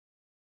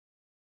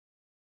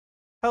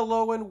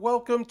Hello and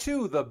welcome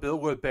to the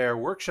Build With Baer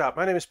Workshop.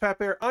 My name is Pat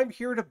Bear. I'm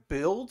here to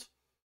build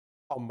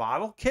a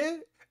model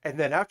kit, and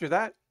then after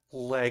that,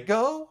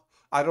 Lego.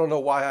 I don't know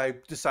why I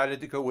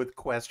decided to go with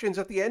questions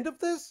at the end of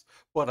this,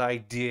 but I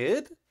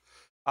did.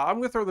 I'm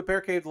going to throw the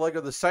Bear Cave Lego,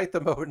 the site, the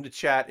emote in the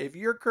chat. If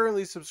you're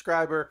currently a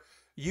subscriber,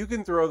 you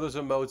can throw those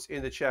emotes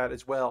in the chat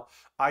as well.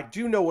 I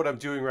do know what I'm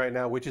doing right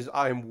now, which is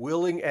I'm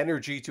willing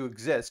energy to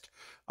exist.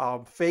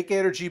 Fake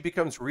energy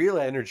becomes real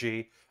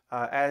energy,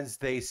 as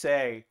they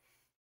say.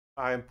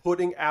 I'm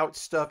putting out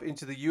stuff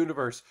into the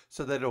universe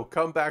so that it'll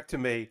come back to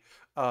me.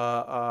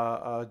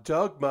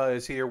 Dougma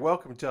is here.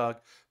 Welcome, Doug.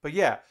 But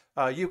yeah,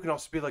 you can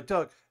also be like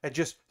Doug and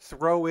just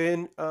throw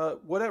in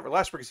whatever.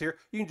 Lashbrick is here.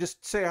 You can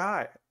just say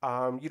hi.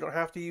 You don't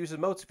have to use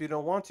emotes if you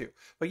don't want to.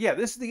 But yeah,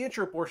 this is the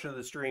intro portion of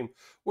the stream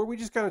where we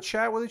just kind of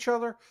chat with each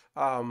other.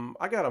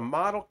 I got a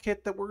model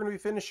kit that we're going to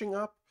be finishing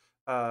up.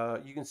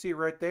 You can see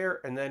right there.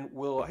 And then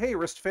hey,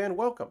 Wrist fan,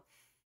 welcome.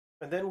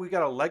 And then we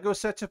got a Lego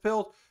set to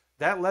build.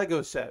 That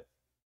Lego set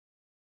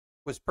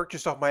was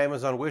purchased off my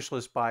Amazon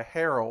wishlist by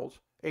Harold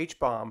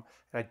H-Bomb,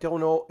 and I don't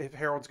know if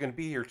Harold's going to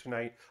be here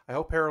tonight. I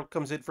hope Harold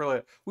comes in for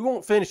later. We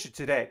won't finish it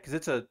today because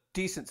it's a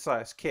decent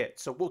sized kit,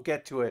 so we'll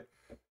get to it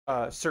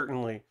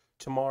certainly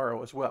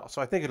tomorrow as well.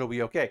 So I think it'll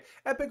be okay.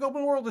 Epic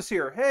Open World is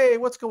here. Hey,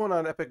 what's going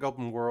on, Epic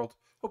Open World?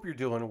 Hope you're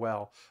doing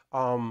well.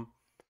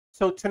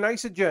 So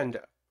tonight's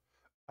agenda,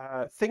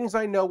 things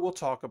I know we'll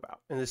talk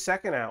about. In the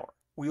second hour,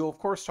 we will, of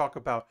course, talk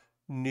about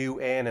new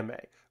anime.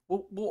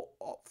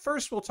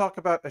 First, we'll talk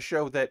about a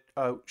show that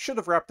should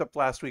have wrapped up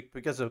last week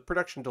because of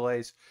production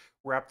delays,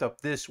 wrapped up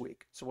this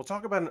week. So we'll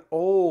talk about an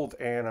old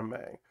anime.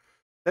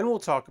 Then we'll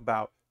talk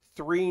about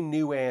three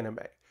new anime.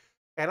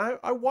 And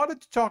I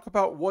wanted to talk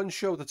about one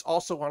show that's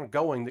also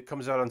ongoing that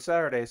comes out on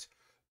Saturdays.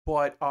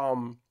 But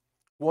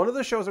one of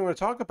the shows I'm going to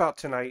talk about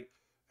tonight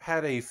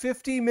had a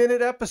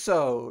 50-minute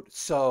episode.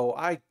 So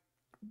I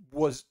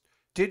was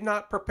did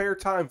not prepare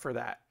time for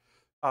that.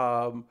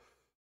 Um,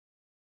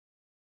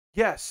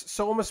 Yes,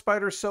 Soma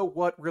Spider So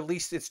What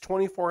released its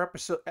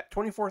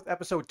 24th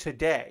episode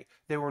today.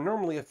 They were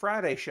normally a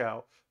Friday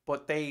show,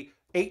 but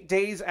 8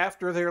 days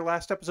after their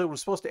last episode was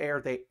supposed to air,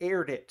 they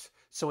aired it.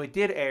 So it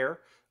did air.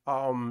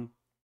 Um,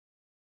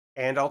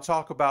 and I'll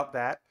talk about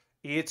that.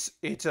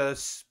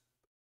 There's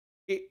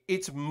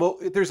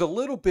a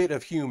little bit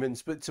of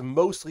humans, but it's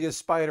mostly a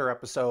spider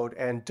episode.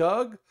 And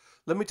Doug,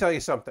 let me tell you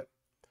something.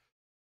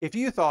 If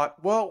you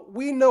thought, well,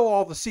 we know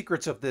all the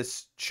secrets of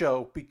this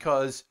show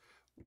because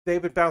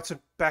they've been bouncing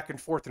back and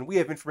forth and we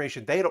have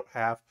information they don't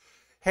have.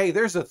 Hey,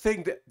 there's a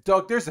thing that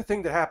Doug, there's a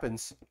thing that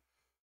happens.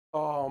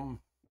 Um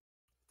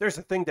there's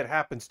a thing that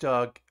happens,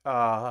 Doug,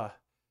 that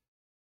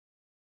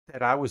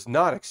I was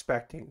not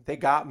expecting. They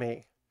got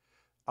me.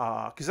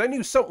 Because I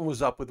knew something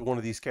was up with one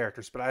of these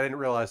characters, but I didn't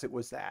realize it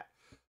was that.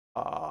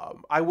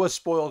 I was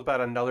spoiled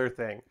about another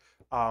thing.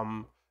 A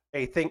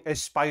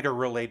spider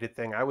related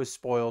thing. I was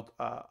spoiled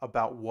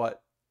about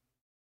what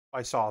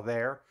I saw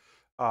there.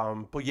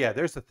 But yeah,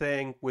 there's a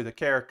thing with a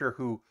character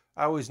who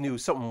I always knew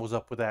something was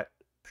up with that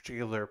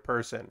particular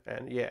person,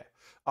 and yeah.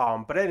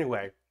 But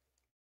anyway,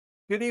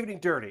 good evening,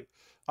 Dirty.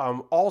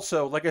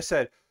 Also, like I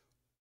said,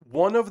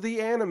 one of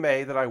the anime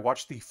that I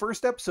watched the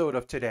first episode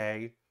of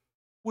today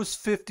was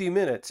 50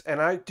 minutes,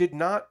 and I did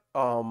not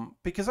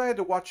because I had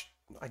to watch.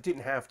 I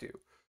didn't have to.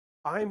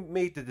 I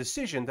made the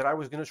decision that I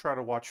was going to try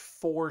to watch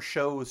 4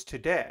 shows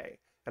today,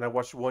 and I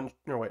watched one.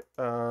 No, wait.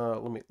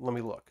 Let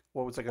me look.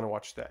 What was I going to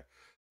watch today?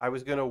 I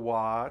was gonna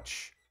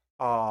watch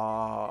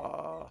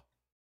um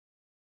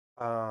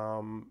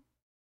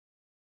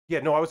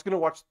yeah, no, I was gonna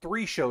watch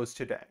 3 shows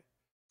today.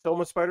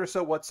 Soma Spider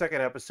So What second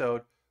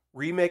episode,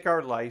 Remake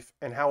Our Life,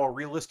 and How a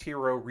Realist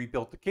Hero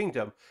Rebuilt the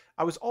Kingdom.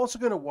 I was also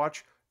gonna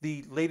watch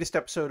the latest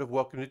episode of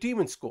Welcome to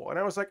Demon School, and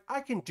I was like,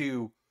 I can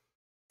do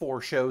 4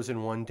 shows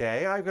in one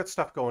day. I've got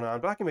stuff going on,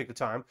 but I can make the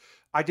time.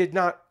 I did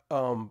not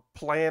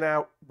plan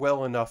out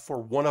well enough for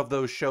one of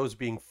those shows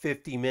being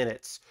 50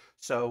 minutes.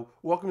 So,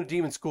 Welcome to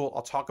Demon School,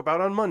 I'll talk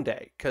about on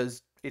Monday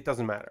because it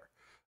doesn't matter.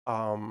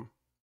 Um,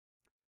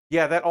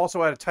 yeah, that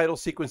also had a title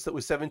sequence that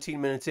was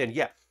 17 minutes in.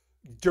 Yeah,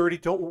 Dirty,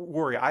 don't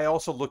worry. I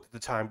also looked at the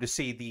time to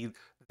see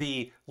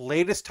the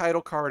latest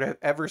title card I've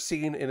ever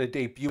seen in a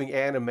debuting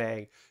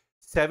anime.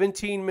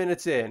 17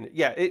 minutes in.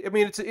 Yeah, I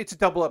mean it's a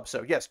double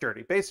episode. Yes,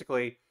 Dirty.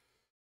 Basically,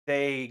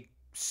 they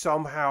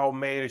somehow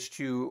managed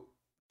to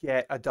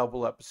get a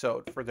double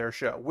episode for their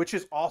show, which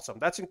is awesome.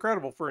 That's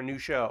incredible for a new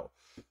show.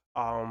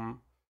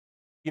 Um,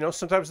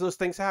 sometimes those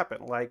things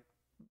happen. Like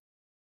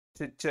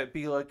to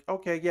be like,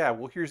 okay, yeah,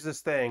 well, here's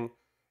this thing.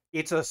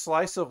 It's a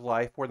slice of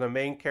life where the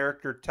main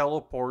character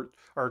teleport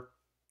or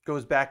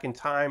goes back in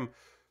time.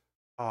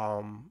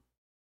 Um,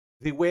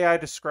 the way I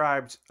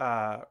described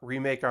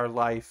Remake Our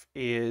Life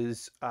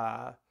is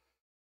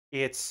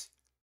it's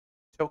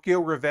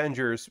Tokyo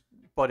Revengers,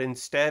 but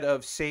instead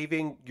of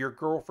saving your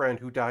girlfriend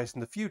who dies in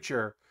the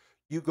future,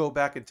 you go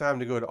back in time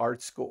to go to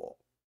art school.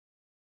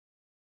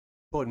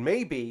 But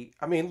maybe,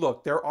 I mean,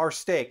 look, there are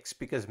stakes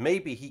because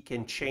maybe he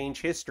can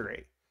change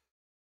history.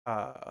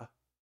 Uh,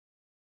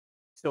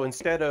 So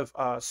instead of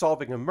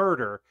solving a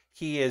murder,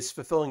 he is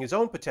fulfilling his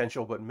own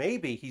potential, but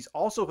maybe he's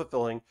also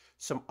fulfilling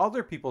some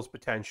other people's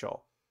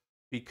potential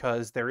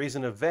because there is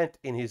an event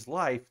in his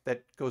life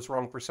that goes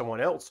wrong for someone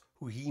else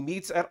who he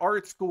meets at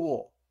art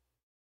school.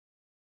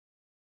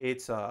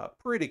 It's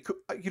pretty cool.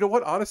 You know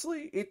what?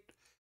 Honestly,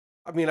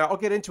 I mean, I'll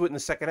get into it in the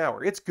second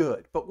hour. It's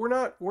good, but we're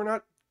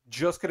not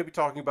just going to be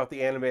talking about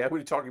the anime. I'm going to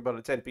be talking about it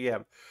at 10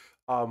 p.m.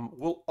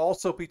 We'll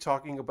also be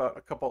talking about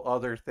a couple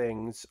other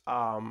things.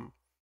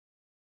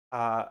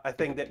 I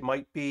think that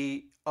might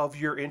be of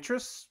your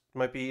interest,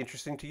 might be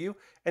interesting to you,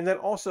 and then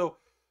also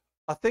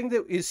a thing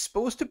that is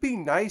supposed to be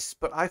nice,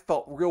 but I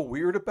felt real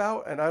weird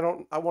about, and I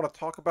want to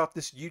talk about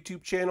this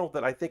YouTube channel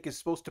that I think is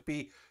supposed to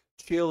be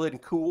chill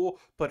and cool,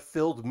 but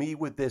filled me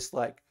with this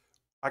like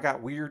I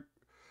got weird.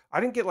 I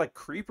didn't get like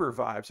creeper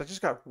vibes. I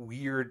just got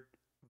weird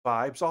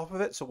vibes off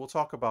of it. So we'll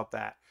talk about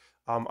that.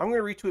 I'm going to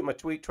retweet my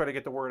tweet, try to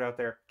get the word out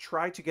there.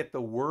 Try to get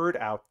the word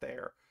out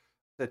there.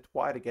 That's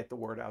why to get the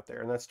word out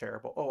there, and that's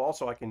terrible. Oh,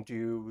 also I can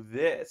do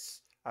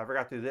this. I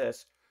forgot to do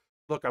this.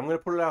 Look, I'm going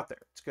to put it out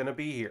there. It's going to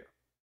be here.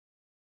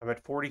 I'm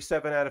at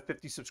 47 out of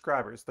 50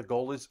 subscribers. The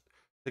goal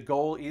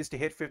is to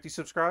hit 50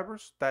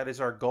 subscribers. That is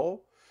our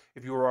goal.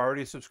 If you are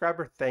already a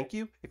subscriber, thank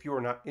you. If you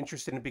are not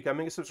interested in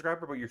becoming a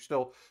subscriber, but you're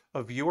still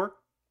a viewer,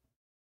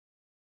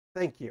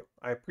 thank you.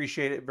 I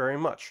appreciate it very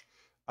much.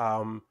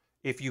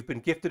 If you've been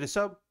gifted a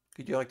sub,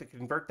 could you like to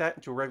convert that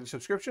into a regular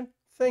subscription?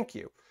 Thank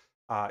you.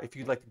 If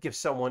you'd like to gift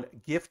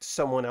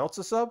someone else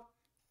a sub,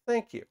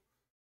 thank you.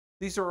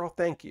 These are all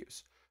thank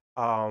yous.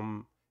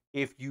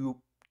 If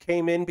you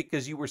came in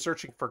because you were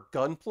searching for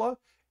Gunpla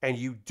and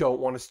you don't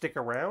want to stick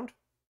around,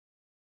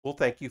 well,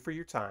 thank you for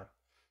your time.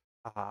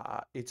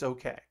 It's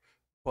okay.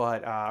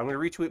 But I'm going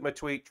to retweet my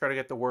tweet, try to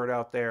get the word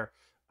out there.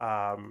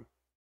 Um,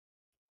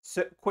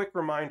 quick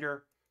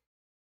reminder,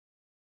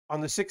 on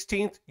the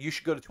 16th, you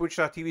should go to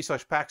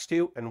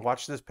twitch.tv/PAX2 and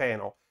watch this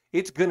panel.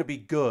 It's going to be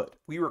good.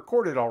 We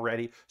recorded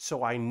already,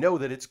 so I know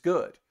that it's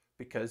good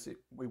because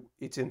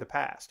it's in the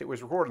past. It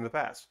was recorded in the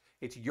past.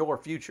 It's your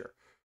future,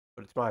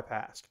 but it's my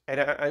past. And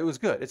it was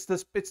good. It's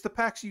the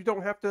PAX you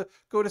don't have to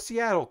go to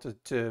Seattle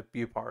to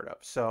be a part of.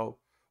 So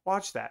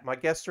watch that. My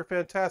guests are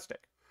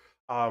fantastic.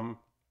 Um,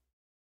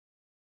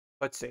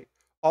 let's see.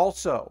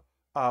 Also,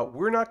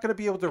 we're not going to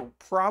be able to,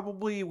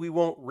 probably we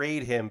won't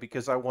raid him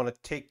because I want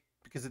to take,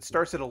 because it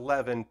starts at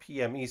 11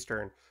 p.m.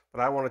 Eastern,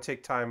 but I want to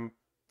take time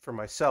for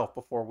myself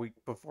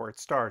before it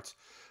starts.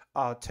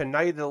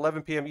 Tonight at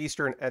 11 p.m.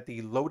 Eastern at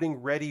the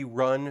Loading Ready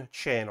Run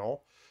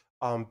channel,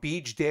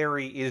 Beach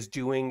Dairy is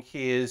doing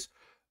his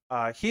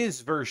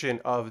version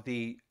of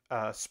the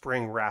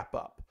spring wrap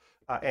up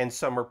and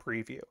summer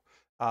preview.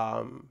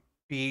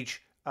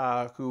 Beach,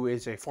 who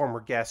is a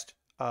former guest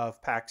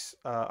of PAX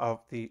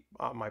of the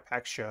my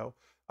PAX show,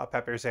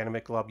 Pat Bear's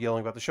Anime Club,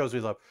 yelling about the shows we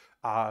love.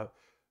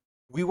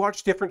 We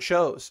watch different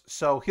shows,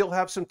 so he'll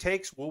have some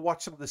takes. We'll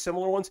watch some of the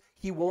similar ones.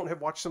 He won't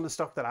have watched some of the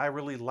stuff that I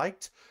really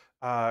liked.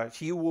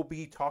 He will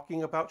be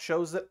talking about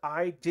shows that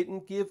I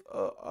didn't give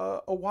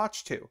a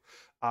watch to,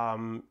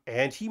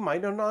 and he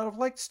might not have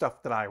liked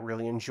stuff that I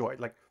really enjoyed.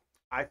 Like,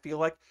 I feel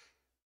like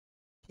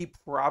he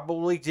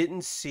probably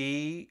didn't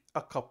see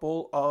a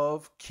couple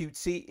of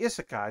cutesy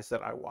isekais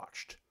that I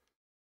watched,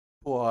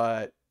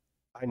 but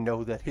I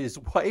know that his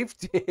wife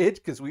did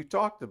because we've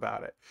talked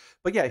about it.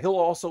 But yeah, he'll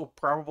also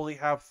probably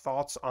have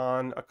thoughts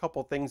on a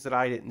couple things that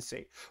I didn't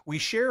see. We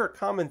share a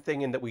common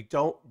thing in that we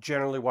don't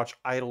generally watch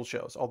idol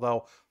shows,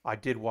 although I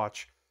did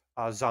watch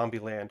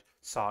Zombieland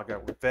Saga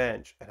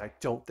Revenge, and I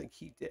don't think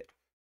he did.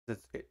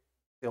 It's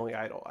the only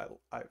idol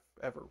I've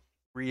ever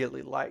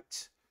really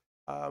liked.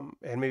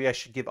 And maybe I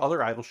should give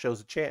other idol shows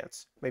a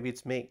chance. Maybe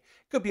it's me.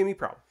 Could be a me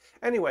problem.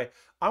 Anyway,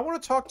 I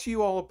want to talk to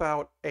you all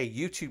about a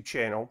YouTube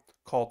channel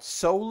called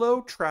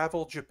Solo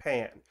Travel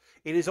Japan.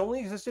 It has only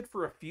existed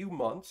for a few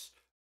months,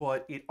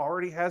 but it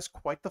already has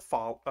quite the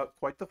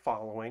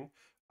following.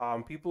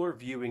 People are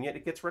viewing it.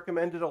 It gets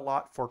recommended a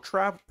lot for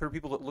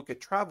people that look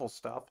at travel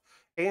stuff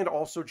and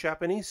also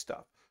Japanese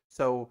stuff.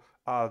 So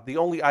the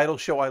only idol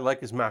show I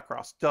like is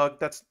Macross.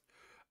 Doug, that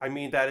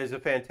is a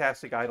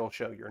fantastic idol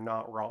show. You're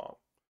not wrong.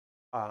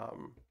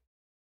 Um,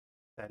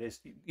 that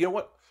is, you know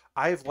what?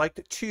 I've liked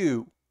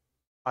 2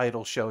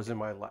 idol shows in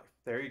my life.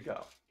 There you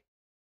go.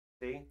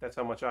 See, that's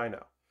how much I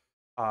know.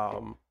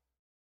 Um,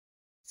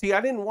 see, I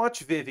didn't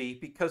watch Vivi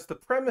because the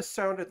premise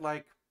sounded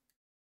like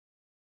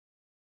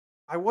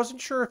I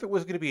wasn't sure if it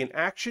was going to be an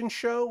action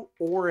show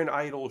or an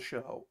idol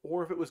show,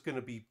 or if it was going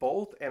to be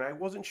both, and I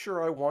wasn't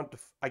sure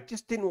I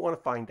just didn't want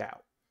to find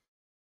out.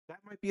 That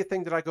might be a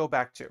thing that I go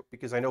back to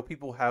because I know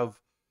people have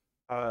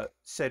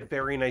said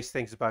very nice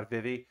things about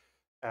Vivi.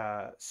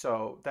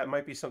 So that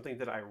might be something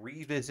that I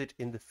revisit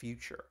in the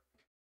future.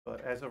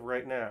 But as of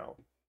right now,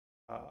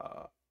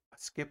 I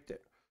skipped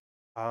it.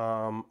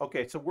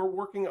 Okay, so we're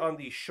working on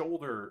the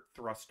shoulder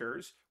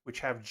thrusters, which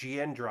have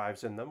GN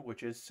drives in them,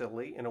 which is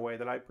silly in a way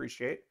that I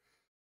appreciate.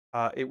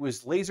 It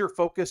was laser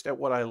focused at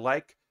what I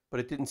like, but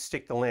it didn't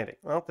stick the landing.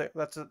 Well,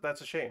 that's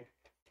a shame.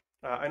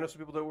 I know some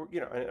people that were,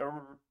 I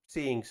remember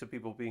seeing some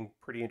people being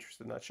pretty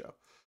interested in that show.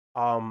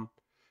 Um,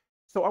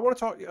 So I want to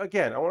talk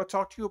again. I want to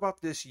talk to you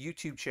about this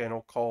YouTube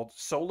channel called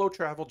Solo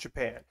Travel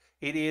Japan.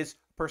 It is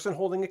a person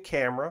holding a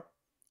camera,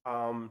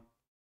 um,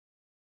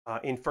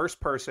 in first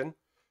person,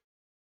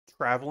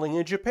 traveling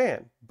in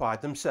Japan by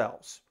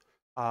themselves.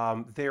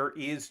 There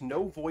is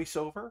no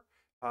voiceover.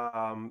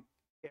 Um,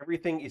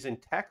 Everything is in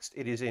text.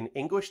 It is in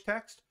English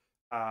text.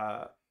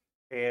 Uh,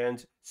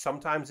 and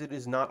sometimes it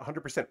is not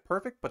 100%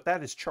 perfect, but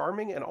that is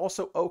charming and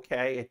also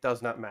okay. It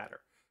does not matter,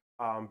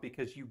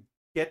 because you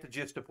get the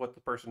gist of what the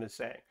person is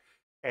saying.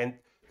 And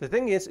the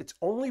thing is, it's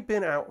only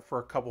been out for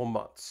a couple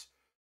months.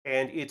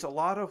 And it's a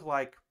lot of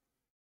like,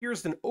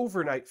 here's an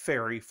overnight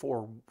ferry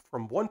for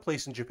from one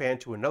place in Japan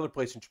to another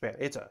place in Japan.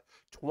 It's a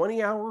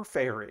 20-hour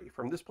ferry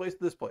from this place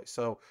to this place.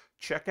 So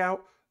check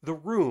out the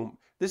room.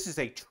 This is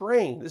a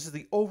train. This is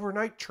the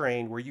overnight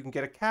train where you can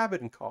get a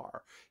cabin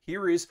car.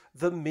 Here is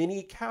the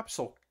mini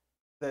capsule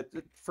that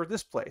for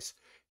this place.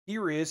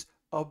 Here is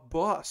a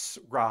bus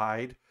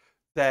ride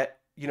that,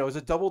 is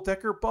a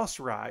double-decker bus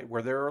ride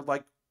where there are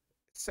like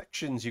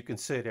sections you can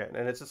sit in,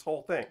 and it's this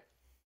whole thing.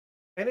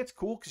 And it's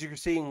cool because you're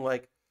seeing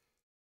like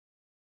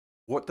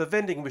what the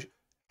vending machine.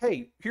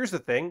 Hey, here's the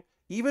thing.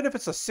 Even if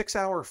it's a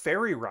 6-hour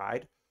ferry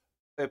ride,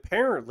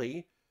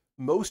 apparently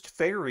most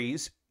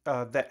ferries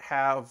that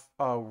have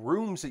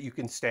rooms that you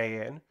can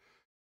stay in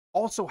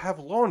also have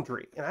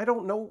laundry. And I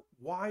don't know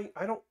why.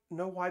 I don't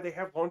know why they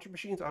have laundry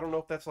machines. I don't know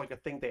if that's like a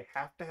thing they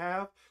have to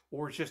have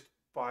or it's just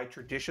by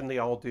tradition they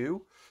all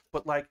do.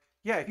 But like,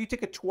 yeah, if you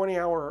take a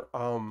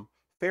 20-hour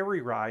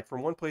ferry ride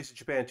from one place in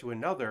Japan to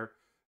another,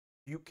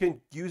 you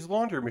can use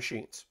laundry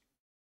machines.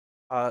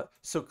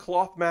 So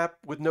cloth map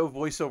with no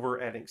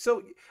voiceover editing.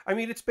 So I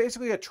mean, it's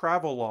basically a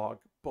travel log,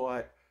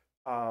 but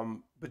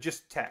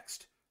just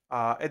text.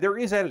 And there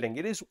is editing.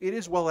 It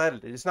is well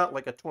edited. It's not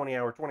like a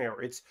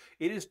 20-hour.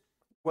 It is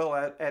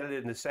well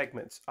edited into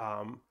segments.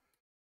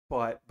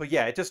 But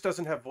yeah, it just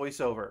doesn't have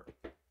voiceover,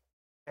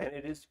 and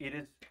it is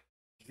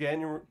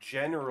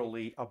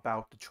generally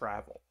about the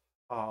travel,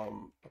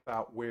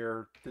 about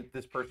where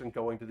this person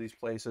going to these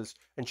places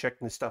and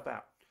checking this stuff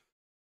out.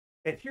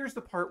 And here's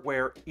the part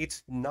where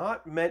it's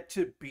not meant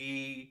to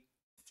be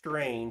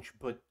strange,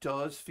 but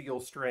does feel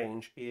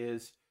strange,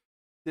 is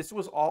this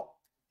was all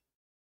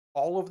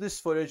of this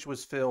footage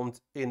was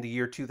filmed in the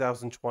year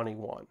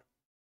 2021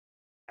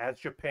 as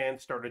Japan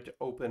started to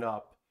open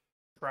up,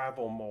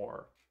 travel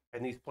more,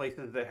 and these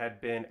places that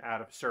had been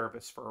out of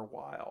service for a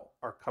while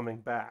are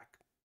coming back.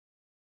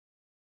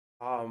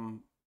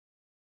 Um,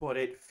 but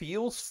it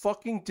feels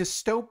fucking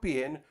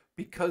dystopian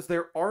because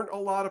there aren't a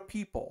lot of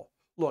people.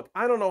 Look,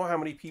 I don't know how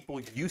many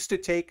people used to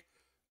take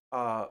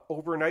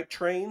overnight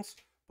trains,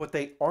 but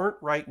they aren't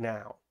right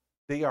now.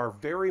 They are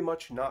very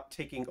much not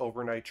taking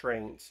overnight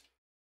trains.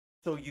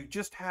 So you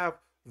just have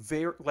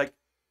very like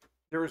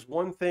there was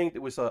one thing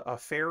that was a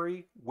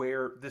ferry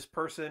where this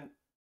person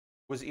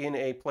was in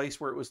a place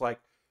where it was like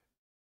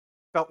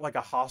felt like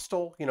a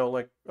hostel,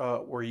 like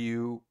where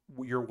you're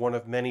one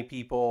of many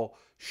people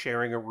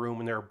sharing a room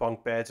and there are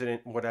bunk beds in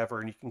it, whatever,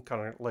 and you can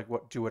kind of like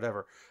do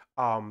whatever.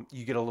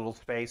 You get a little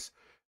space,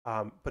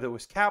 but it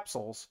was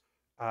capsules,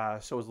 so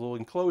it was little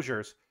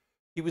enclosures.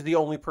 He was the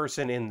only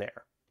person in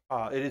there.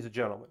 It is a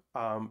gentleman,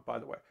 by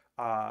the way.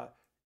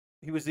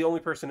 He was the only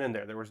person in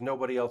there. There was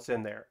nobody else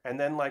in there. And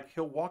then like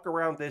he'll walk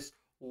around this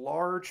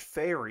large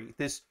ferry,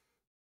 this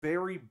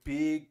very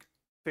big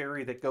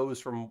ferry that goes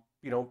from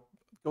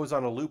goes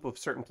on a loop of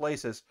certain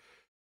places,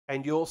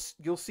 and you'll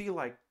see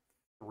like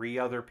three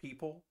other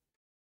people,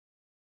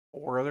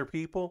 four other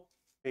people.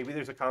 Maybe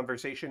there's a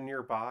conversation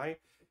nearby,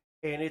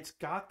 and it's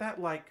got that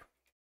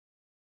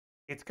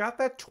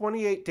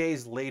 28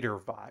 days later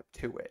vibe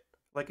to it.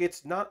 Like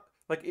it's not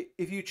like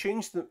if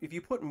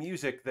you put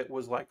music that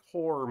was like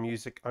horror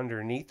music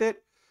underneath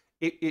it,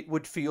 it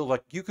would feel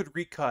like you could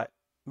recut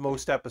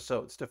most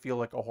episodes to feel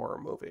like a horror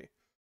movie.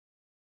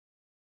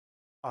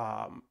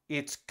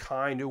 It's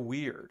kind of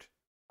weird.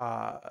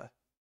 Uh,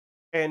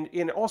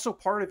 and also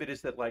part of it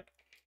is that like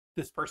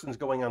this person's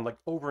going on like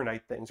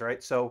overnight things,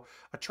 right? So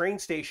a train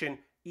station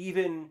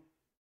even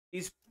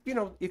is,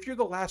 if you're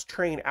the last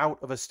train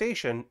out of a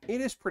station,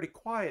 it is pretty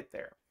quiet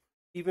there,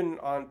 even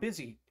on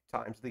busy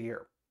times of the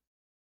year.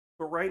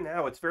 But right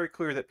now, it's very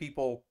clear that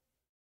people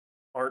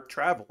aren't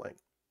traveling.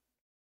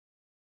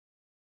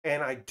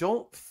 And I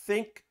don't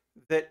think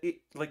that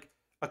it, like,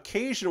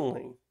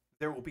 occasionally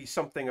there will be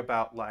something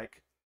about,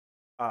 like,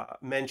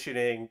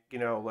 mentioning,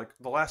 like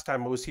the last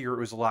time I was here, it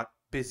was a lot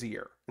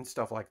busier and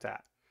stuff like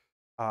that.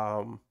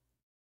 Um,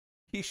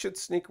 he should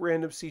sneak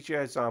random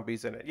CGI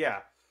zombies in it. Yeah.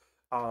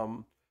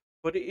 Um,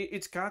 but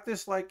it's got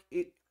this, like,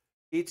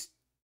 it's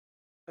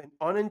an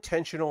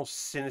unintentional,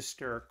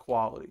 sinister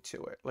quality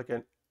to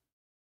it.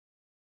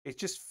 It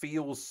just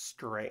feels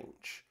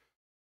strange.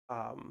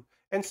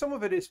 And some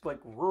of it is like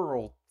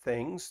rural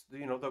things.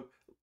 The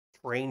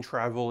train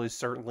travel is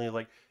certainly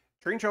like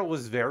train travel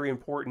is very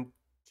important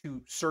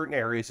to certain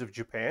areas of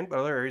Japan, but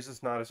other areas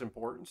it's not as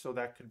important. So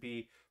that could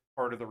be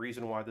part of the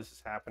reason why this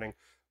is happening.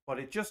 But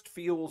it just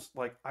feels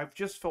like I've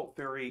just felt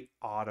very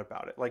odd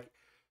about it. Like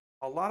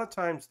a lot of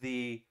times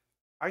the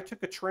I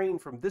took a train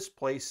from this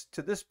place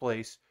to this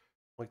place,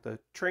 like the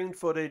train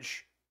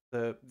footage,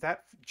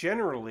 that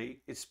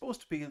generally is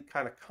supposed to be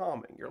kind of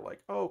calming. You're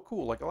like, oh,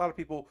 cool. Like a lot of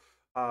people,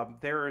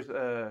 there's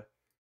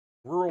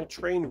rural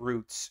train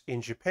routes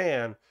in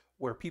Japan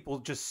where people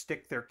just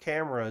stick their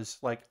cameras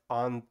like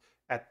on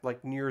at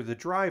like near the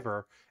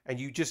driver, and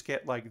you just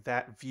get like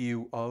that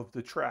view of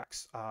the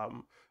tracks.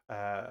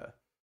 Uh,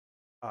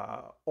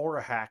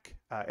 Orahak,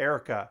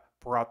 Erica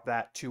brought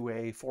that to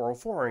a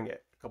 404ing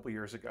it a couple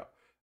years ago.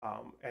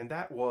 And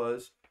that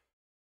was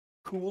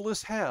cool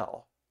as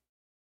hell,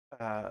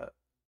 uh,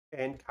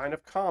 and kind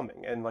of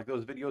calming. And like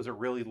those videos are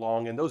really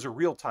long, and those are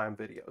real time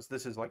videos.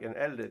 This is like an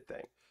edited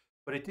thing.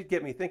 But it did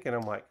get me thinking,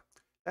 I'm like,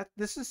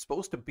 this is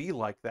supposed to be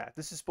like that.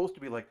 This is supposed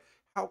to be like,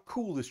 how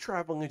cool is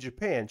traveling in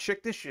Japan?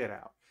 Check this shit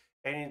out.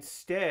 And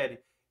instead,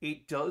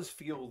 it does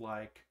feel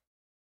like,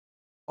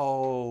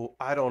 oh,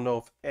 I don't know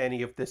if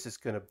any of this is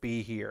gonna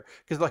be here.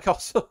 Because like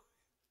also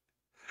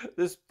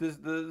this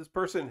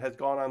person has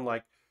gone on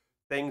like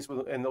things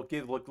with, and they'll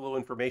give like little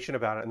information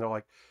about it, and they're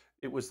like,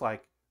 it was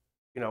like,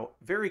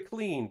 very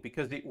clean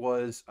because it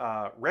was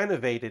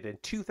renovated in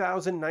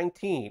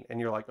 2019, and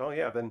you're like, oh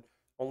yeah, then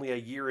only a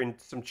year and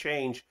some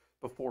change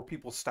before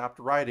people stopped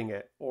riding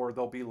it. Or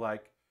they'll be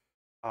like,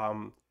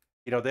 um,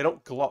 they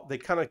don't they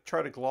kind of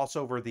try to gloss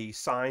over the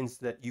signs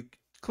that you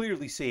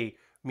clearly see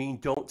mean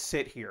don't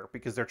sit here,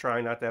 because they're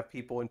trying not to have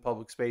people in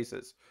public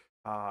spaces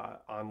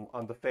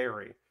on the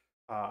ferry,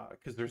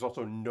 because there's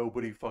also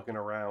nobody fucking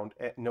around,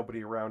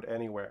 nobody around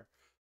anywhere.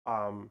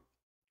 Um,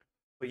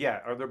 but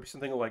yeah, or there'll be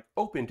something like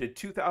opened in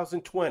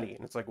 2020,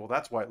 and it's like, well,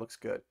 that's why it looks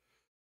good.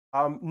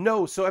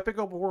 No, so Epic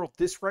Open World,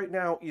 this right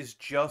now is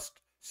just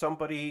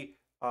somebody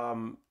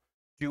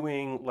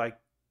doing like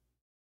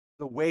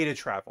the way to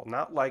travel,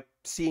 not like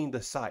seeing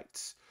the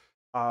sights.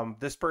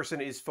 This person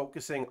is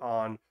focusing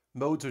on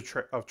modes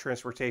of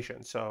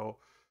transportation. So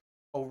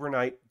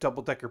overnight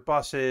double-decker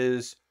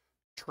buses,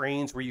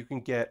 trains where you can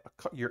get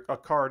a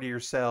car to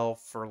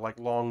yourself for like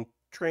long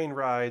train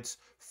rides,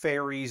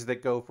 ferries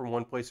that go from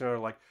one place to another.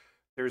 Like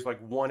there's like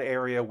one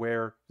area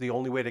where the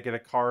only way to get a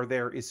car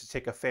there is to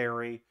take a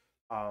ferry.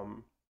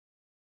 Um,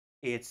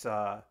 it's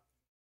so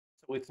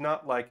it's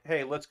not like,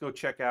 hey, let's go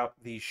check out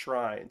these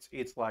shrines.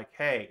 It's like,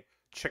 hey,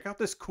 check out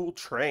this cool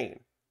train.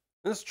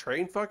 Isn't this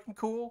train fucking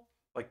cool?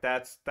 Like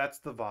that's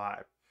the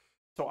vibe.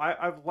 So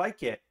I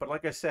like it, but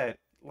like I said,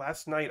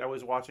 last night I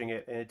was watching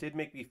it and it did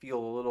make me feel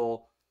a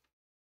little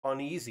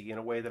uneasy in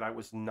a way that I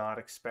was not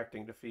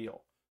expecting to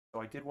feel.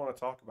 So I did want to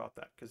talk about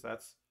that because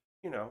that's,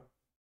 you know,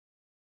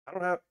 I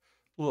don't have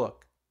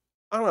look,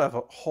 I don't have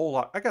a whole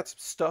lot. I got some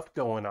stuff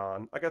going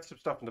on. I got some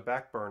stuff in the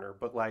back burner,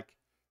 but like,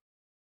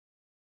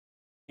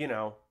 you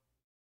know,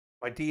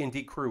 my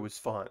D&D crew is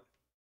fun.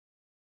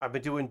 I've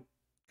been doing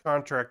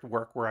contract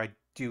work where I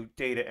do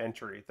data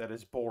entry that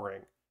is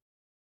boring.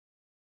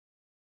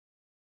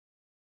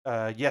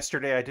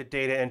 Yesterday I did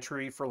data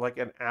entry for like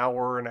an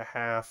hour and a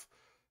half,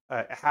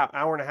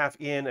 hour and a half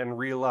in, and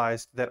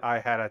realized that I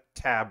had a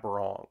tab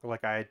wrong.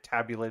 Like I had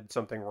tabulated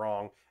something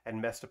wrong and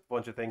messed up a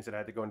bunch of things, and I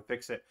had to go and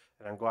fix it.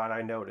 And I'm glad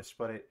I noticed,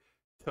 but it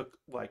took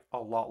like a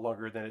lot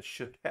longer than it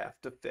should have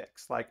to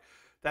fix. Like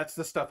that's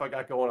the stuff I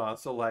got going on.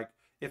 So like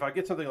if I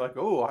get something like,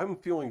 oh, I'm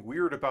feeling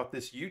weird about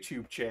this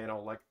YouTube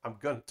channel, like I'm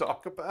gonna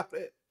talk about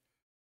it.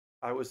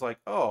 I was like,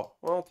 oh,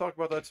 well, I'll talk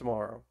about that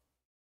tomorrow.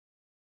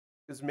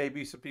 Because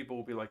maybe some people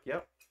will be like,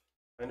 yep,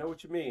 I know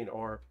what you mean.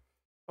 Or,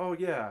 oh,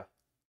 yeah.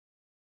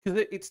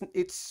 Because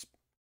it's,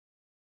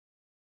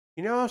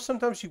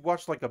 sometimes you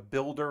watch like a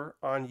builder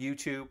on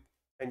YouTube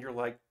and you're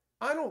like,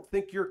 I don't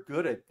think you're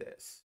good at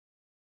this.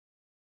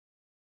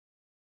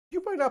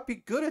 You might not be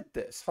good at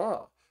this,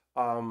 huh?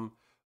 Um,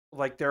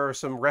 like there are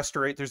some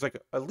there's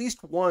like at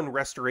least one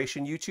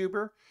restoration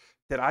YouTuber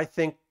that I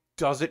think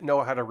doesn't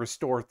know how to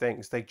restore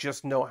things. They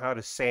just know how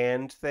to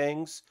sand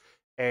things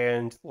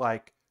and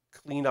like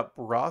clean up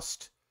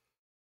rust,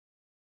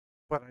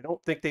 but I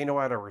don't think they know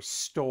how to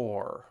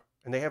restore.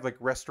 And they have like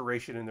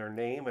restoration in their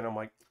name, and I'm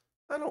like,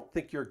 I don't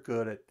think you're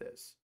good at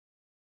this.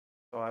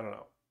 So I don't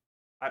know.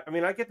 I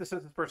mean, I get the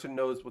sense this person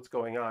knows what's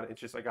going on. It's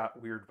just I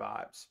got weird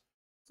vibes.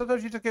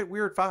 Sometimes you just get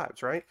weird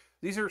vibes, right?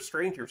 These are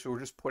strangers who are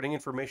just putting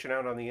information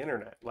out on the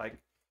internet. Like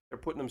they're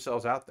putting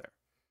themselves out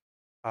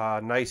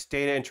there. Nice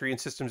data entry and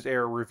systems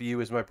error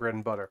review is my bread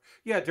and butter.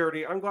 Yeah,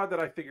 Dirty. I'm glad that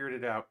I figured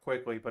it out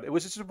quickly, but it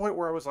was just a point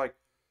where I was like,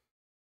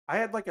 I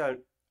had like a.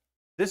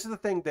 This is the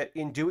thing that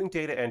in doing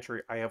data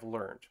entry, I have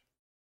learned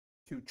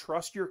to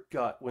trust your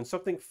gut. When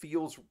something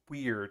feels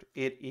weird,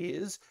 it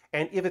is.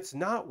 And if it's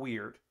not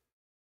weird,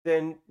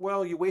 then,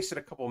 well, you wasted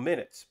a couple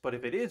minutes. But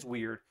if it is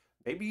weird,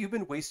 maybe you've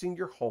been wasting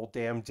your whole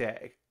damn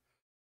day.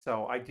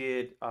 So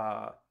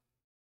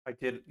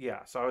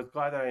yeah. So I was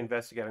glad that I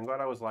investigated. I'm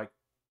glad I was like,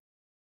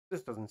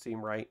 this doesn't seem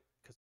right,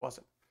 because it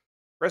wasn't.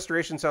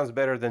 Restoration sounds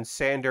better than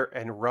sander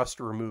and rust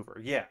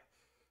remover. Yeah.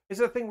 It's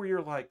a thing where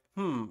you're like,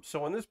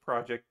 so in this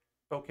project,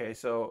 okay,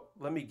 so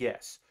let me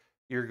guess.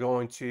 You're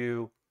going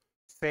to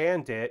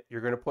sand it,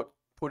 you're going to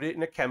put it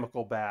in a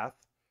chemical bath.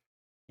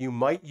 You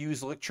might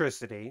use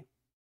electricity.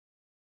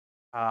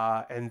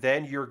 And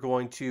then you're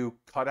going to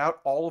cut out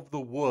all of the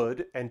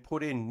wood and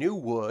put in new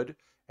wood,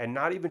 and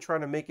not even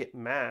trying to make it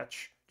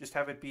match, just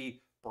have it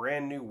be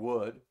brand new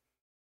wood.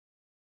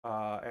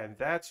 And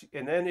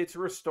then it's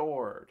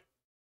restored.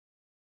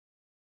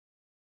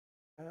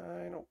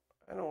 I don't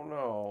I don't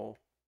know.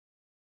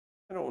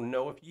 I don't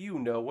know if you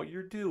know what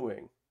you're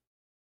doing.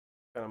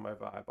 Kind of my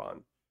vibe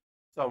on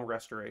some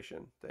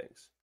restoration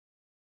things.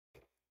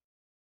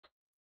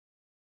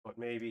 But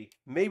maybe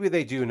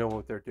they do know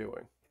what they're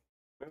doing.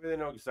 Maybe they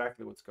know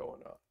exactly what's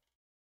going on.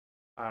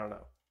 I don't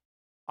know.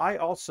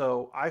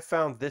 I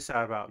found this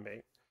out about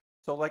me.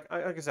 So like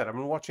I said, I've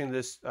been watching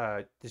this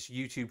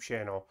YouTube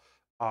channel,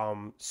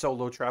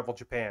 Solo Travel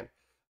Japan.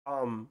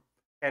 Um,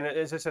 and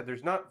as I said,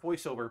 there's not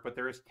voiceover, but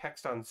there is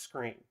text on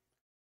screen.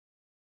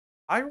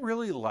 I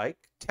really like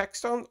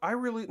text on. I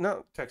really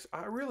not text.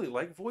 I really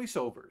like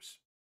voiceovers.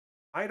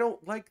 I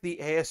don't like the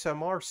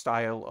ASMR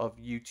style of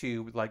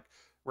YouTube, like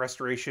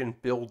restoration,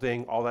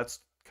 building, all that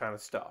kind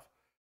of stuff.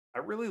 I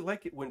really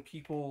like it when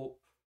people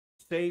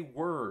say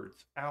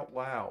words out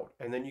loud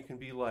and then you can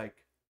be like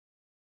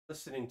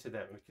listening to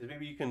them because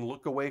maybe you can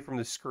look away from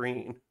the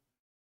screen.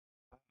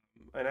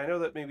 And I know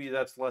that maybe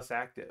that's less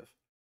active,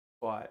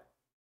 but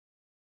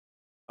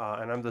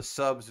and I'm the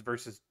subs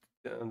versus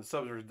the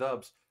subs versus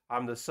dubs.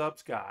 I'm the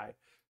subs guy,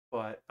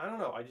 but I don't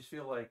know. I just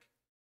feel like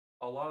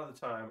a lot of the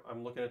time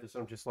I'm looking at this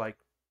and I'm just like,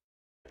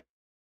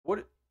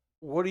 what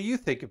what do you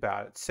think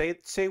about it?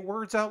 Say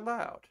words out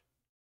loud.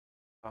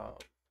 Um,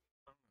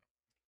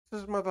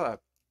 this is my vibe.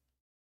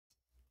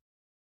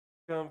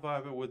 I'm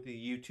vibing with the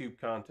YouTube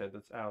content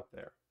that's out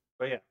there.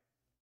 But yeah,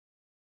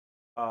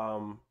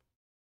 um,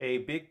 a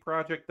big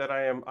project that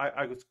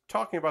I was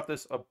talking about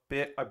this a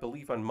bit, I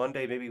believe on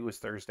Monday, maybe it was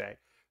Thursday,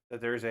 that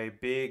there's a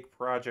big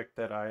project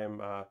that I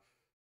am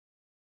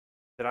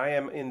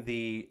in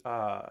the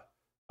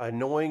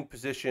annoying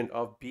position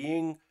of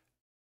being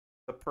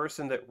the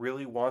person that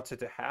really wants it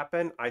to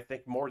happen. I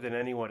think more than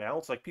anyone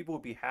else, like people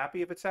would be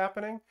happy if it's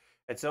happening,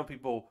 and some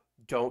people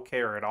don't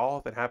care at all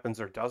if it happens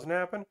or doesn't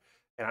happen.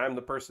 And I'm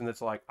the person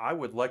that's like, I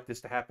would like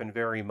this to happen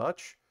very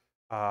much.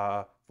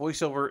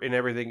 Voiceover and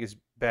everything is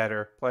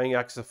better. Playing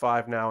X of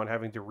 5 now and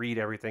having to read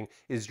everything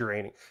is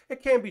draining.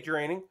 It can be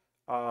draining.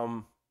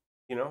 Um,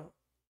 you know,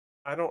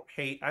 I don't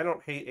hate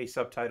a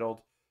subtitled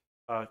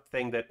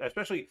thing that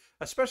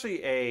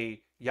especially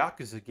a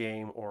Yakuza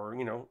game or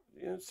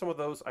some of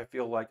those. I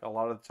feel like a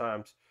lot of the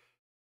times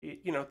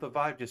the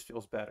vibe just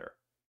feels better.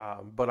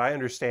 But I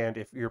understand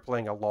if you're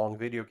playing a long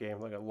video game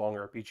like a long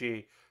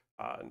RPG,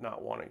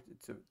 not wanting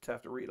to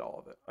have to read all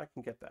of it. I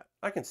can get that.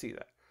 I can see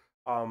that.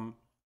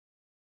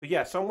 But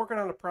yeah, so I'm working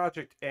on a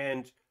project,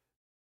 and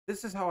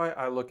this is how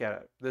I look at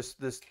it.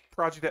 This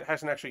project that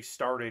hasn't actually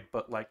started,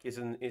 but like is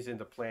in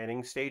the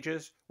planning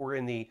stages. We're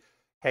in the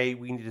hey,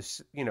 we need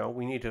to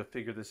we need to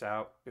figure this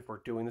out if we're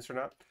doing this or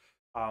not.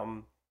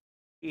 Um,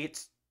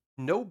 it's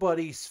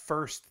nobody's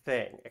first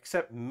thing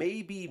except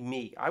maybe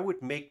me. I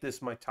would make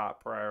this my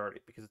top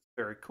priority because it's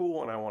very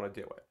cool and I want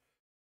to do it.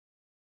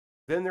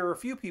 Then there are a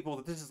few people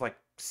that this is like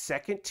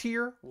second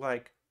tier,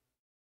 like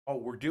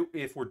oh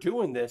if we're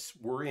doing this,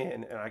 we're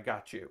in, and I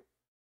got you.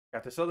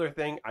 Got this other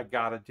thing I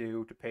gotta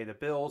do to pay the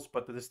bills,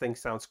 but this thing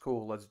sounds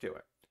cool. Let's do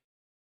it.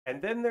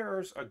 And then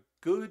there's a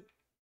good,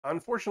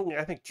 unfortunately,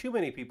 I think too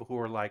many people who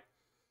are like,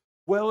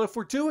 well, if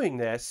we're doing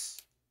this,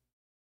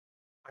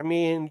 I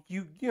mean,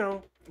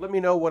 let me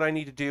know what I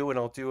need to do, and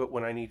I'll do it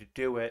when I need to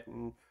do it,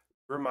 and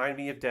remind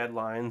me of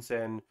deadlines,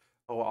 and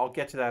oh, I'll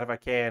get to that if I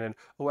can, and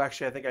oh,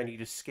 actually, I think I need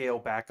to scale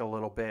back a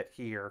little bit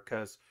here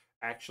because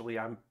actually,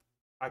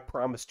 I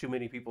promised too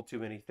many people too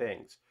many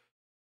things.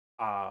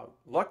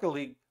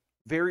 Luckily,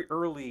 very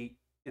early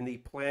in the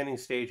planning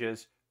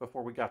stages,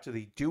 before we got to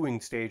the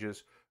doing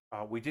stages,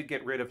 we did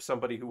get rid of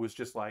somebody who was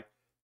just like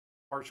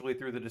partially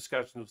through the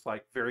discussions was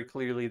like very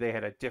clearly they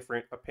had a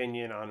different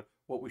opinion on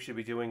what we should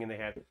be doing, and they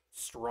had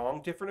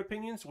strong different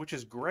opinions, which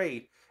is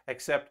great,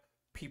 except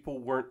people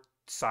weren't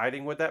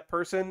siding with that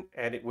person,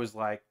 and it was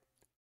like,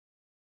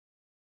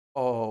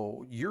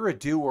 oh, you're a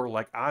doer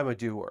like I'm a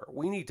doer.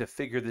 We need to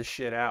figure this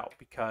shit out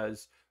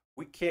because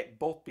we can't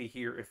both be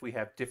here if we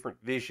have different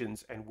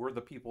visions and we're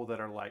the people that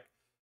are like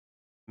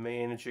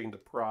managing the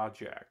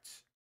project.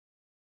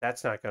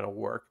 That's not going to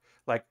work.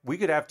 Like we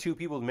could have two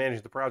people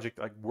manage the project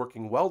like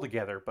working well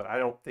together, but I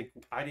don't think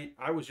I did.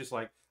 I was just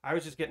like I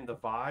was just getting the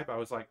vibe. I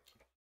was like,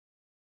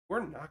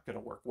 we're not going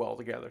to work well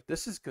together.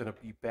 This is going to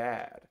be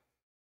bad.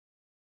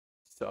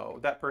 So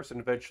that person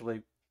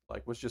eventually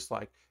like was just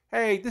like,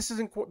 hey, this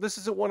isn't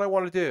what I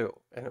want to do,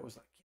 and it was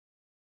like,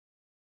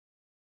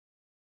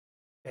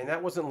 and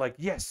that wasn't like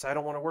yes, I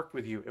don't want to work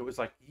with you. It was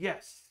like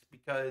yes,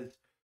 because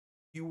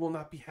you will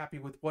not be happy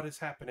with what is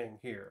happening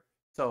here.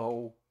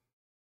 So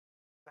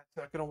that's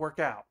not going to work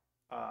out.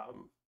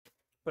 Um,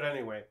 but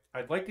anyway,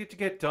 I'd like it to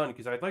get done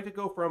because I'd like to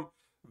go from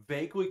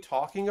vaguely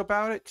talking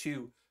about it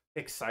to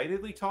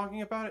excitedly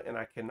talking about it, and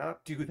I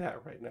cannot do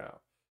that right now.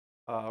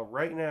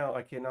 Right now,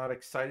 I cannot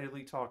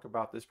excitedly talk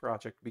about this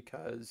project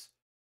because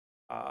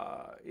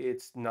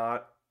it's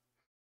not.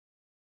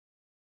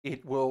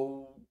 It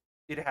will.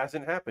 it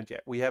hasn't happened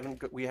yet. We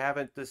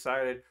haven't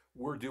decided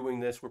we're doing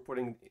this. We're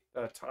putting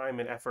time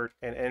and effort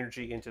and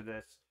energy into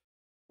this.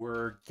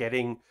 We're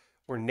getting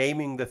we're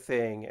naming the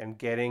thing and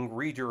getting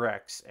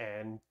redirects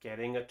and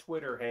getting a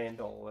Twitter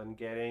handle and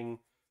getting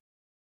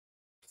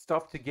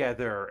stuff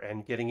together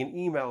and getting an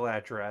email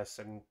address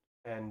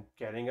and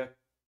getting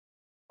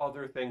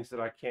other things that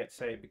I can't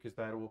say because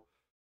that will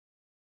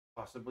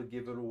possibly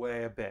give it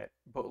away a bit.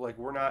 But like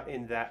we're not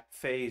in that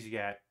phase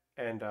yet,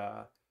 and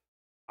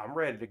I'm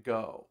ready to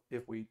go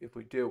if we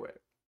do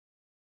it.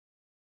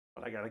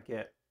 But I gotta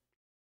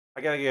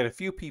get a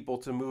few people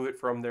to move it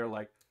from their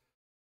like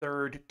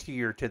third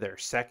tier to their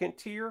second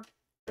tier,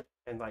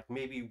 and like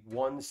maybe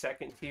one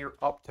second tier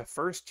up to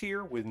first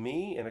tier with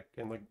me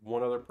and like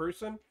one other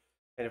person.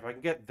 And if I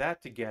can get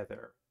that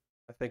together,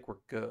 I think we're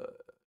good.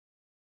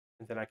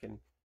 And then I can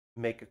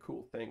make a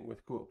cool thing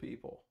with cool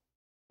people,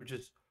 which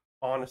is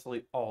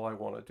honestly all I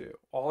want to do.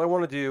 All I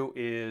want to do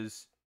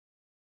is,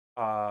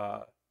 uh,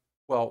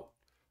 well,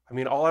 I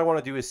mean, all I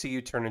want to do is see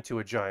you turn into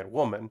a giant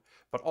woman,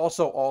 but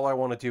also all I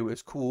want to do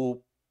is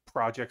cool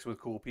projects with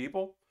cool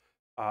people.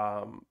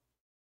 Um,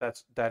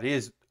 that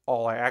is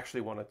all I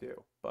actually want to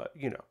do. But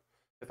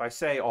if I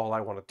say all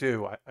I want to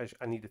do,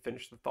 I need to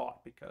finish the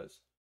thought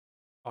because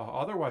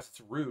otherwise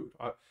it's rude.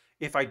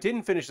 If I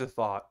didn't finish the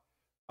thought,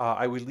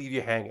 I would leave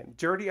you hanging.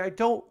 Dirty, I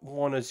don't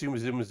want to zoom,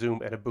 zoom,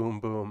 zoom and a boom,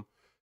 boom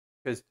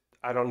because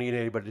I don't need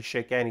anybody to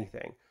shake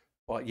anything.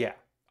 But yeah,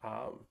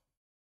 um,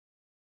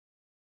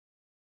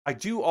 I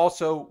do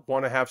also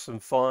want to have some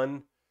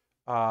fun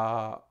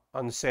on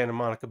the Santa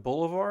Monica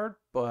Boulevard,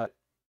 but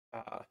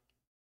uh,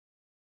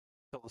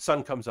 till the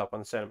sun comes up on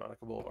the Santa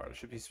Monica Boulevard, I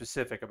should be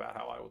specific about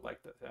how I would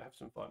like to have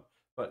some fun.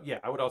 But yeah,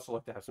 I would also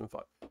like to have some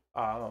fun.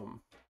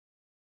 Um,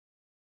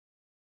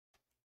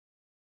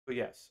 but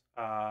yes,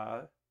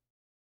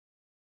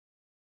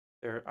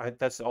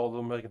 that's all of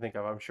them I can think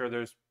of. I'm sure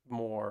there's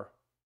more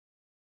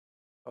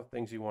of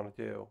things you want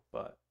to do,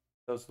 but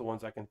those are the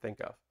ones I can think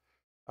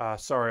of.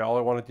 Sorry, all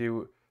I want to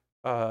do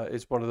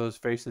is one of those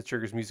faces that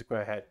triggers music in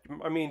my head.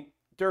 I mean,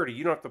 Dirty,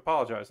 you don't have to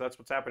apologize. That's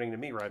what's happening to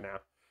me right now.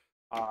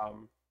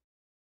 Um,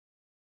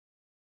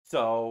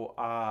 so,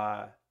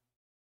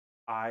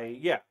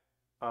 yeah,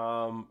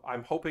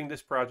 I'm hoping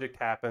this project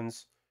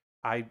happens.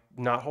 I'm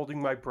not holding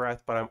my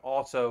breath, but I'm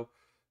also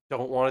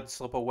don't want it to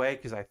slip away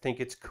because I think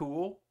it's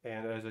cool.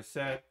 And as I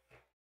said,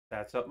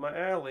 that's up my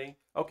alley.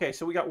 Okay,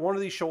 so we got one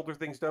of these shoulder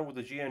things done with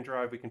the GN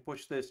drive. We can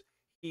push this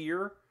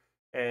here,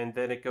 and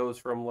then it goes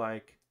from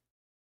like,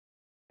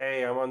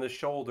 hey, I'm on the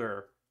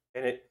shoulder,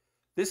 and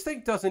this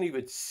thing doesn't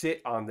even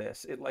sit on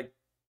this. It like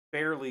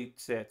barely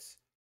sits.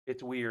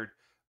 It's weird.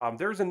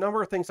 There's a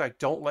number of things I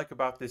don't like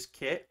about this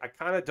kit. I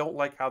kind of don't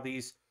like how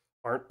these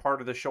aren't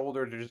part of the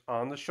shoulder; they're just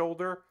on the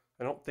shoulder.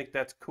 I don't think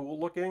that's cool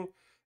looking.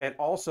 And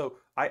also,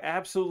 I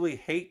absolutely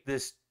hate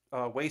this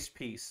waist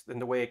piece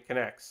and the way it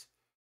connects.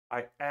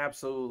 I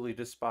absolutely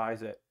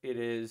despise it.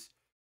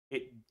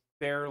 It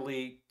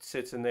barely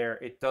sits in there.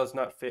 It does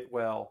not fit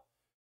well.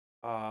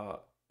 Uh,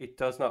 it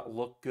does not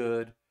look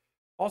good.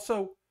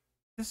 Also,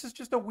 this is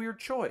just a weird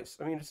choice.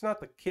 I mean, it's not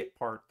the kit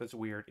part that's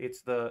weird.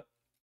 It's the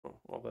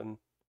well then,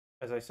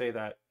 as I say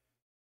that,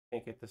 I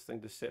can't get this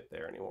thing to sit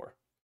there anymore.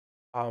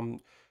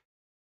 Um,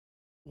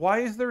 why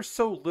is there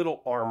so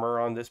little armor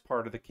on this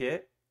part of the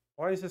kit?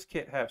 Why does this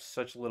kit have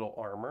such little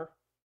armor?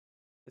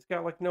 It's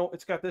got like no,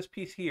 it's got this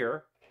piece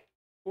here.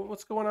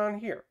 What's going on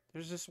here?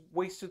 There's just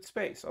wasted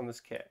space on this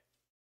kit.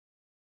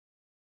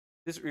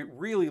 It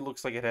really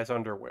looks like it has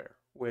underwear,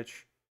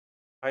 which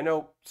I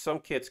know some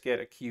kits get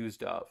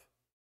accused of.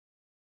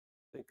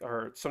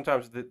 Or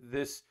sometimes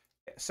this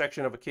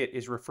section of a kit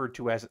is referred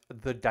to as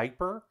the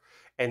diaper,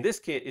 and this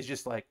kit is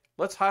just like,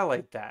 let's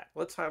highlight that.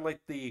 Let's highlight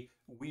the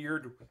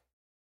weird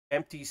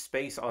empty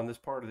space on this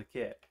part of the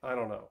kit. I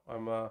don't know.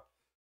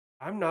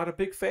 I'm not a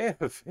big fan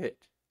of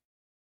it.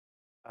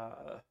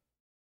 Uh,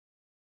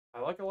 I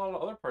like a lot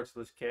of other parts of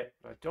this kit,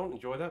 but I don't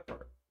enjoy that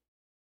part.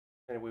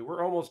 Anyway,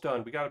 we're almost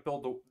done. We got to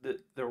build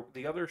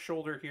the other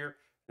shoulder here, and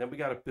then we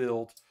got to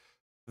build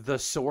the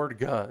sword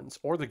guns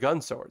or the gun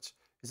swords.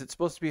 Is it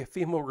supposed to be a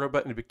female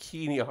robot in a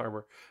bikini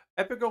armor?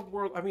 Epic of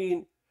World. I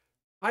mean,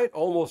 I'd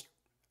almost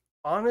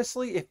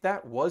honestly, if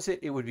that was it,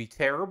 it would be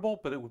terrible,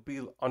 but it would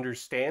be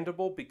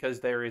understandable because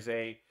there is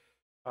a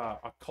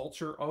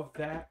culture of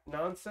that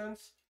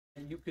nonsense,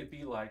 and you could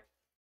be like,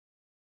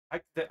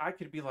 I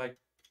could be like,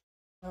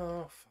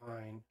 oh,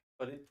 fine,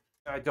 but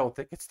I don't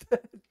think it's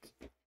that.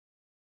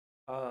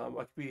 I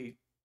could be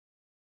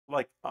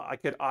like, I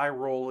could eye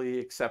rolly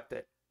accept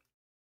it.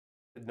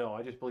 No,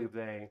 I just believe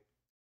they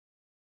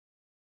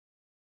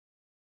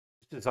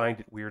designed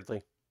it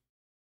weirdly.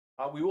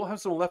 We will have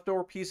some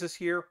leftover pieces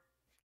here.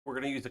 We're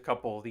going to use a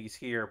couple of these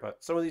here,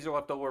 but some of these are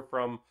left over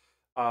from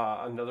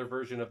another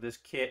version of this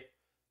kit.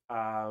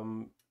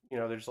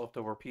 There's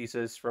leftover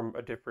pieces from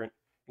a different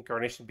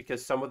incarnation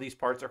because some of these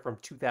parts are from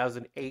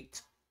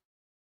 2008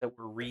 that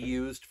were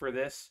reused for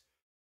this.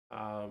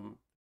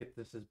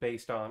 This is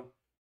based on,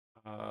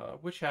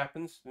 which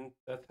happens, and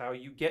that's how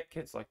you get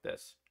kits like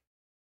this.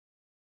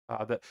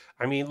 That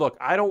I mean, look,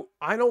 I don't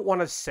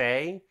want to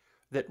say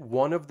that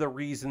one of the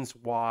reasons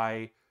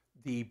why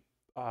the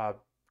uh,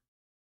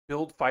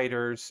 build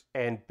fighters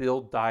and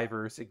build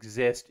divers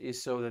exist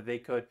is so that they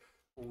could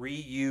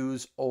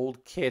reuse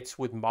old kits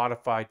with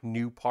modified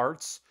new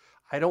parts.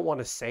 I don't want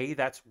to say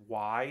that's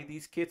why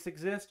these kits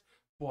exist,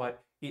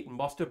 but it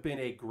must have been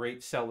a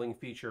great selling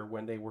feature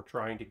when they were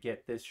trying to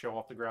get this show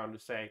off the ground to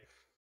say,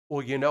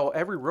 well, you know,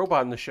 every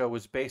robot in the show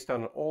was based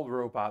on an old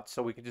robot,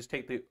 so we could just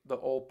take the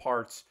old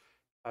parts,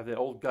 the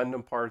old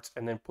Gundam parts,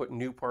 and then put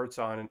new parts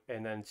on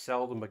and then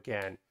sell them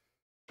again.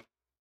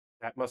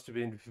 That must have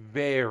been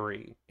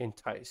very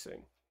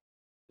enticing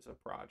as a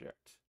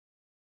project.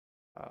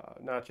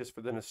 Not just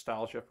for the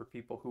nostalgia for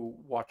people who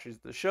watches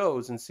the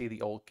shows and see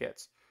the old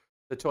kits.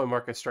 The toy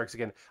market strikes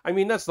again. I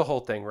mean, that's the whole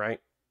thing, right?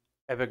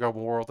 Epic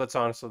Open World. That's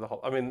honestly the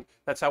whole. I mean,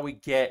 that's how we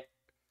get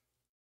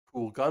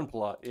cool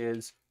Gunpla.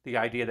 Is the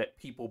idea that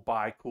people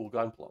buy cool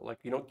Gunpla. Like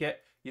you don't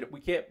get, you know,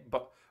 we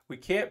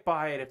can't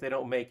buy it if they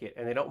don't make it,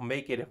 and they don't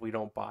make it if we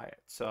don't buy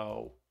it.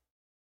 So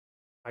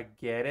I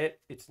get it.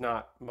 It's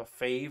not my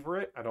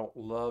favorite. I don't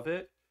love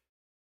it.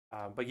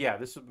 But yeah,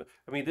 this is,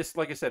 I mean, this,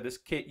 like I said, this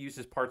kit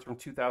uses parts from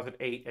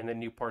 2008 and then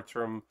new parts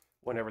from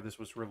whenever this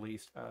was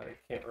released. I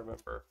can't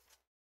remember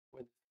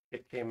when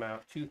it came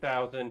out,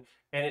 2000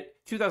 and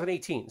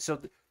 2018. So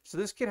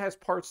this kit has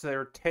parts that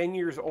are 10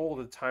 years old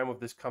at the time of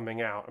this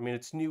coming out. I mean,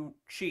 it's new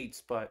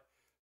sheets, but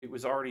it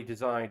was already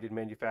designed and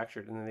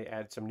manufactured, and then they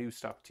add some new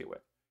stuff to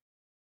it.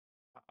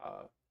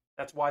 Uh,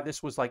 that's why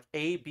this was like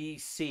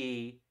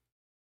ABC,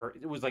 or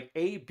it was like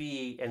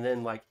AB and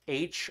then like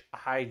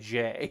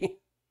HIJ.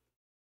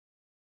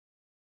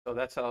 So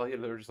that's how, you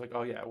know, they're just like,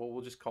 oh yeah, well,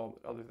 we'll just call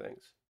it other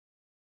things.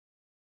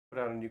 Put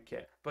out a new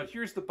kit. But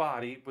here's the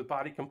body, with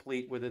body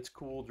complete with its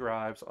cool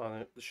drives on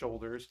it, the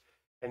shoulders.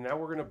 And now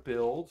we're going to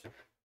build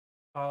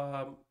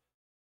um,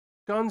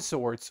 gun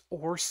swords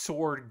or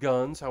sword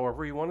guns,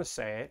 however you want to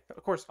say it.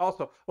 Of course,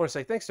 also, I want to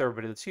say thanks to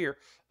everybody that's here.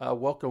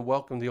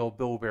 Welcome the old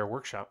Build With Baer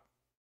Workshop.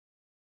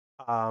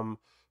 Um,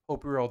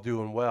 Hope you're all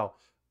doing well.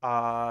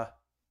 Uh,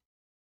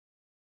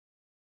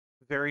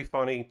 Very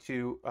funny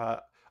to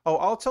oh,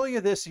 I'll tell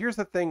you this. Here's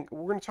the thing.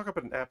 We're going to talk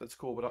about an app that's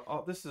cool,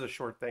 but this is a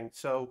short thing.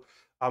 So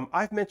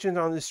I've mentioned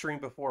on this stream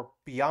before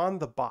Beyond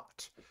the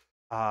Bot.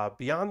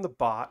 Beyond the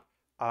Bot,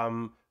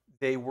 um,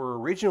 they were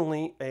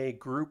originally a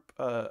group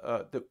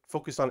that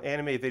focused on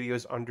anime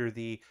videos under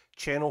the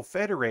Channel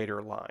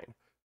Federator line.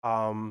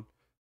 Um,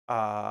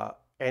 uh,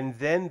 and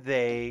then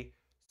they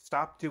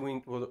stopped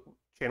doing, well,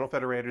 Channel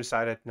Federator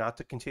decided not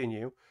to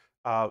continue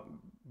uh,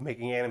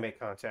 making anime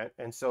content,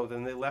 and so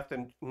then they left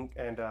and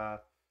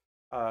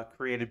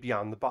created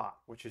Beyond the Bot,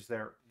 which is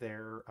their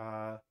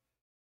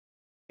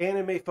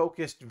anime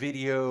focused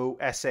video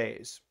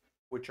essays,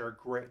 which are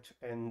great,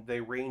 and they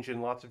range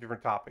in lots of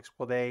different topics.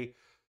 Well, they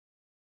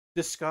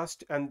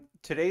discussed, and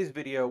today's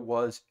video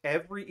was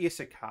every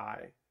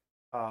isekai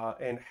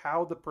and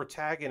how the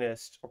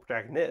protagonist or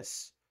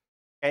protagonists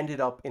ended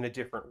up in a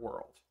different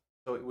world.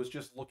 So it was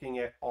just looking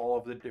at all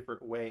of the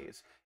different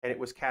ways, and it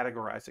was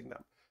categorizing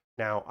them.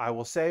 Now, I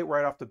will say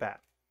right off the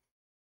bat,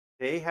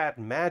 they had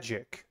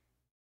magic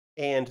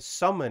and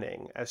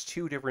summoning as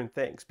two different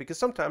things, because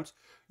sometimes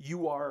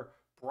you are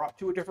brought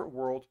to a different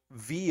world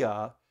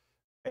via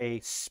a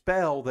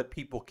spell that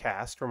people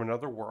cast from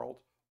another world,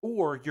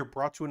 or you're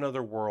brought to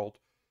another world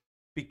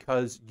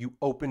because you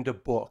opened a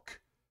book,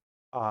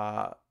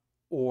 uh,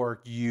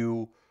 or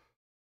you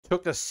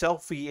took a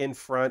selfie in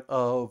front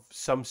of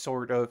some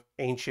sort of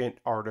ancient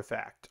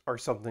artifact or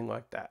something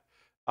like that.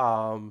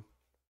 Um,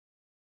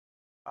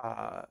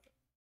 uh,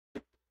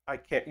 I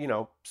can't, you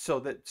know, so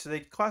they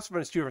classify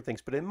it as two different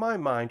things. But in my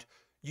mind,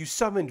 you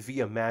summoned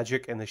via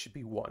magic, and they should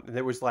be one. And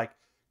there was like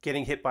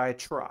getting hit by a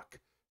truck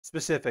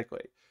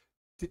specifically,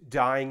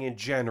 dying in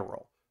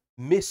general,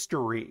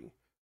 mystery,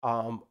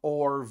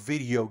 or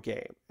video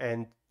game,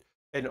 and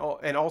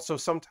also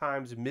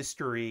sometimes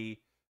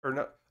mystery or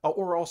not,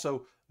 or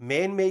also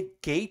man-made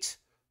gate,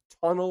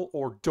 tunnel,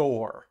 or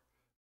door.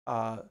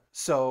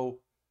 So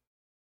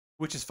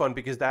which is fun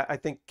because that I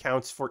think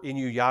counts for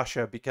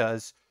Inuyasha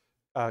because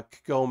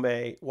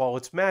Kagome, while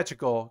it's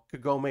magical,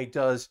 Kagome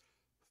does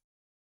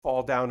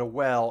fall down a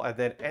well and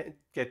then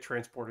get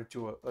transported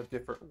to a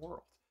different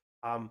world.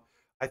 Um,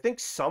 I think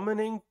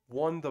summoning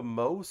won the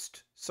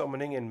most,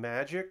 summoning and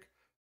magic.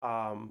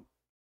 Um,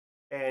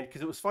 and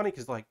because it was funny,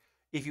 because like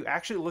if you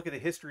actually look at the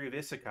history of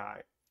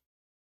Isekai,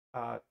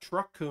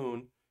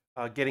 Truck-kun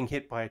getting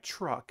hit by a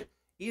truck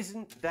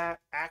isn't that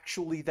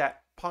actually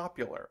that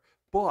popular,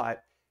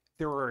 but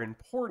there are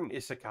important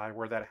isekai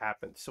where that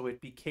happened, so it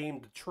became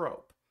the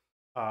trope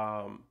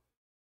um,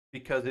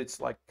 because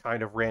it's like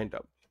kind of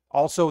random.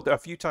 Also, a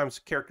few times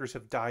characters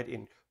have died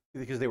in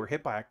because they were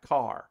hit by a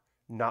car,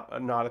 not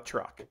a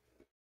truck.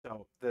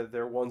 So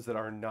there are ones that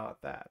are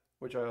not that,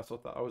 which I also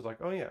thought I was like,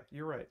 oh yeah,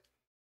 you're right.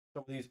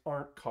 Some of these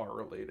aren't car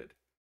related.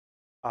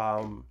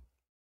 Um,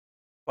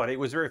 but it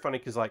was very funny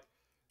because like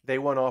they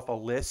went off a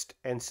list,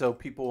 and so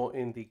people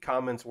in the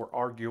comments were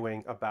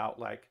arguing about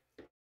like,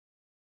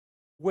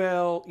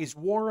 well, is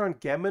War on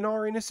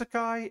Geminar an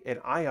isekai? And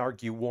I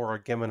argue War on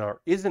Geminar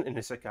isn't an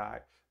isekai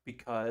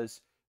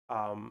because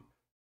Um,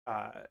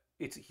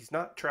 he's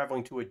not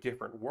traveling to a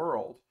different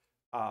world.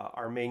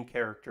 Our main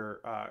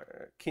character,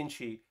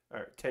 Kinshi,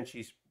 or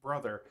Tenshi's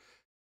brother,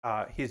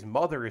 his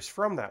mother is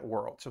from that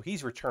world, so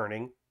he's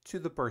returning to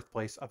the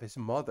birthplace of his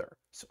mother.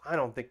 So I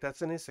don't think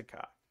that's an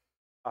isekai,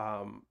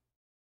 um,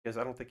 because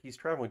I don't think he's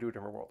traveling to a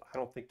different world. I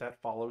don't think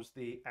that follows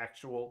the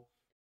actual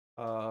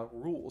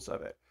rules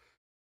of it.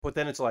 But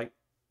then it's like,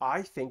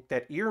 I think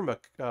that Irma,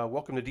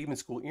 Welcome to Demon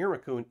School,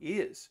 Irma-kun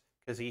is,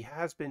 because he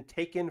has been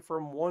taken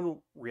from one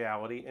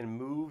reality and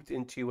moved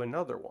into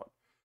another one.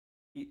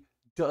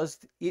 Does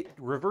it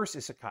reverse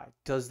isekai?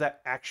 Does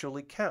that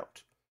actually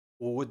count?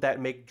 Well, would that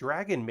make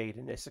Dragon Maid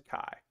an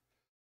isekai?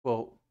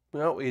 Well,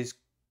 no, is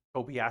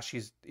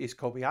Kobayashi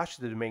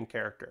the main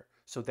character?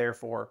 So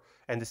therefore,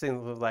 and the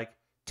same with like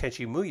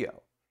Tenchi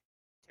Muyo.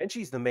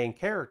 Tenchi's the main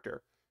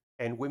character,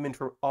 and women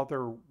from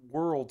other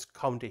worlds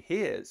come to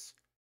his,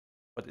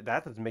 but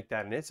that doesn't make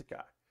that an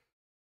isekai.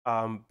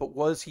 But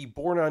was he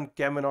born on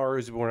Geminar or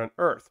was he born on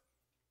Earth?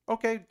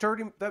 Okay,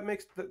 dirty. That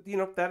makes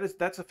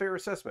that's a fair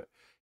assessment.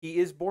 He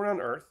is born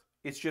on Earth.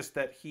 It's just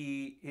that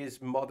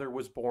his mother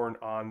was born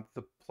on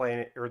the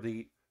planet or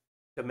the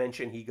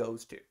dimension he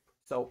goes to.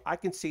 So I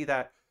can see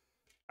that.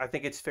 I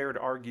think it's fair to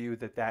argue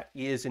that that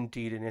is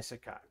indeed an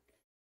isekai.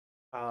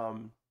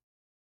 Um,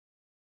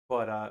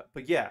 but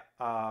yeah,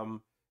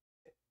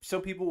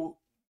 some people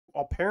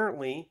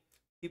apparently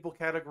people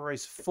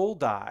categorize Full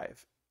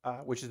Dive,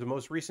 which is the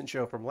most recent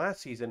show from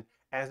last season,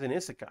 as an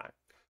isekai,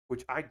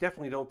 which I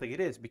definitely don't think it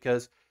is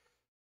because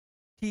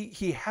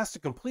he has to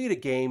complete a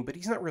game, but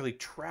he's not really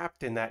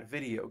trapped in that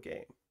video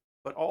game.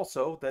 But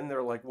also, then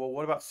they're like, well,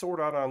 what about Sword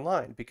Art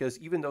Online? Because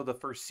even though the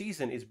first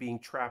season is being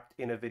trapped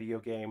in a video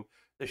game,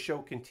 the show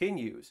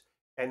continues,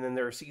 and then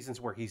there are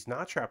seasons where he's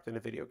not trapped in a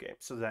video game.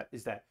 So that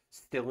is that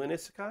still an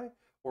isekai,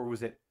 or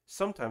was it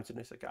sometimes an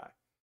isekai?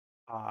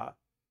 Uh,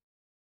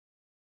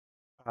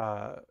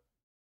 uh,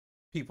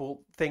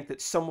 People think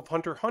that some of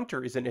Hunter x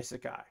Hunter is an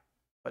isekai,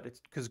 but it's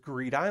because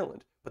Greed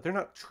Island. But they're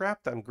not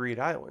trapped on Greed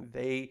Island.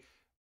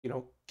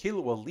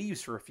 Killua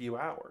leaves for a few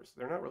hours.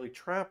 They're not really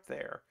trapped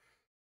there.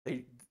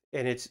 They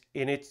and it's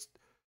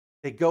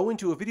they go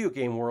into a video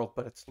game world,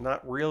 but it's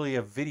not really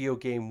a video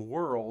game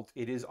world.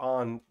 It is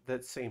on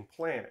that same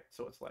planet.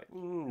 So it's like,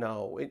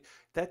 no,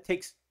 that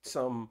takes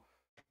some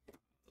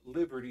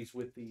liberties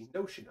with the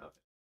notion of it,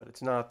 but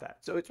it's not that.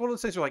 So it's one of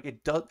those things where like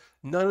it does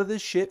none of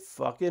this shit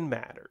fucking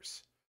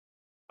matters.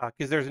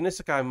 Because there's an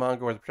isekai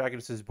manga where the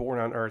protagonist is born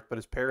on Earth, but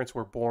his parents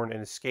were born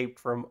and escaped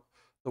from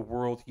the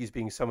world he's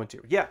being summoned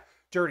to. Yeah,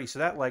 dirty. So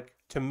that, like,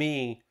 to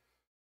me,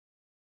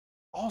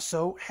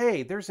 also,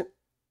 hey,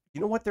 you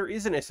know what? There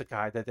is an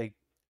isekai that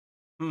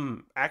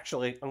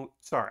actually, I'm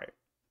sorry.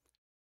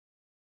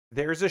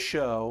 There's a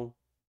show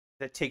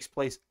that takes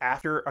place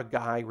after a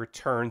guy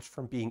returns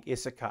from being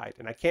isekai'd,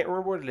 and I can't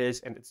remember what it is,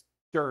 and it's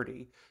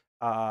dirty.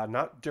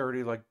 Not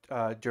dirty like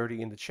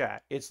dirty in the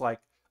chat. It's like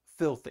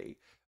filthy.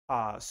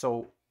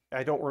 So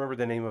I don't remember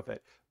the name of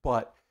it,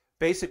 but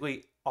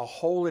basically a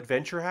whole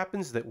adventure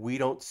happens that we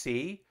don't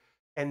see,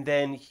 and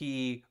then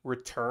he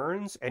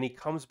returns and he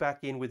comes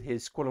back in with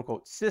his quote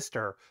unquote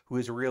sister, who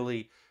is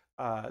really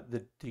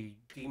the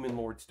demon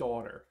lord's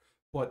daughter.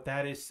 But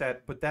that is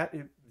set. But that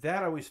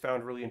I always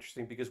found really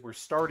interesting because we're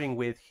starting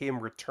with him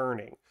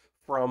returning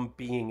from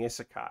being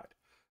isekai,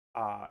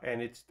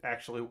 and it's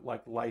actually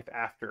like life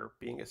after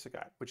being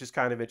isekai, which is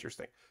kind of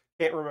interesting.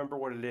 Can't remember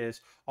what it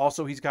is.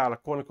 Also, he's got a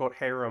quote unquote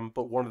harem,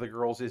 but one of the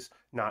girls is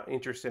not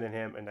interested in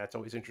him, and that's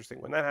always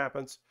interesting when that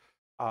happens.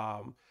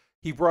 Um,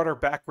 he brought her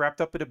back wrapped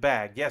up in a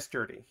bag. Yes,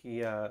 dirty.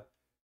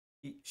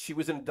 She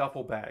was in a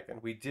duffel bag,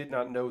 and we did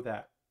not know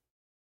that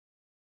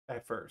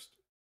at first.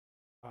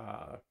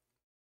 Uh,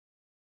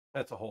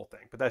 that's a whole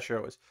thing, but that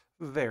show is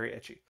very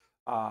itchy.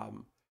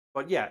 Um,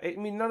 but yeah, I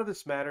mean, none of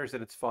this matters,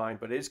 and it's fine.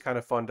 But it is kind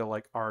of fun to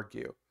like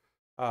argue.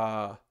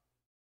 Uh,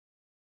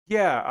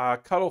 yeah,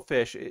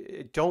 cuttlefish.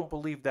 Don't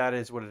believe that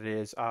is what it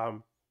is.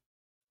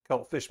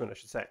 Cuttlefishman, I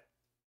should say.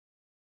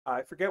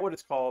 I forget what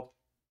it's called,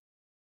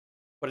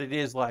 but it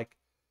is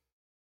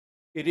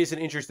an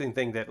interesting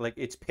thing that like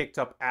it's picked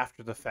up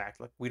after the fact.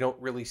 Like we don't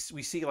really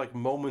we see like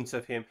moments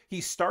of him. He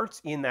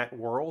starts in that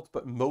world,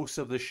 but most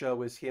of the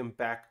show is him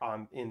back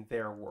on in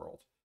their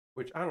world.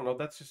 Which I don't know.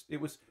 That's just it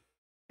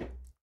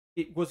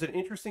was an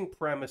interesting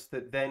premise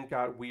that then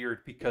got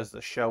weird because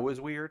the show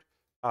is weird.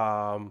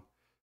 Um,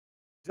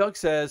 Doug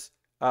says,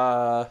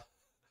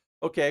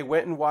 okay,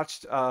 went and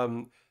watched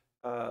So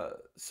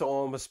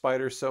I'm a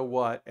Spider, So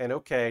What? And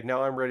okay,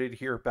 now I'm ready to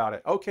hear about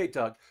it. Okay,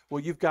 Doug,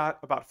 well, you've got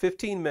about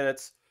 15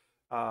 minutes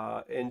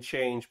and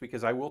change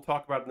because I will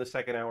talk about it in the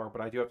second hour,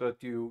 but I do have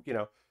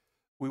to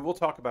we will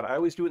talk about it. I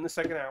always do it in the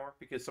second hour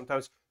because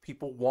sometimes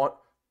people want,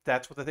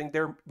 that's what the thing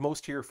they're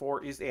most here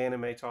for is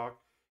anime talk.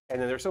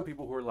 And then there's some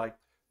people who are like,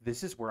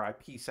 this is where I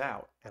peace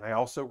out. And I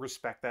also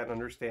respect that and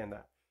understand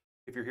that.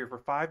 If you're here for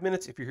 5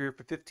 minutes, if you're here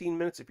for 15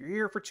 minutes, if you're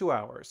here for 2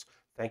 hours,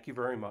 thank you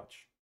very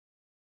much.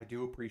 I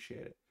do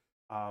appreciate it.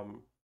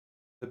 Um,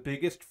 the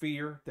biggest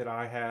fear that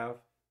I have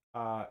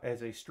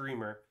as a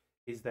streamer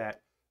is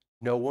that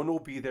no one will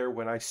be there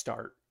when I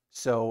start.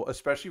 So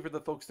especially for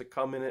the folks that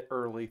come in it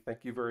early,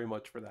 thank you very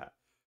much for that.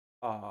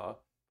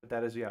 But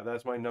that is, yeah,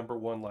 that's my number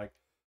one. Like,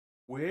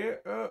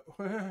 where?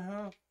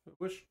 I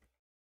wish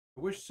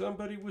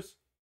somebody was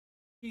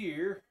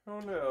here.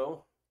 Oh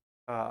no.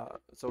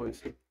 It's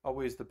always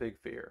the big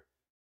fear.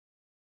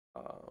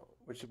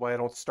 Which is why I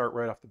don't start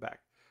right off the back.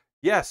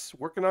 Yes,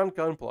 working on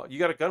Gunpla. You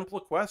got a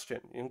Gunpla question?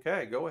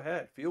 Okay, go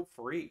ahead. Feel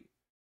free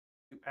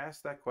to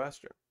ask that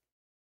question.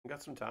 We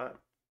got some time.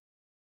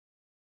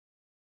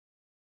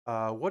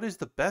 What is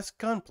the best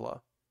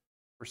Gunpla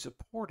for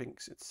supporting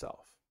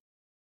itself?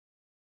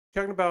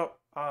 Talking about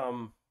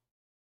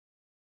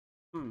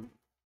hmm,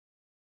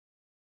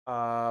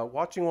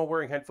 watching while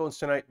wearing headphones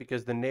tonight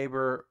because the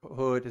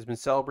neighborhood has been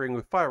celebrating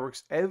with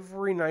fireworks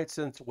every night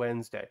since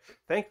Wednesday.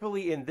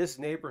 Thankfully, in this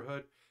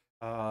neighborhood,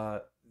 uh,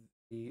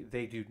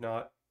 they do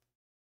not.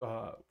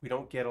 We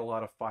don't get a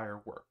lot of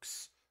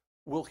fireworks.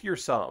 We'll hear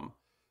some,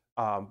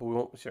 but we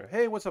won't hear.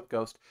 Hey, what's up,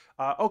 Ghost?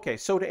 Okay,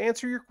 so to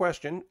answer your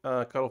question,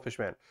 Cuttlefish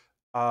Man,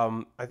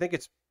 I think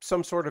it's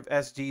some sort of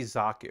SD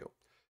Zaku.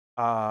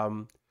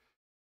 Um,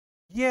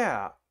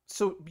 yeah.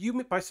 So you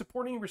by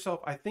supporting yourself,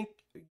 I think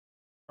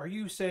are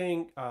you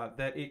saying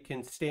that it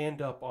can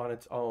stand up on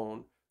its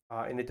own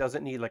and it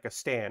doesn't need like a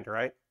stand,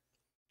 right?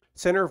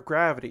 Center of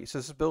gravity,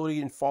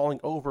 accessibility, and falling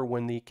over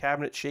when the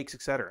cabinet shakes,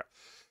 etc.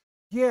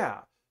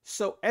 Yeah.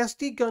 So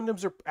SD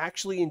Gundams are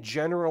actually in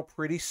general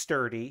pretty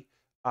sturdy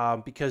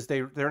because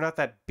they're not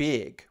that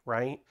big,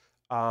 right?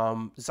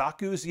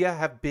 Zaku's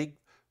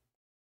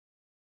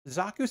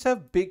Zaku's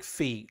have big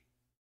feet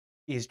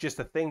is just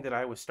a thing that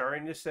I was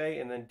starting to say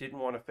and then didn't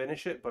want to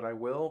finish it, but I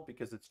will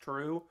because it's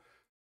true.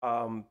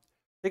 Um,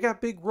 they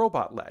got big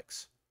robot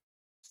legs.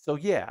 So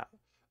yeah,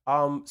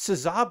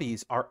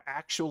 Sazabis are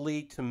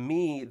actually to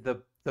me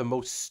the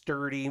most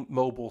sturdy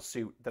mobile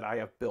suit that I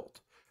have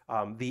built.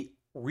 The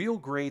real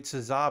grade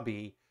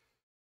Sazabi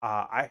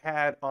I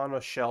had on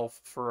a shelf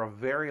for a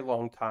very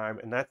long time,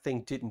 and that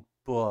thing didn't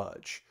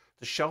budge.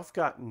 The shelf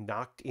got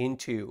knocked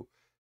into.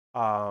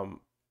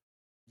 Um,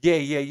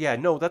 yeah.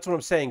 No, that's what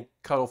I'm saying,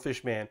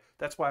 Cuttlefish Man.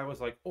 That's why I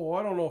was like, oh,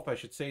 I don't know if I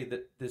should say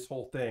that this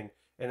whole thing,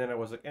 and then I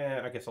was like,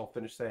 I guess I'll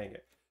finish saying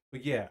it.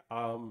 But yeah,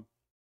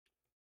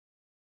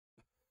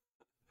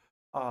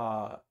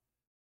 uh,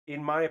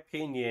 in my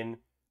opinion,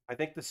 I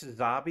think the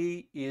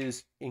Sazabi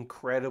is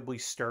incredibly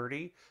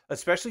sturdy,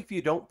 especially if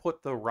you don't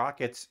put the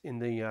rockets in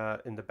the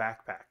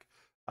backpack.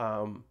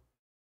 Um,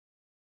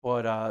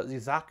 but the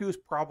Zaku's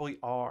probably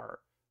are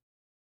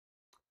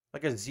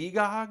like a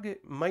Zigog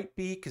might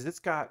be because it's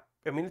got.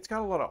 I mean, it's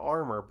got a lot of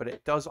armor, but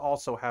it does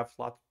also have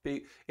lots of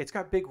big. It's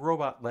got big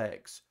robot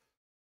legs.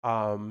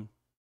 Um,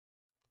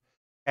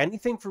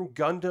 anything from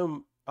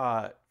Gundam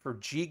for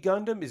G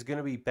Gundam is going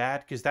to be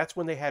bad because that's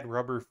when they had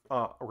rubber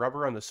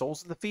on the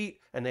soles of the feet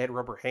and they had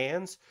rubber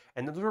hands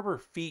and the rubber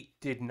feet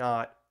did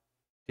not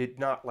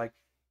like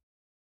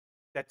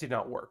that did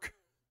not work.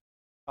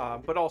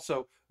 But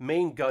also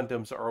main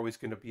Gundams are always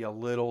going to be a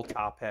little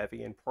top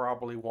heavy and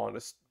probably want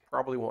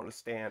to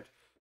stand.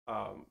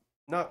 Um,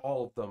 not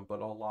all of them, but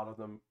a lot of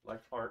them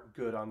like aren't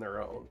good on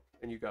their own,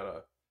 and you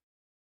gotta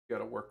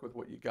work with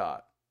what you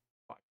got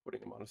by putting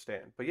them on a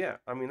stand. But yeah,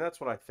 I mean that's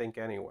what I think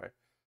anyway.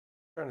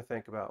 Trying to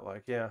think about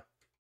like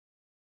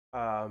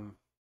um,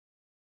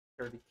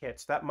 dirty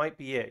kits. That might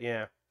be it.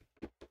 Yeah,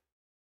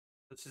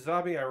 the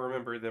Suzabi I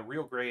remember the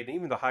real grade, and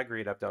even the high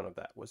grade I've done of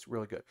that was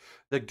really good.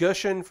 The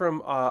Gushin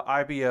from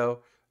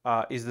IBO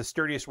is the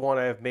sturdiest one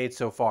I have made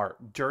so far.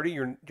 Dirty,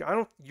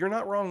 you're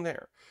not wrong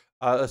there.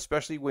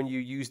 Especially when you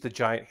use the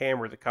giant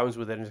hammer that comes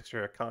with an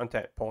extra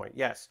contact point.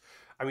 Yes,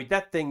 I mean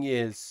that thing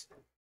is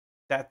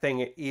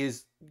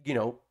it's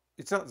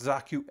not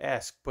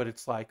Zaku-esque, but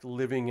it's like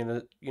living in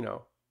a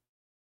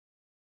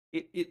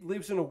it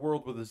lives in a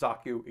world where the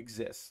Zaku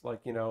exists.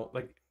 Like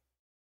like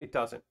it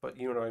doesn't, but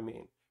you know what I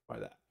mean by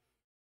that.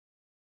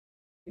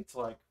 It's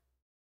like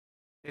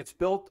it's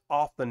built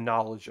off the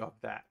knowledge of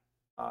that,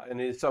 and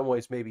in some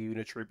ways maybe even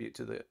a tribute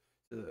to the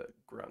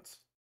grunts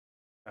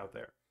out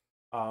there.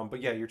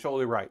 But yeah, you're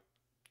totally right.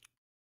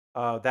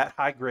 That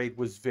high grade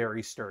was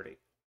very sturdy.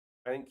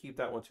 I didn't keep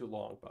that one too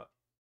long, but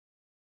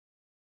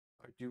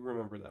I do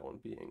remember that one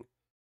being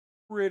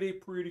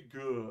pretty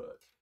good.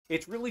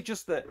 It's really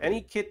just that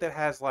any kit that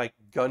has like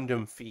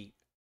Gundam feet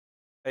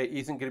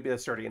isn't going to be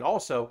that sturdy. And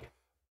also,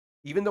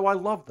 even though I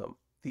love them,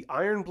 the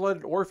Iron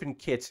Blooded Orphan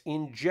kits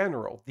in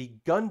general, the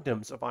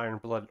Gundams of Iron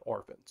Blooded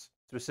Orphans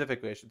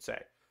specifically, I should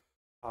say,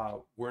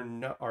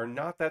 are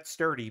not that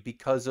sturdy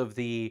because of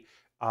the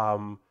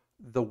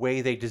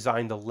way they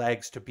designed the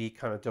legs to be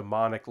kind of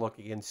demonic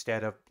looking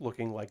instead of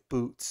looking like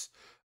boots.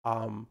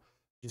 Um,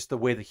 just the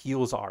way the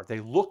heels are, they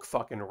look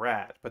fucking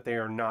rad, but they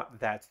are not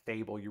that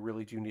stable. You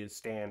really do need a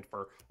stand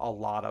for a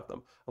lot of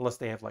them, unless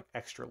they have like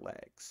extra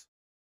legs.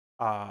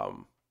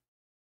 Um,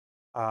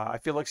 I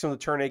feel like some of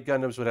the Turn 8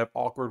 Gundams would have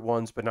awkward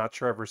ones, but not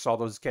sure I ever saw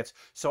those kits.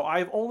 So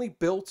I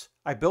built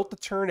the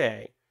Turn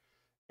A,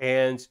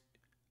 and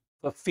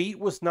the feet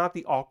was not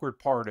the awkward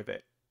part of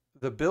it.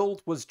 The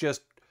build was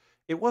just,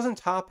 it wasn't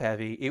top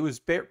heavy. It was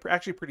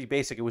actually pretty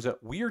basic. It was a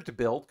weird to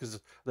build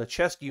because the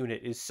chest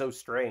unit is so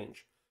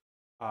strange.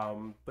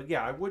 But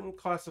yeah, I wouldn't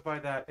classify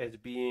that as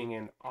being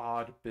an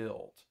odd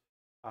build.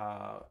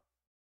 Uh,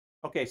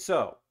 okay,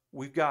 so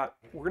we're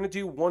gonna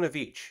do one of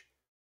each.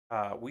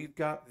 We've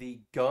got the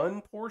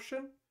gun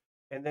portion,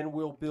 and then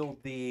we'll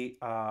build the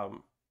uh,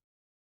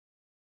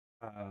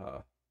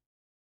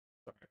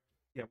 sorry.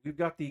 Yeah, we've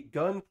got the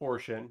gun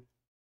portion,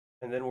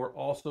 and then we'll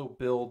also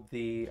build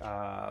the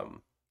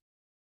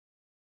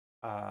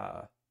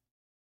uh,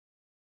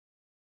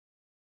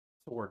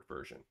 sword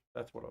version.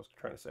 That's what I was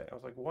trying to say. I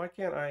was like, why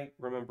can't I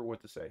remember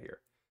what to say here?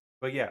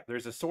 But yeah,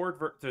 there's a sword.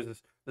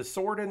 The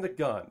sword and the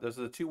gun. Those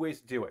are the two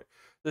ways to do it.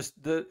 This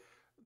the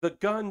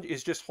gun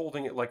is just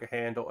holding it like a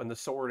handle, and the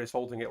sword is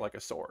holding it like a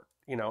sword.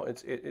 You know,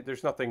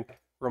 there's nothing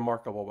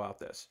remarkable about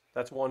this.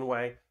 That's one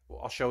way.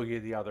 I'll show you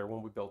the other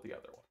when we build the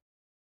other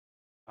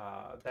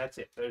one. That's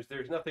it.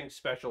 There's nothing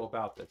special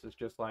about this. It's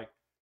just like,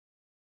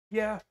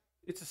 yeah,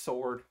 it's a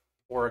sword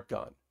or a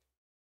gun.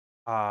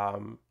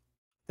 Um,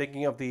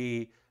 Thinking of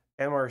the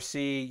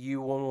MRC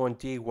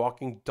U11D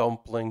walking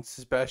dumplings,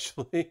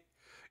 especially.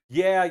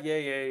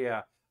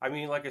 Yeah. I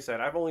mean, like I said,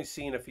 I've only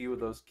seen a few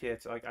of those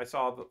kits. Like I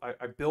saw,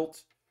 I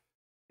built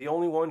the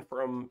only one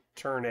from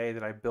Turn A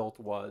that I built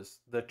was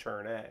the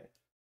Turn A,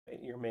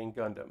 your main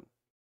Gundam.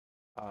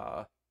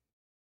 Uh,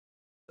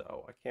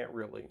 so I can't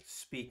really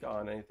speak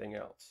on anything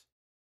else.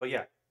 But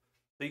yeah,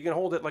 so you can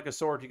hold it like a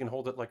sword. You can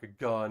hold it like a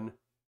gun.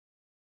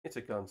 It's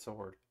a gun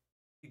sword.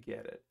 You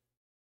get it.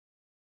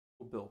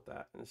 We'll build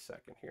that in a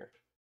second here.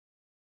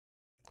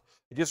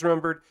 I just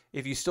remembered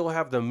if you still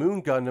have the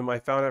Moon Gundam, I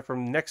found out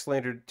from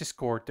Nextlander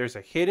Discord, there's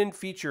a hidden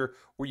feature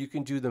where you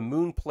can do the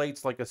moon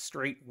plates like a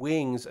straight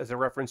wings as a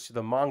reference to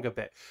the manga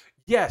bit.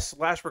 Yes,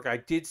 Lashbrook, I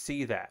did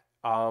see that.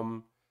 I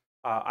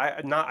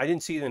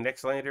didn't see the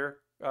Nextlander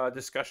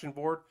discussion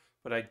board,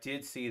 but I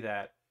did see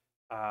that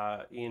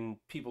in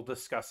people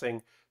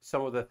discussing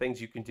some of the things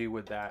you can do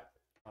with that.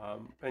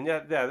 And yeah,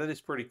 that is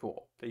pretty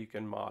cool that you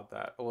can mod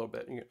that a little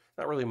bit.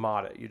 Not really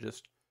mod it, you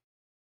just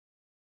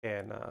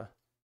can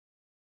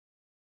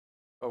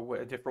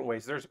different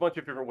ways. There's a bunch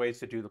of different ways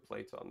to do the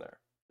plates on there.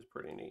 It's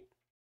pretty neat.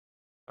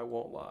 I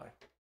won't lie.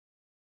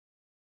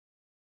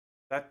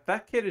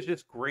 That kit is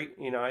just great,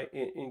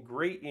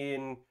 great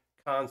in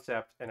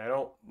concept, and I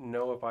don't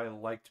know if I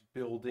liked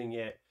building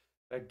it.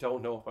 I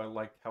don't know if I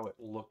liked how it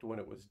looked when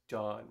it was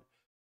done,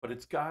 but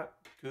it's got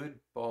good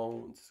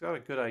bones. It's got a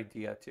good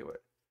idea to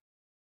it.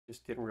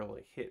 Just didn't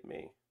really hit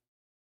me.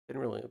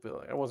 Didn't really feel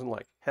like I wasn't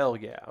like hell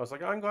yeah. I was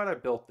like I'm glad I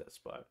built this,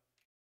 but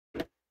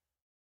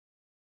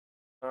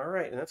all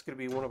right, and that's going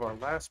to be one of our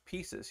last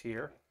pieces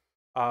here.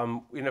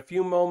 In a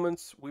few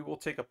moments, we will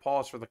take a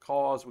pause for the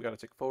cause. We got to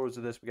take photos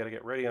of this. We got to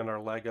get ready on our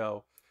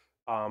Lego.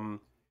 Um,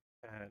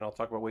 and I'll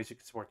talk about ways you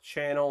can support the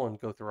channel and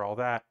go through all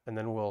that. And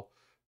then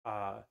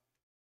uh,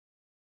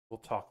 we'll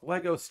talk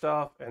Lego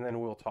stuff, and then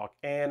we'll talk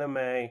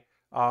anime.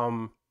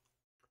 Um,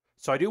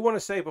 so I do want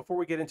to say before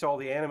we get into all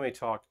the anime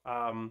talk,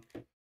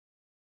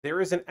 there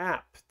is an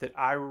app that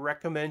I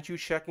recommend you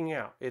checking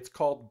out. It's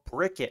called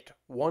Brickit.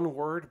 One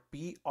word,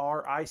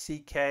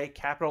 BRICK,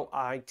 capital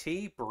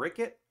IT,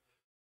 Brickit.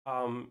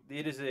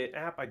 It is an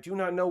app. I do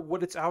not know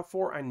what it's out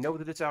for. I know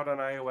that it's out on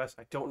iOS.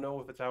 I don't know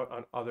if it's out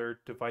on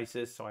other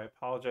devices, so I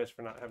apologize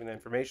for not having that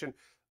information.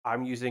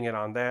 I'm using it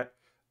on that.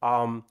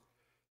 Um,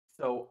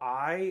 so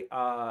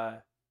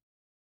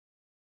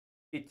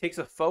it takes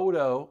a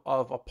photo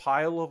of a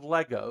pile of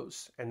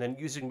Legos and then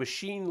using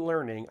machine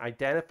learning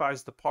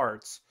identifies the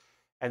parts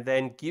and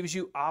then gives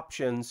you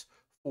options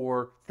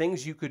for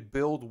things you could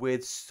build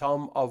with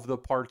some of the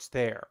parts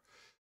there.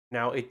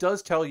 Now, it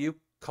does tell you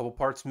a couple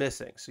parts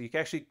missing. So you can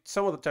actually,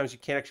 some of the times you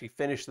can't actually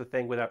finish the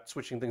thing without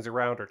switching things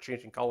around or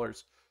changing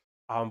colors.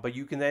 But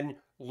you can then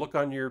look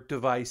on your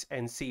device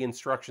and see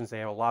instructions. They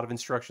have a lot of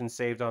instructions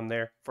saved on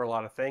there for a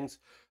lot of things.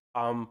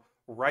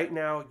 Right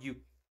now, you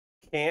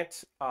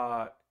can't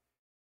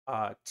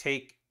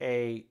take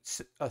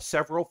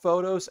several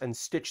photos and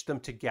stitch them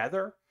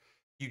together.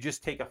 You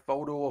just take a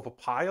photo of a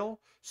pile,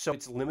 so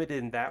it's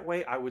limited in that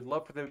way. I would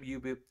love for them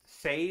you to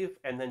save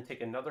and then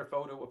take another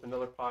photo of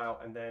another pile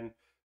and then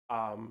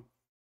um,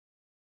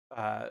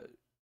 uh,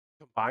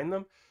 combine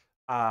them.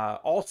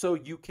 Also,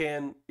 you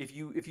can if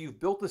you've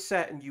built a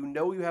set and you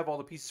know you have all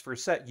the pieces for a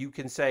set, you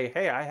can say,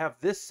 "Hey, I have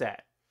this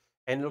set,"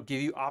 and it'll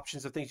give you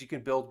options of things you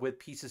can build with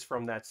pieces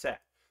from that set.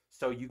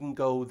 So you can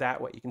go that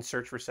way. You can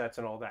search for sets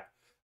and all that.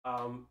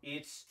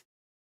 It's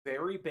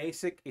very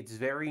basic. It's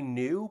very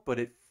new, but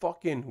it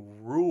fucking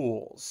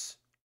rules.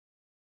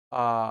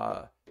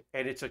 Uh,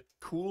 and it's a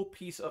cool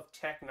piece of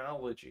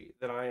technology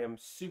that I am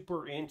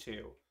super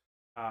into.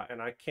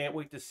 And I can't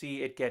wait to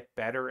see it get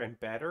better and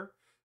better.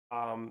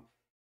 Um,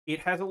 it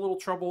has a little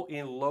trouble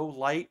in low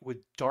light with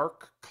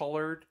dark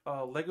colored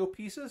Lego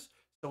pieces.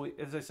 So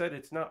as I said,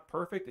 it's not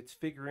perfect. It's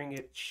figuring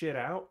it shit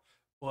out,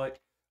 but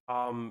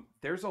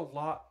there's a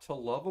lot to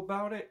love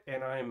about it,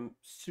 and I'm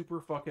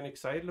super fucking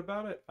excited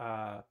about it.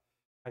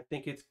 I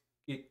think it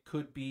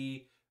could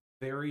be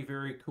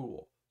very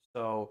cool.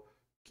 So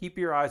keep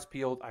your eyes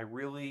peeled. I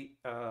really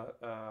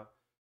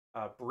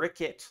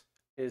Bricket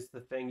is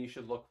the thing you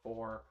should look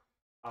for.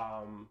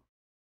 Um,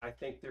 I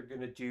think they're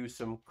going to do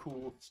some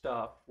cool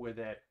stuff with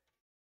it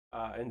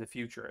in the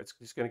future. It's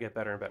just going to get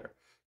better and better.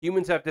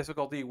 Humans have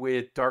difficulty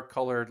with dark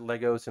colored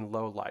Legos and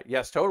low light.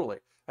 Yes, totally.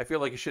 I feel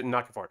like you shouldn't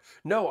knock it for it.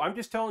 No, I'm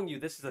just telling you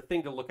this is a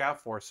thing to look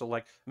out for. So,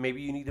 like, maybe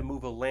you need to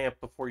move a lamp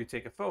before you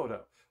take a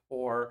photo,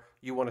 or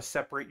you want to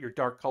separate your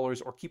dark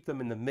colors or keep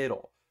them in the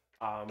middle.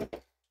 Um,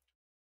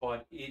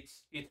 but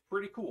it's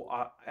pretty cool.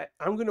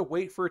 I'm gonna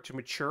wait for it to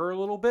mature a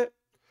little bit,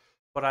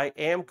 but I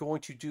am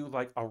going to do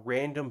like a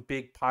random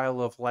big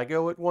pile of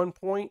Lego at one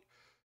point.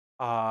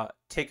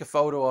 Take a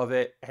photo of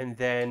it and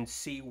then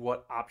see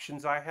what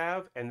options I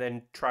have, and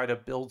then try to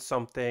build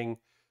something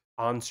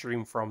on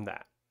stream from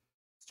that.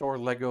 Store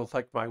Lego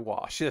like my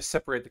wash. Yeah,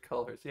 separate the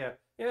colors. Yeah,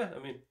 yeah. I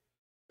mean,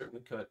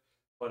 certainly could,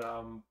 but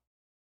I'm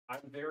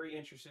very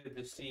interested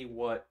to see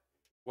what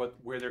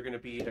where they're going to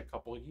be in a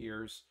couple of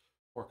years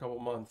or a couple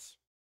of months,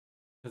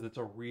 because it's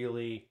a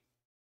really,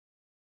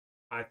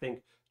 I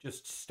think,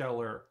 just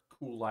stellar,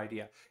 cool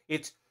idea.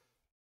 It's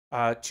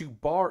to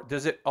bar.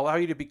 Does it allow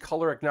you to be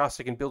color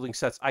agnostic in building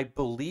sets? I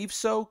believe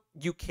so.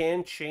 You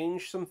can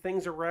change some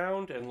things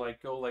around and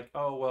like go like,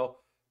 oh well,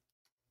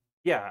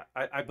 yeah,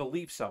 I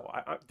believe so.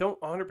 I don't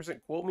 100%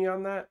 quote me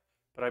on that,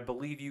 but I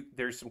believe you.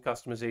 There's some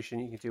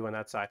customization you can do on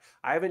that side.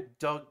 I haven't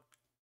dug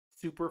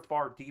super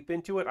far deep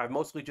into it. I've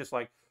mostly just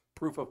like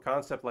proof of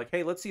concept, like,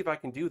 hey, let's see if I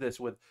can do this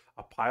with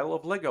a pile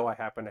of Lego I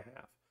happen to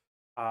have.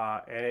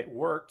 And it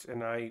worked,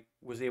 and I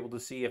was able to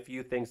see a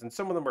few things, and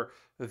some of them are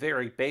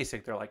very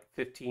basic. They're like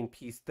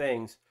 15-piece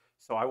things.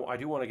 So I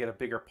do want to get a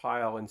bigger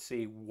pile and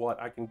see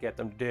what I can get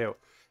them to do.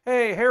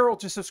 Hey, Harold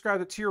just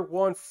subscribed to Tier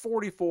 1,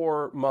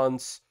 44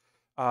 months,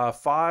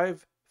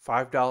 $5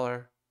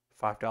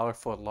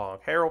 foot long.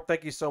 Harold,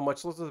 thank you so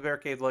much. Listen to the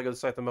Barricade Lego, the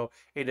site the Mo,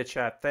 in the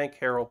chat. Thank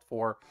Harold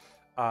for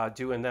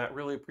doing that.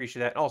 Really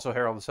appreciate that. And also,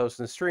 Harold is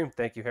hosting the stream.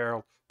 Thank you,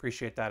 Harold.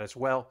 Appreciate that as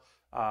well.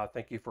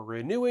 Thank you for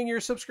renewing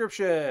your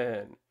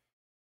subscription.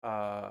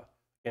 Uh,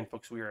 Again,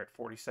 folks, we are at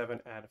 47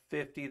 out of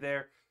 50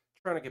 there.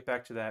 Trying to get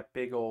back to that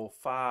big old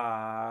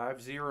 5-0,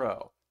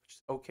 which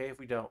is okay if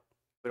we don't.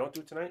 If we don't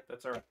do it tonight,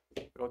 that's all right.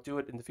 If we don't do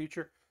it in the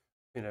future,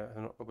 you know,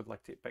 I would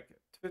like to get back to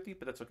 50,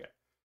 but that's okay.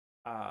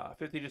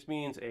 50 just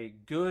means a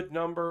good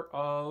number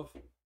of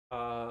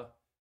a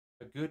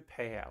good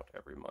payout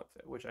every month,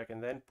 which I can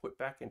then put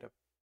back into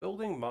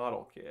building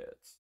model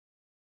kits.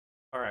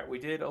 All right, we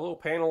did a little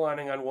panel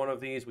lining on one of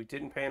these. We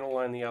didn't panel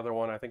line the other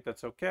one. I think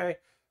that's okay.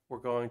 We're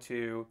going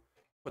to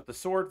put the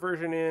sword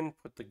version in,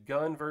 put the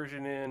gun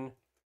version in,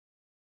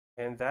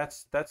 and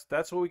that's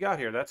what we got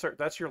here.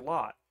 That's your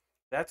lot.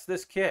 That's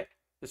this kit.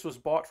 This was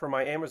bought from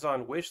my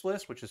Amazon wish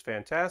list, which is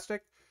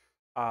fantastic.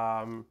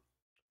 Um,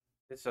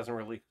 this doesn't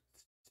really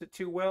sit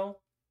too well,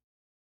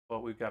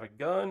 but we've got a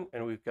gun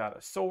and we've got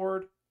a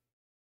sword,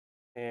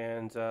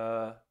 and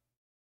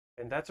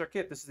that's our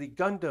kit. This is the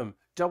Gundam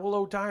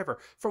 00 Diver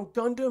from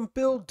Gundam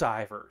Build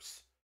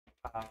Divers.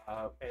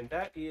 And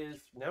that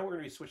is, now we're going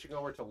to be switching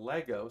over to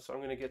Lego. So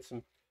I'm going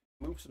to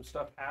move some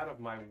stuff out of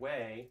my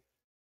way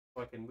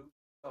so I can move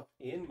stuff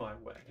in my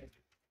way.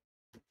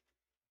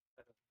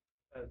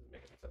 That doesn't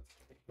make any sense.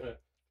 I'm going to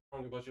throw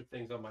a bunch of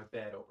things on my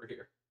bed over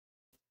here.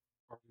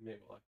 Or maybe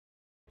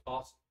I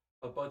toss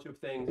a bunch of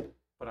things,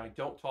 but I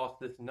don't toss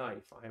this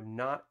knife. I am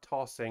not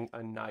tossing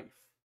a knife.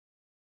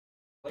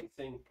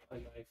 Placing a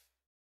knife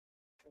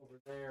over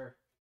there,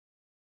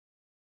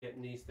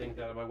 getting these things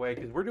out of my way,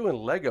 because we're doing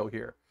Lego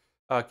here.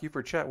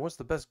 Q4 chat, what's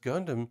the best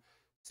Gundam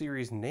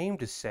series name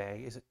to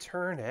say? Is it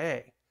Turn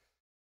A?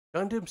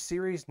 Gundam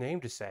series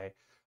name to say?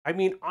 I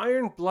mean,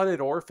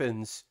 Iron-Blooded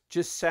Orphans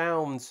just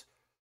sounds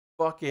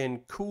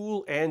fucking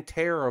cool and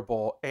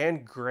terrible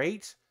and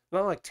great.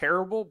 Not like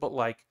terrible, but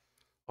like,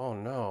 oh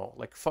no,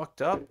 like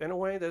fucked up in a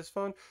way that's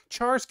fun.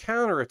 Char's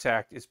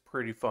Counterattack is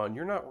pretty fun.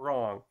 You're not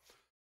wrong.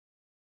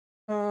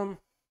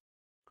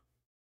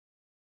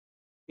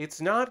 It's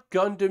not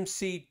Gundam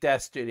Seed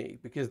Destiny,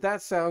 because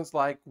that sounds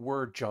like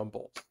word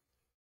jumble,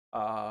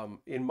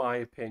 in my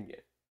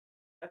opinion.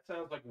 That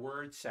sounds like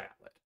word salad.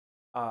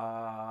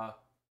 Uh,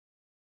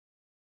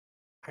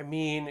 I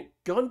mean,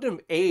 Gundam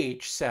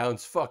Age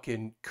sounds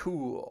fucking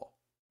cool,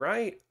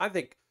 right? I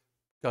think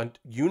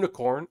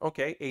Unicorn,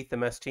 okay, 8th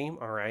MS team,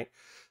 all right.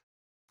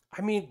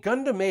 I mean,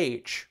 Gundam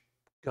Age.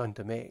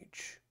 Gundam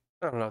Age.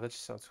 I don't know, that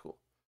just sounds cool.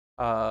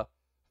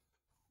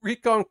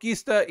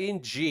 Reconquista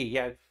in G.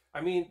 Yeah, I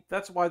mean,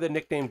 that's why the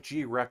nickname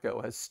G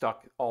Reco has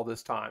stuck all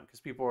this time, because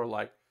people are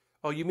like,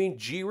 "Oh, you mean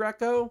G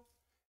Reco?"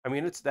 I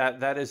mean, it's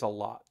that is a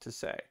lot to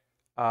say.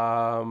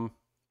 So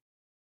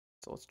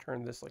let's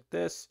turn this like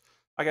this.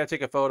 I gotta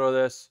take a photo of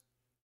this.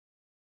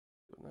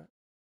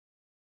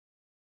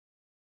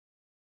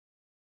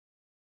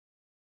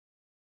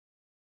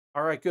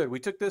 All right, good. We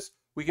took this.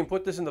 We can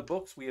put this in the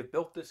books. We have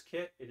built this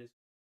kit. It is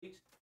complete.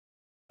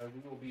 And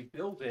we will be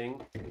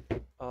building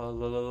a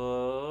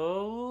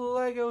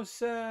Lego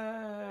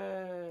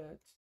set.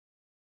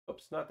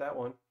 Oops, not that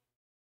one.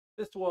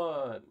 This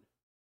one.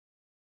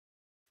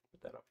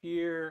 Put that up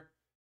here.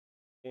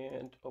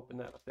 and open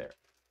that up there.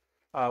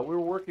 We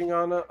were working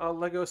on a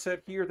Lego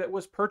set here that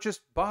was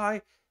purchased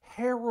by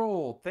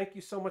Harold. Thank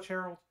you so much,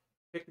 Harold,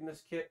 picking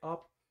this kit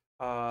up.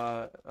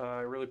 I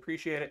really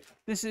appreciate it.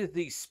 This is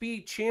the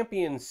Speed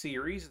Champion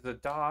series, the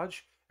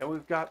Dodge, and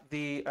we've got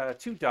the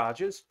two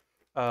Dodges.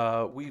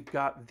 We've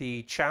got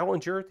the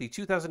Challenger, the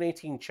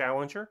 2018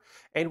 Challenger,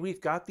 and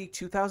we've got the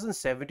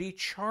 2070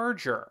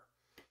 Charger.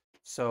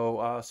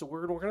 So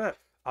we're gonna work on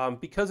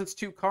that. Because it's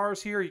two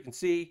cars here, you can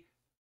see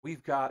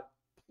we've got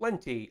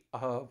plenty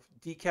of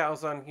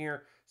decals on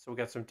here. So we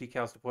got some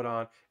decals to put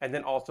on, and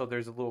then also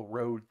there's a little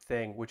road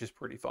thing, which is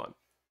pretty fun.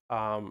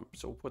 So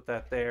we'll put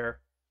that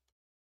there.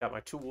 Got my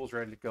tools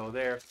ready to go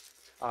there,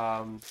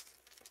 and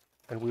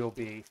we will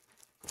be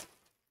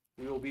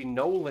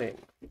knolling.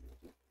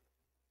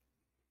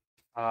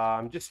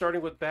 I'm just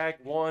starting with bag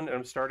one, and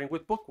I'm starting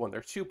with book one.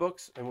 There's two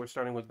books, and we're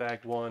starting with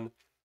bag one,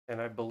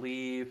 and I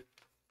believe,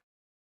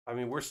 I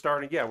mean, we're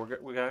starting. Yeah,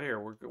 we got here.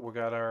 We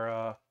got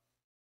our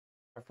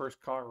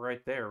first car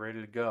right there,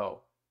 ready to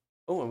go.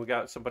 Oh, and we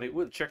got somebody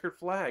with a checkered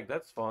flag.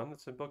 That's fun.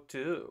 That's in book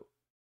two.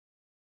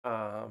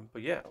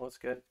 But yeah,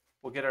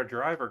 we'll get our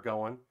driver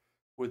going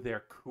with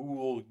their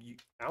cool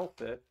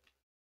outfit.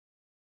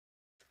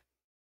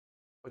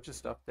 Bunch of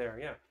stuff there.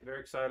 Yeah, very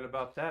excited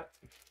about that.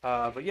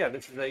 But yeah,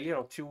 this is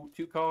a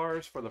two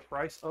cars for the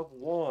price of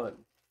one,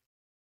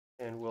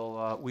 and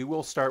we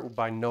will start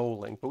by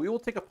knolling, but we will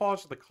take a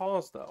pause for the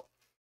cause though.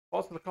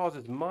 Pause for the cause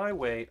is my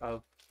way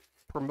of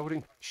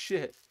promoting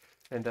shit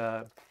and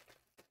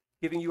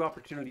giving you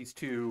opportunities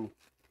to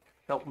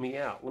help me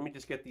out. Let me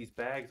just get these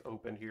bags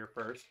opened here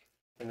first,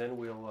 and then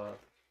we'll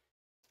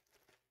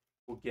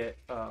get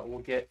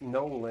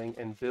knolling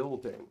and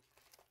building,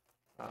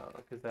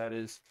 because that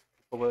is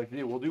what we'll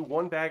do. We'll do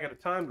one bag at a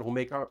time. It will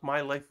make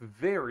my life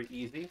very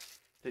easy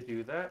to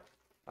do that.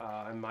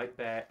 I might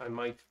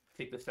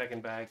take the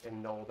second bag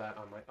and knoll that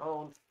on my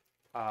own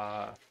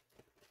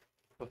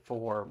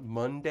before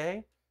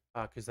Monday,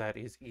 because that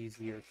is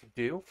easier to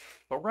do.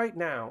 But right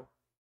now,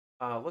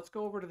 let's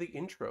go over to the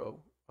intro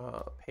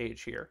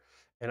page here,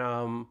 and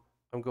I'm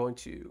going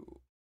to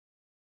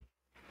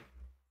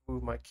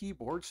move my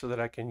keyboard so that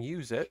I can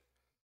use it.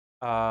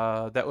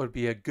 That would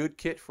be a good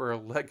kit for a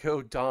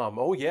Lego Dom.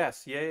 Oh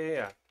yes,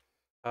 yeah.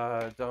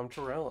 Dom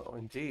Torello,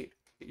 indeed.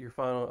 Get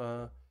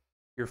your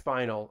your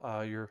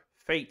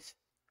Fate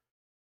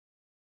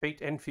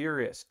and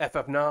Furious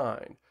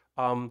FF9.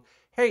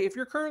 Hey, if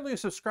you're currently a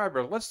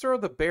subscriber, let's throw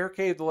the Bear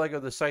Cave, the Lego,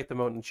 the Scythe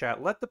emote in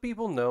chat. Let the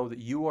people know that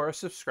you are a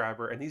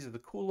subscriber, and these are the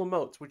cool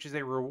emotes, which is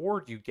a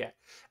reward you get.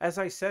 As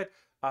I said,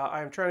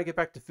 I am trying to get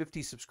back to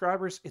 50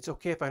 subscribers. It's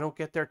okay if I don't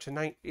get there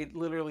tonight. It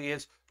literally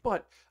is.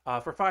 But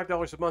for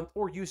 $5 a month,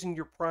 or using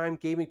your Prime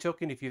gaming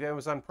token, if you have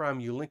Amazon Prime,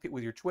 you link it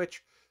with your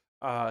Twitch.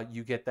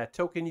 You get that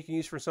token you can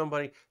use for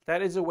somebody.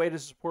 That is a way to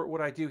support what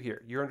I do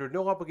here. You're under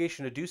no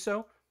obligation to do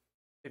so.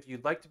 If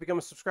you'd like to become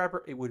a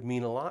subscriber, it would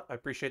mean a lot. I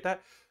appreciate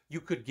that. You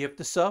could gift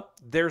a sub.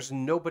 There's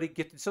nobody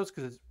gifted subs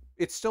because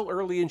it's still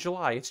early in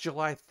July. It's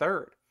July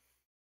 3rd.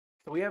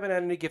 So we haven't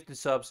had any gifted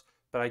subs,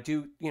 but I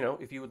do,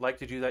 if you would like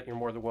to do that, you're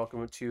more than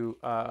welcome to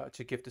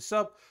gift a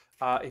sub.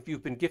 If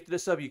you've been gifted a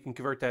sub, you can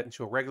convert that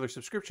into a regular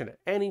subscription at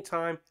any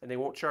time, and they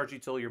won't charge you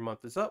till your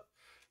month is up.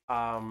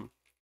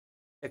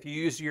 If you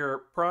use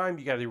your Prime,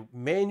 you got to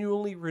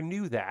manually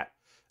renew that.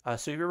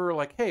 So if you're ever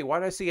like, hey, why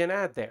did I see an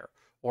ad there?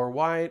 Or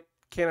why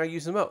can't I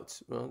use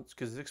emotes? Well, it's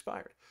because it's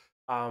expired.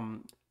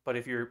 But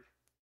if you're,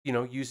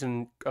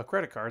 using a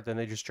credit card, then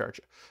they just charge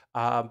you.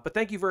 But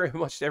thank you very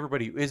much to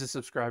everybody who is a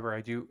subscriber.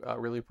 I do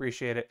really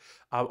appreciate it.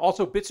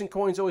 Also, bits and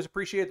coins always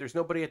appreciate it. There's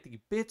nobody at the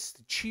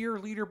cheer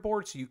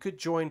leaderboard, so you could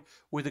join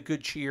with a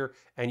good cheer,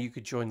 and you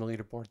could join the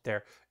leaderboard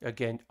there.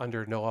 Again,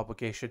 under no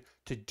obligation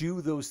to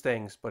do those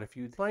things, but if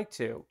you'd like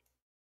to,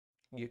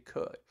 you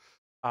could.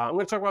 I'm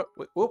going to talk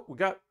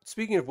about,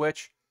 speaking of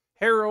which,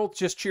 Harold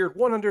just cheered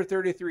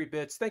 133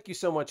 bits. Thank you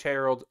so much,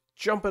 Harold.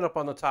 Jumping up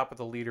on the top of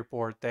the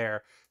leaderboard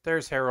there.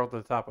 There's Harold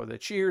at the top of the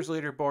cheers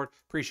leaderboard.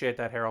 Appreciate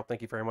that, Harold.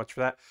 Thank you very much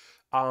for that.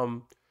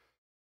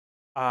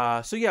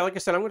 So yeah, like I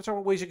said, I'm going to talk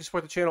about ways you can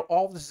support the channel.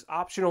 All of this is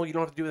optional. You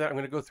don't have to do that. I'm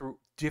going to go through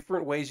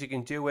different ways you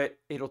can do it.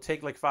 It'll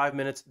take like 5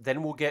 minutes.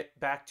 Then we'll get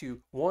back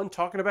to 1,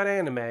 talking about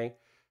anime,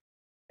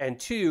 and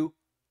 2,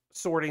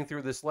 sorting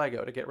through this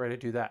Lego to get ready to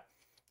do that.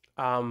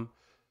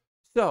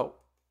 So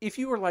if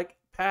you were like,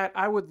 Pat,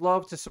 I would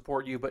love to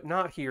support you, but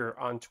not here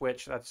on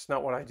Twitch. That's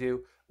not what I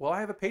do. Well, I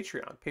have a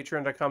Patreon,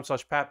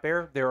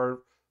 patreon.com/PatBear. There are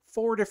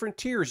 4 different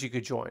tiers you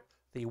could join.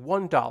 The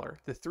 $1,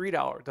 the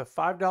 $3, the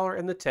 $5,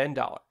 and the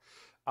 $10.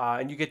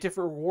 And you get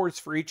different rewards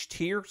for each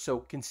tier, so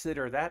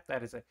consider that.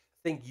 That is a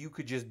thing you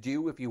could just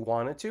do if you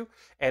wanted to.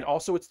 And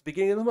also, it's the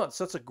beginning of the month,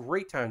 so that's a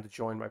great time to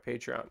join my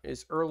Patreon.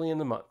 It's early in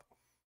the month.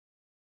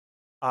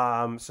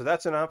 So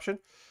that's an option.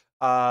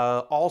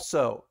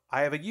 Also,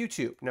 I have a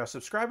YouTube. Now,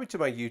 subscribing to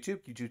my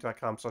YouTube,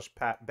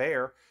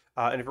 youtube.com/PatBear.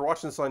 And if you're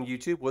watching this on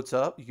YouTube, what's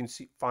up? You can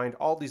find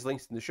all these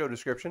links in the show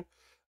description.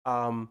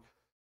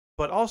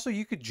 But also,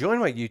 you could join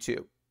my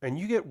YouTube, and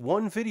you get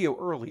 1 video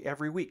early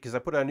every week, because I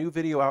put a new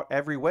video out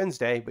every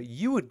Wednesday, but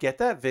you would get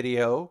that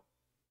video.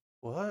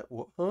 What?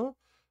 Huh?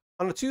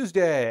 on a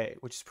Tuesday,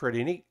 which is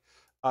pretty neat.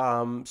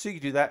 So you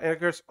can do that. And of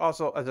course,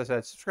 also, as I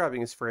said,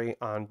 subscribing is free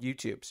on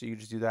YouTube. So you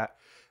just do that.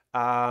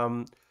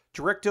 Um,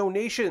 Direct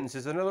donations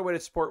is another way to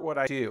support what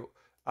I do.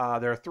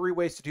 There are 3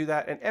 ways to do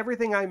that. And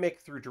everything I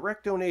make through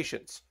direct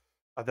donations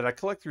that I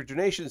collect through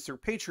donations, through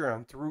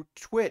Patreon, through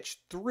Twitch,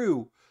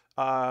 through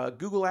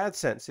Google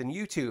AdSense and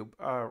YouTube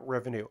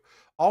revenue,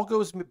 all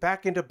goes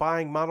back into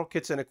buying model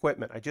kits and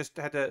equipment. I just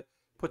had to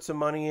put some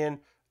money in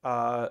uh,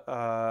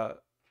 uh,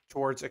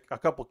 towards a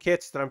couple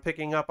kits that I'm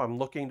picking up. I'm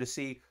looking to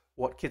see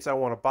what kits I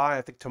want to buy.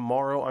 I think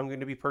tomorrow I'm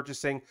going to be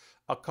purchasing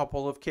a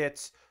couple of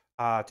kits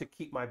to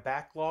keep my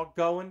backlog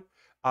going.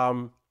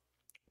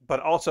 But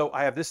also,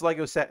 I have this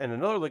Lego set and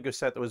another Lego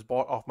set that was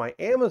bought off my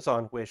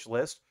Amazon wish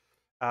list.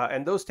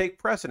 And those take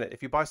precedent.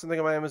 If you buy something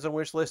on my Amazon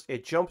wish list,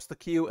 it jumps the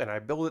queue and I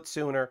build it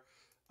sooner.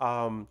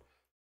 Um,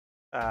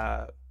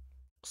 uh,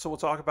 so we'll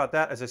talk about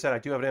that. As I said, I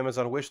do have an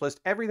Amazon wish list.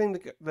 Everything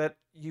that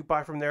you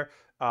buy from there,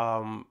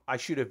 I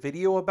shoot a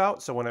video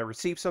about. So when I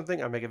receive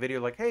something, I make a video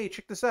like, hey,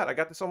 check this out. I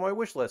got this on my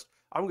wish list.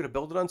 I'm going to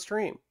build it on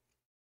stream.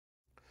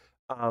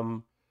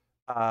 Um,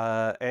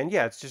 and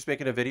yeah, it's just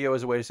making a video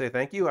as a way to say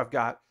thank you. I've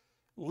got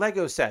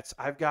Lego sets.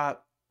 I've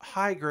got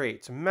high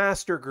grades,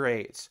 master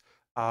grades.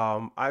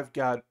 I've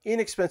got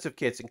inexpensive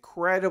kits,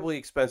 incredibly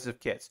expensive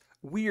kits,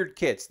 weird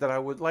kits that I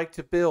would like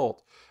to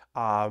build,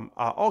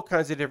 all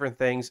kinds of different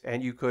things.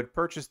 And you could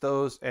purchase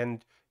those,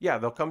 and yeah,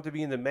 they'll come to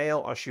me in the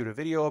mail. I'll shoot a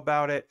video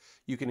about it.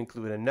 You can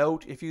include a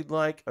note if you'd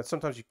like.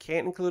 Sometimes you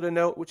can't include a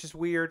note, which is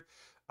weird.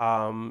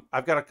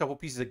 I've got a couple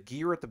pieces of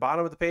gear at the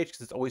bottom of the page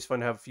because it's always fun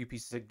to have a few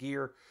pieces of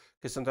gear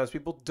because sometimes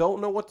people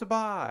don't know what to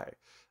buy.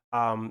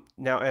 Now,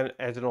 and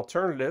as an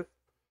alternative,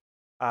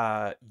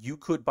 you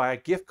could buy a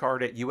gift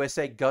card at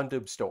USA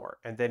Gundam store,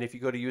 and then if you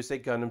go to USA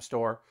Gundam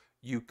store,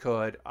 you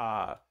could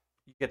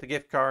you get the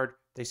gift card.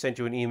 They send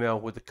you an email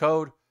with the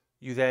code.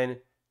 You then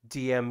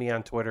DM me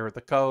on Twitter with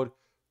the code,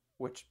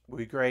 which would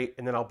be great,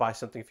 and then I'll buy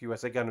something for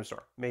USA Gundam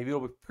store. Maybe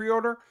it'll be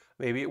pre-order,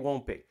 maybe it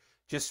won't be.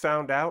 Just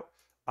found out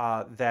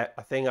that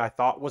a thing I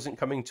thought wasn't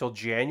coming until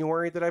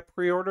January that I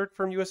pre-ordered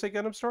from USA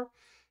Gundam store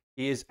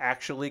is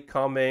actually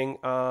coming.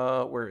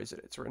 Where is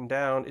it? It's written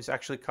down. It's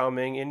actually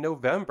coming in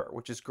November,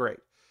 which is great.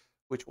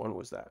 Which one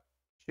was that?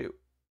 Shoot.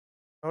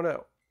 Oh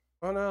no.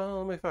 Oh no.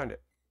 Let me find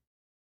it.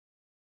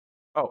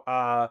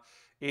 Oh,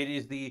 it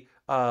is the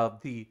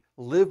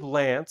Live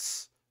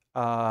Lance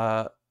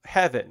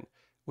Heaven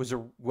was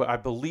what I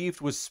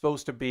believed was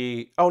supposed to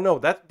be. Oh no,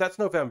 that's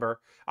November.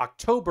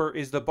 October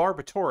is the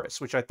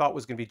Barbatoris, which I thought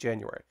was going to be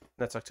January.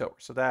 That's October.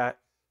 So that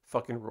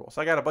fucking rules.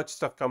 I got a bunch of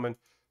stuff coming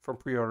from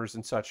pre-orders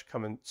and such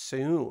coming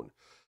soon,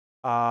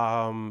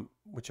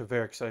 which I'm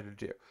very excited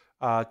to do.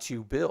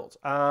 To build.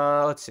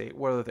 Let's see.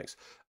 What are the things?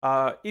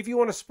 If you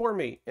want to support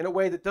me in a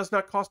way that does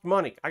not cost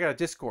money, I got a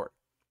Discord.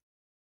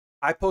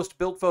 I post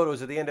build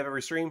photos at the end of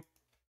every stream.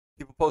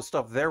 People post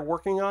stuff they're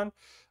working on.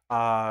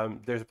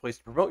 There's a place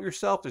to promote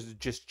yourself. There's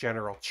just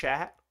general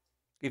chat.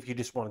 If you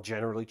just want to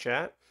generally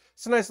chat,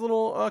 it's a nice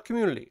little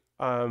community.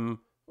 Of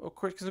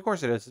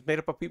course it is. It's made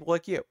up of people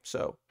like you. So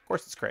of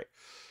course it's great.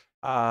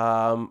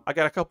 I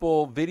got a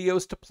couple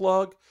videos to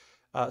plug.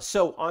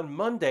 So on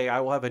Monday, I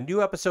will have a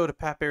new episode of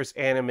Pat Bear's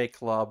Anime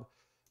Club,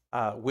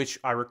 which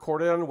I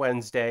recorded on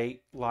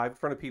Wednesday live in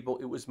front of people.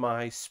 It was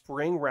my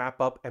spring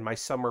wrap up and my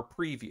summer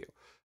preview.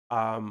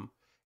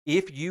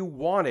 If you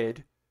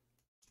wanted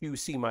to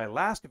see my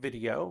last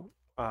video,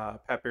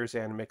 Pat Bear's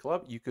Anime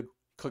Club, you could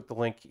click the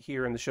link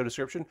here in the show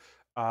description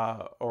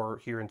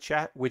or here in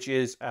chat, which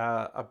is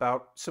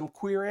about some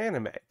queer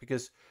anime,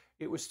 because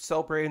it was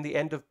celebrating the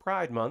end of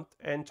Pride Month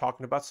and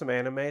talking about some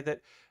anime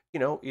that, you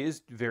know,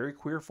 is very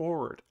queer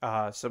forward.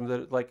 Some of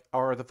the like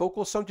are the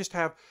vocals, some just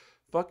have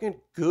fucking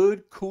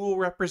good, cool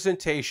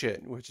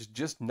representation, which is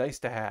just nice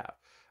to have.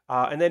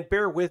 And then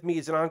Bear With Me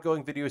is an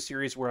ongoing video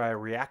series where I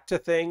react to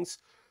things.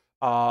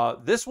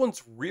 This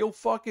one's real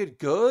fucking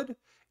good.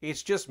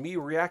 It's just me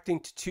reacting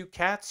to 2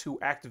 cats who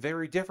act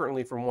very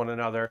differently from one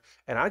another,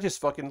 and I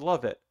just fucking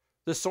love it.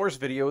 The source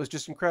video is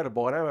just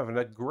incredible, and I'm having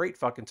a great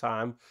fucking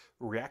time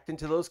reacting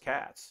to those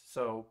cats.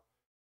 So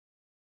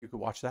you could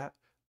watch that.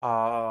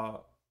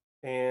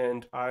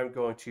 And I'm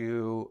going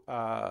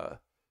to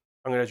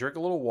drink a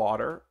little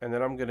water, and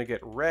then I'm gonna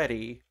get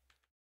ready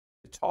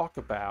to talk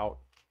about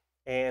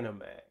anime.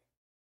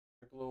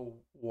 Drink a little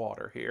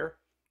water here.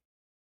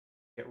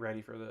 Get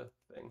ready for the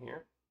thing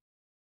here.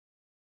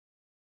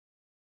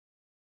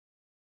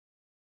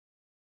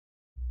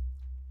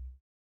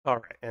 All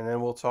right, and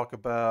then we'll talk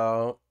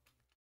about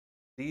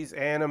these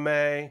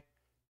anime.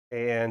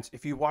 And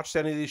if you watched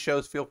any of these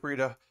shows, feel free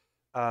to,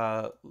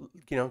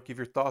 give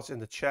your thoughts in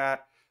the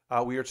chat.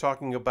 We are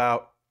talking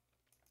about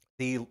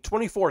the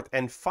 24th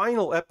and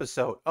final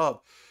episode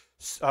of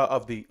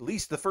the at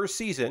least the first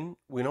season.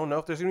 We don't know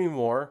if there's gonna be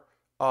more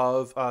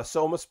of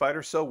Soma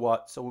Spider So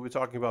What. So we'll be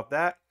talking about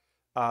that,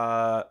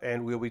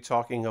 and we'll be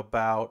talking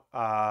about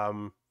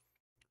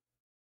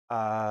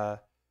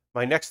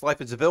My Next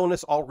Life is a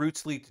Villainess, All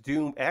Routes Lead to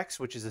Doom X,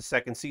 which is the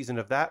second season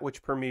of that,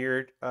 which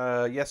premiered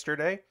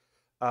yesterday.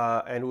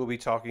 And we'll be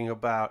talking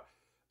about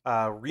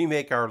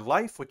Remake Our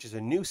Life, which is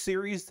a new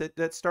series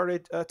that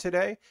started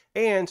today,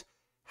 and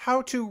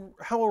how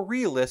a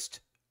realist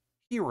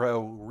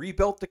hero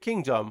rebuilt the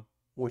kingdom,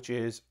 which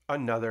is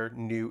another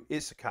new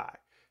isekai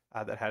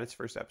that had its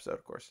first episode,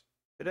 of course,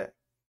 today.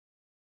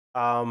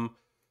 Um,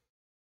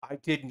 I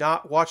did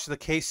not watch the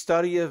case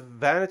study of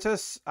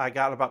Vanitas. I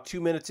got about 2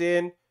 minutes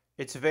in.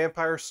 It's a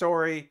vampire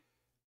story.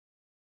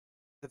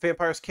 The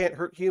vampires can't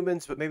hurt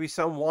humans, but maybe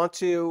some want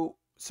to.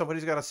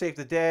 Somebody's got to save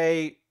the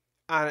day.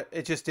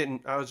 It just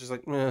didn't. I was just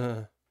like,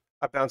 ugh.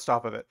 I bounced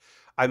off of it.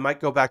 I might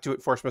go back to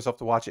it, force myself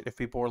to watch it if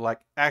people were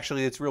like,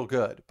 actually, it's real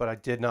good, but I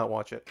did not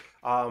watch it.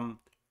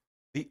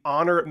 The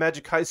Honor at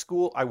Magic High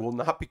School, I will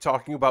not be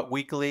talking about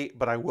weekly,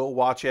 but I will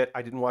watch it.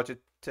 I didn't watch it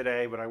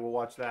today, but I will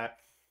watch that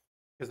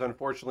because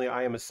unfortunately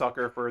I am a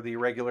sucker for the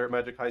regular at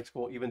Magic High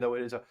School, even though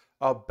it is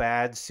a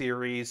bad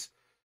series.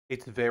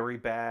 It's very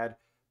bad,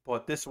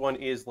 but this one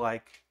is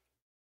like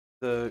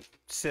the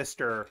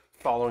sister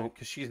following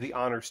because she's the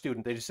honor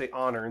student. They just say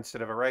honor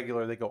instead of a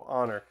regular. They go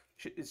honor.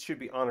 It should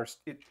be honor.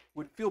 It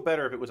would feel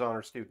better if it was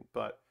honor student,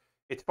 but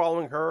it's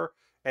following her,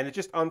 and it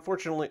just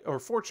unfortunately or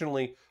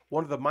fortunately,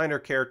 one of the minor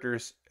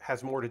characters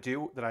has more to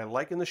do that I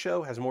like in the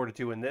show. Has more to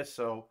do in this,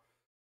 so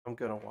I'm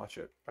gonna watch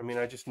it. I mean,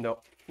 I just know.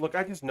 Look,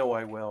 I just know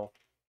I will.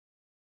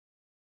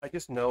 I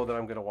just know that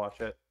I'm gonna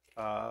watch it.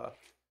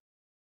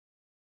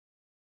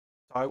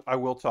 I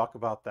will talk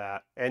about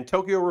that. And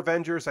Tokyo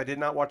Revengers, I did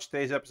not watch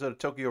today's episode of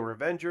Tokyo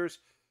Revengers,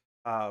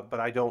 but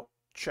I don't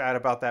chat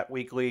about that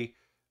weekly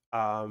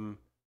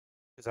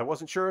because I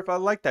wasn't sure if I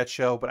liked that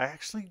show, but I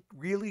actually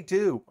really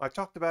do. I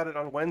talked about it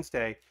on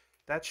Wednesday.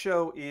 That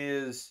show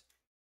is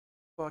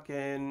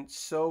fucking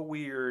so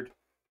weird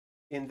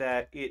in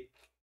that the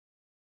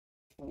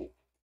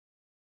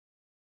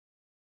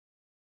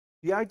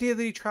idea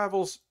that he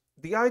travels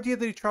the idea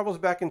that he travels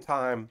back in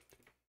time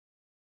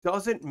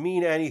doesn't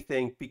mean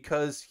anything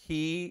because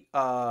he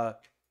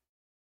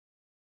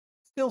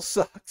still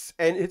sucks.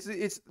 And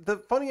it's the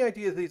funny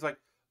idea that he's like,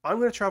 I'm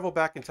gonna travel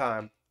back in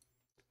time.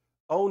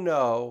 Oh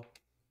no,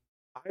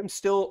 I'm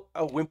still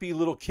a wimpy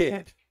little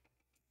kid.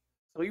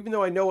 So even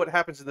though I know what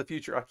happens in the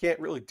future, I can't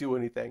really do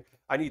anything.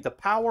 I need the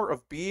power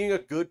of being a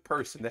good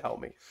person to help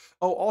me.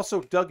 Oh,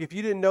 also, Doug, if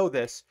you didn't know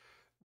this,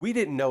 we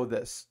didn't know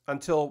this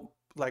until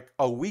like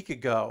a week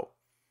ago.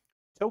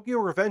 Tokyo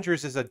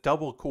Revengers is a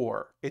double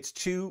core. It's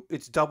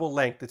double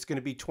length. It's going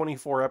to be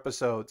 24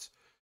 episodes.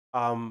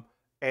 Um,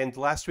 and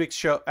last week's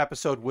show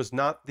episode was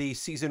not the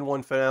season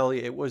one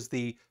finale. It was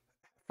the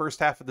first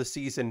half of the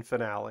season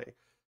finale,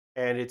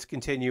 and it's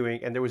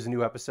continuing. And there was a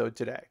new episode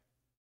today.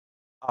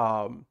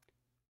 Um,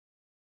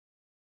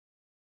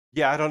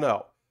 yeah, I don't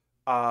know.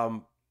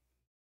 Um,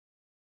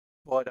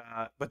 but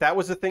that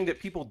was the thing that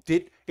people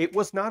did. It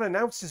was not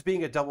announced as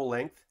being a double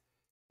length.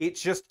 It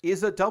just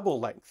is a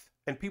double length,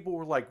 and people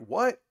were like,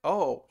 "What?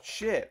 Oh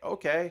shit!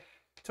 Okay,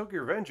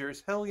 Tokyo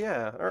Revengers, hell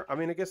yeah!" I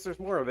mean, I guess there's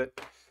more of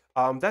it.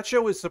 That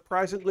show is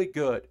surprisingly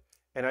good,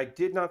 and I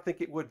did not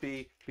think it would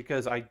be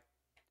because I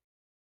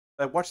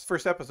watched the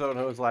first episode and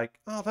I was like,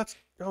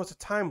 it's a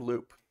time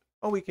loop.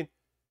 Oh, we can.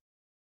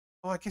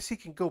 Oh, I guess he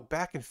can go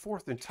back and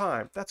forth in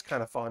time. That's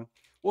kind of fun.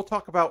 We'll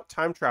talk about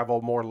time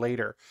travel more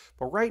later.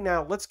 But right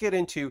now, let's get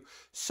into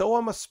So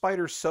I'm a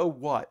Spider, So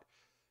What?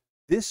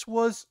 This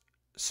was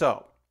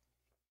so.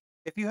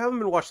 If you haven't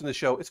been watching the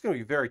show, it's going to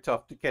be very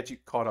tough to get you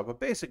caught up. But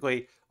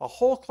basically, a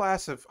whole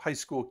class of high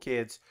school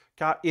kids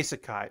got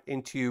isekai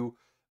into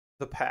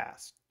the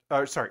past,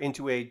 or sorry,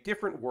 into a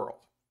different world.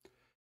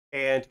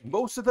 And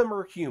most of them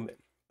are human.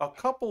 A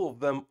couple of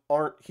them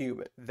aren't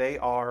human.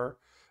 They're,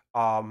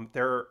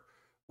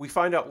 we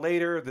find out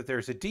later that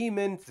there's a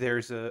demon,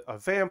 there's a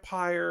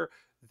vampire,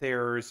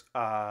 there's,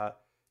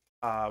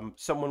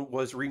 someone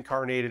was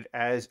reincarnated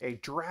as a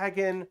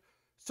dragon.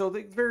 So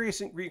the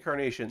various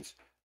reincarnations.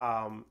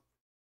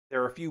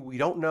 There are a few we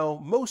don't know.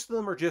 Most of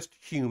them are just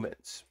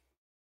humans.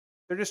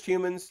 They're just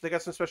humans. They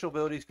got some special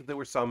abilities because they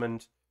were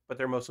summoned, but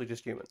they're mostly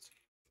just humans.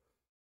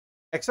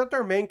 Except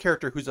our main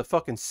character, who's a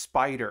fucking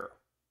spider.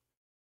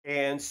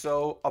 And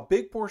so a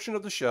big portion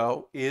of the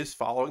show is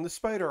following the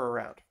spider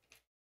around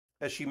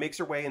as she makes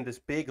her way in this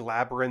big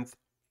labyrinth,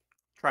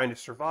 trying to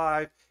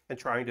survive and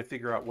trying to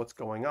figure out what's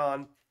going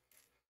on.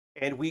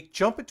 And we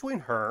jump between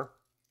her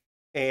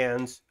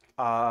and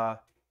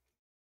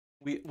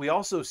we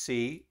also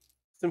see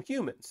some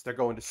humans. They're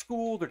going to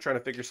school. They're trying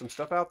to figure some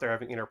stuff out. They're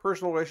having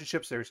interpersonal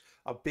relationships. There's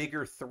a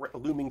bigger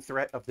looming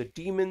threat of the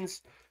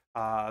demons.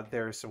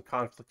 There's some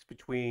conflicts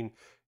between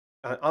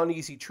an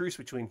uneasy truce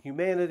between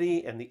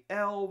humanity and the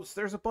elves.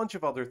 There's a bunch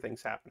of other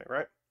things happening,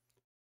 right?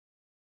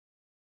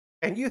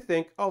 And you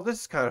think, oh,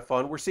 this is kind of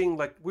fun. We're seeing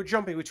like we're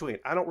jumping between.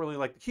 I don't really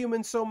like the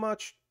humans so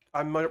much.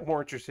 I'm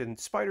more interested in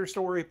Spider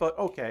story, but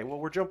okay, well,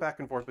 we're jump back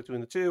and forth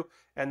between the two,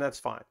 and that's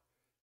fine.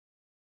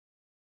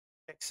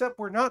 Except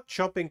we're not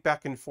jumping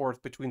back and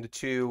forth between the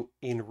two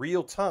in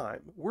real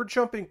time. We're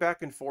jumping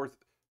back and forth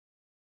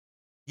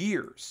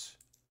years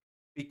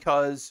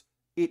because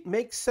it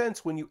makes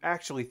sense when you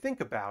actually think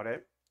about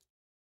it.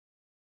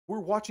 We're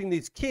watching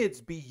these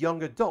kids be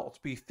young adults,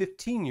 be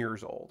 15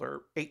 years old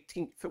or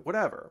 18,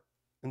 whatever.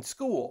 in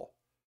school,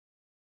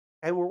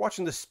 and we're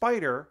watching the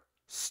spider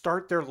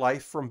start their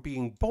life from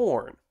being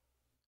born.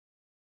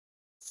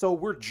 So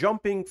we're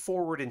jumping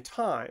forward in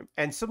time,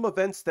 and some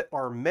events that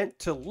are meant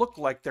to look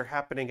like they're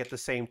happening at the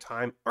same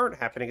time aren't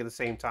happening at the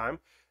same time.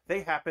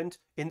 They happened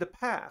in the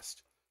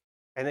past,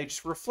 and they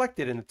just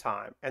reflected in the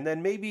time. And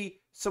then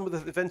maybe some of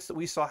the events that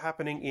we saw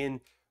happening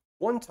in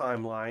one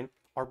timeline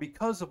are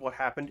because of what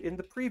happened in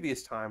the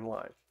previous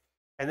timeline.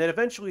 And then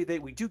eventually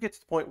we do get to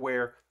the point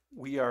where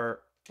we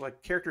are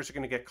like characters are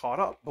going to get caught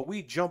up, but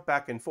we jump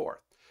back and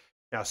forth.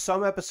 Now,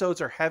 some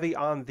episodes are heavy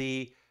on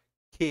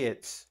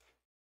kids,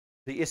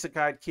 the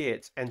isekai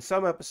kids, and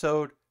some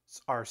episodes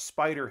are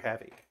spider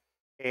heavy.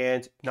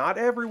 And not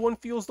everyone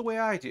feels the way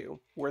I do,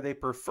 where they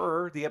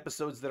prefer the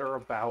episodes that are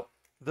about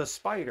the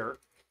spider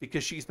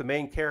because she's the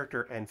main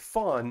character and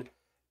fun,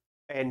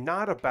 and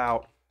not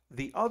about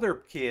the other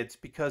kids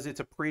because it's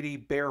a pretty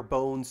bare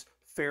bones,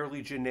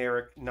 fairly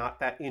generic, not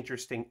that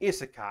interesting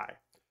isekai.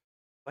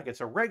 Like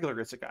it's a regular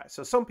isekai.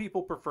 So some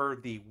people prefer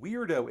the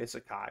weirdo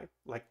isekai,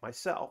 like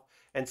myself,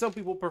 and some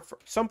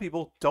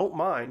people don't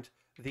mind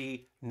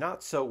the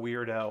not so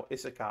weirdo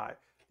isekai,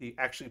 the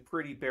actually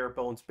pretty bare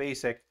bones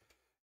basic,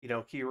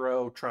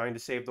 hero trying to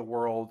save the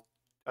world,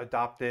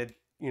 adopted,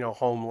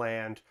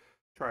 homeland,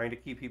 trying to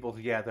keep people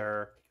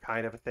together,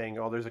 kind of a thing.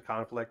 Oh, there's a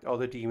conflict. Oh,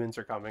 the demons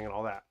are coming and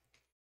all that.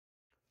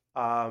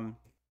 Um,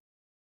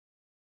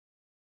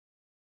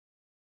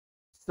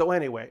 so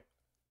anyway,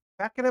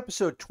 back in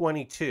episode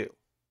 22,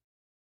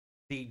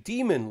 the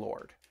Demon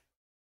Lord.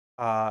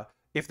 Uh,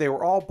 if they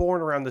were all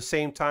born around the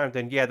same time,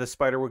 then yeah, the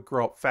spider would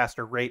grow up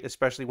faster rate,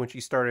 especially when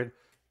she started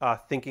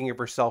thinking of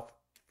herself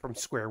from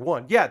square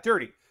one. Yeah,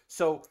 dirty.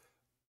 So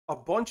a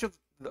bunch of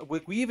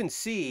we even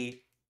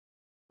see.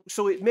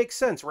 So it makes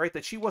sense, right,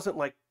 that she wasn't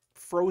like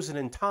frozen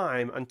in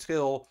time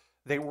until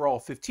they were all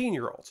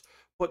 15-year-olds.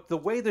 But the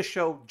way the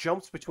show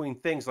jumps between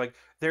things, like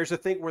there's a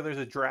thing where there's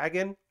a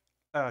dragon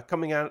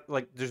coming out,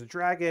 like there's a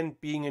dragon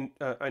being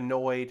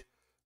annoyed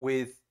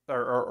with,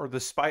 or the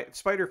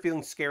spider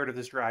feeling scared of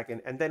this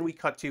dragon, and then we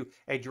cut to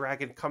a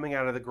dragon coming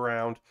out of the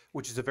ground,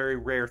 which is a very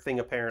rare thing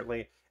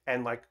apparently,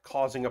 and like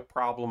causing a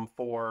problem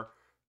for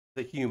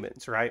the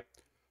humans, right?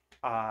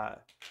 Uh,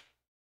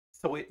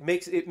 so it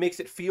makes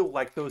it feel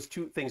like those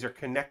two things are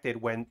connected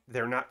when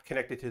they're not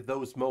connected to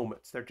those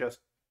moments. They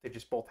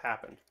just both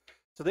happened.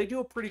 So they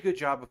do a pretty good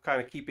job of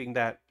kind of keeping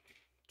that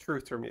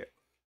truth from you.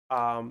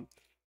 Um,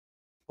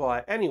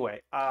 but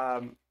anyway,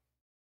 uh,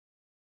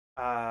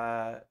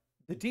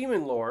 the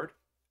Demon Lord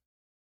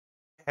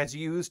has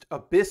used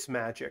abyss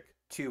magic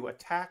to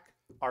attack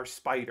our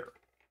spider.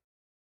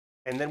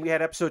 And then we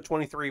had episode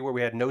 23 where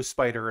we had no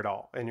spider at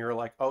all. And you're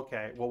like,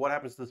 okay, well, what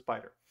happens to the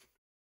spider?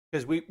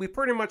 Because we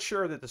pretty much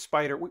sure that the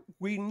spider,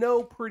 we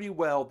know pretty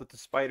well that the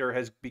spider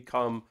has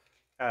become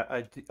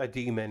a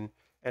demon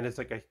and it's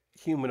like a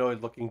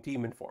humanoid looking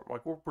demon form.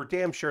 Like we're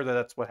damn sure that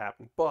that's what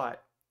happened.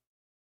 But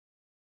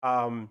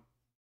um,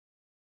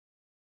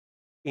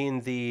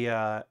 in the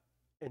uh,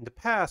 in the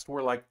past,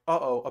 we're like,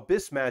 uh-oh,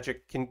 abyss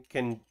magic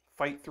can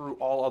fight through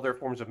all other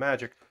forms of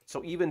magic.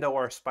 So even though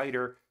our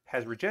spider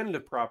has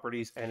regenerative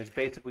properties and is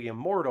basically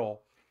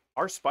immortal,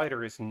 our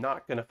spider is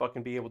not going to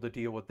fucking be able to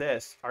deal with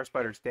this. Our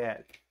spider's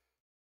dead.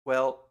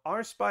 Well,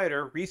 our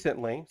spider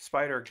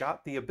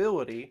got the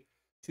ability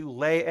to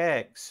lay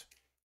eggs,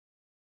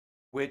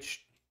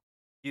 which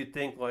you'd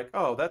think like,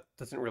 oh, that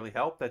doesn't really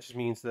help. That just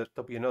means that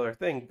there'll be another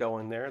thing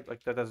going there.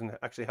 Like that doesn't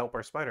actually help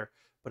our spider.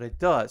 But it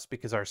does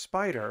because our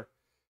spider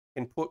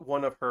can put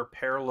one of her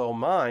parallel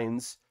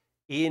minds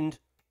in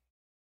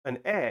an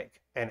egg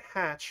and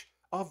hatch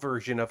a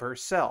version of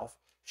herself.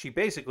 She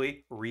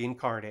basically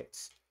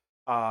reincarnates.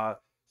 Uh,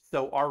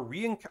 so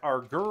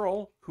our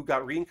girl who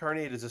got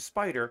reincarnated as a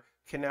spider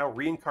can now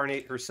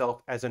reincarnate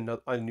herself as a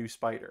new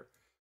spider,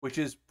 which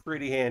is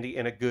pretty handy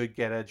and a good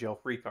get out of jail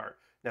free card.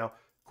 Now,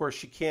 of course,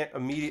 she can't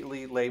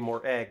immediately lay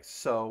more eggs,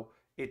 so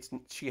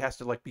she has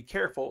to like be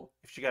careful.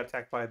 If she got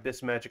attacked by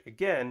abyss magic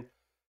again,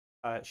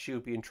 she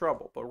would be in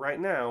trouble. But right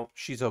now,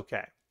 she's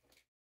okay.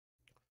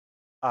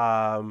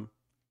 Um,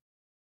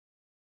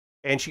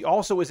 and she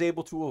also is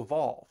able to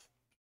evolve.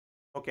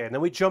 Okay, and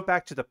then we jump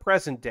back to the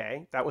present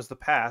day. That was the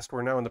past.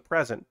 We're now in the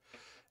present.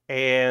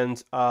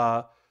 And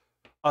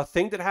a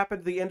thing that happened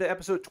at the end of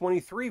episode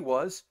 23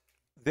 was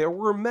there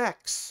were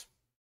mechs.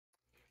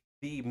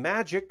 The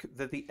magic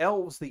that the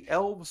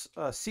elves'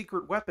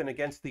 secret weapon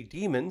against the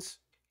demons,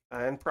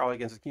 and probably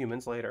against the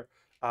humans later,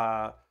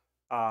 uh,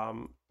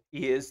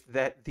 is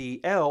that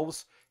the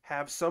elves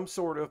have some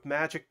sort of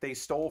magic they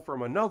stole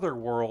from another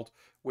world,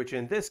 which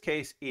in this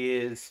case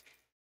is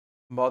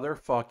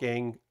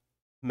motherfucking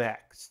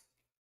mechs.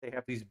 They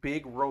have these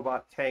big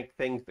robot tank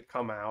things that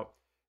come out,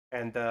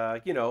 and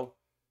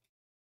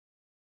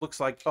looks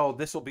like, oh,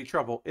 this will be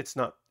trouble. It's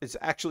not. It's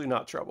actually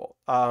not trouble.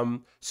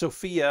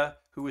 Sophia,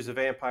 who is a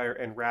vampire,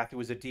 and Wrath, who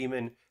is a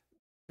demon.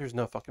 There's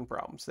no fucking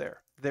problems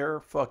there. They're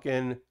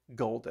fucking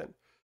golden.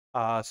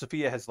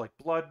 Sophia has like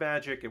blood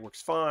magic. It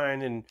works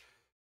fine, and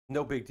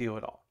no big deal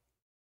at all.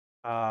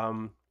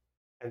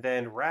 And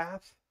then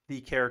Wrath,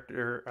 the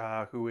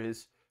character who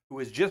is who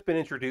has just been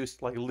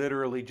introduced, like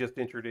literally just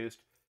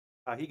introduced.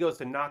 He goes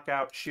to knock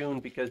out Shun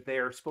because they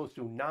are supposed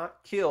to not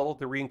kill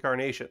the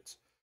reincarnations.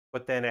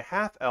 But then a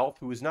half elf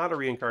who is not a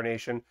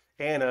reincarnation,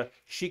 Anna,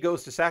 she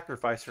goes to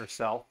sacrifice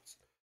herself.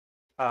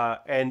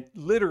 And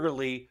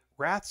literally,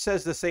 Wrath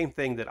says the same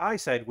thing that I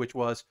said, which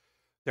was,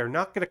 they're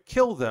not going to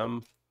kill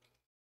them.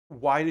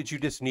 Why did you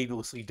just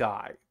needlessly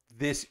die?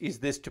 This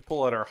to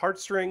pull at our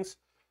heartstrings?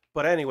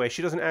 But anyway,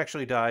 she doesn't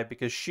actually die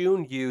because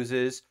Shun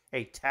uses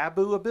a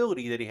taboo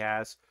ability that he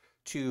has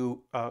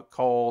to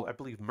call, I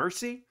believe,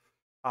 Mercy.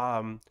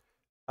 Um,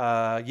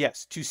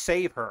 yes, to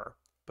save her.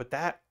 But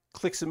that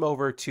clicks him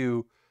over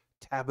to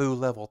taboo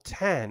level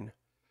 10,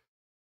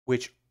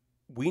 which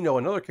we know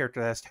another character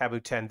that has taboo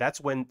 10.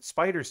 That's when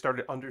Spider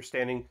started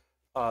understanding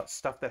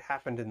stuff that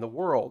happened in the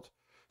world.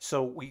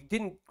 So we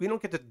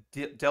don't get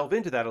to delve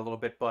into that a little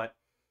bit, but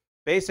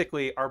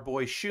basically our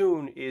boy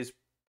Shun is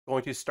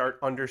going to start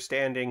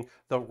understanding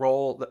the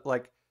role that,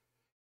 like,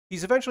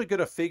 he's eventually going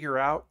to figure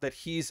out that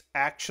he's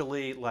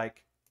actually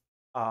like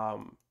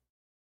um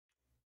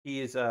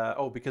he is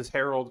because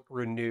Harold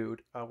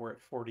renewed, we're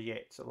at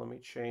 48, so let me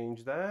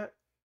change that.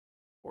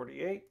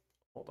 48,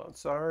 hold on,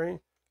 sorry.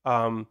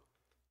 um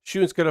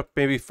Shun's gonna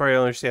maybe finally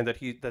understand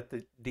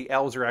that the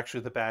elves are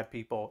actually the bad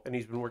people, and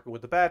he's been working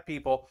with the bad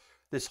people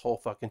this whole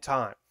fucking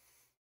time.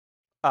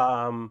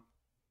 Um.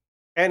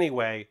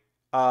 Anyway,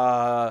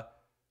 uh,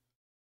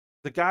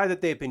 the guy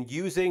that they've been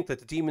using, that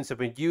the demons have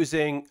been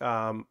using,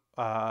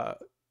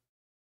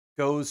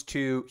 goes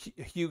to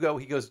Hugo.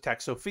 He goes to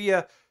attack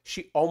Sophia.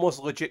 She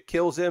almost legit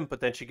kills him, but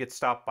then she gets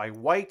stopped by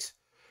White.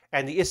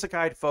 And the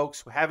Isekai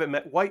folks who haven't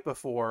met White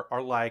before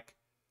are like,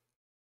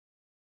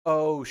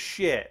 "Oh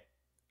shit,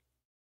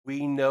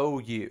 we know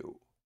you.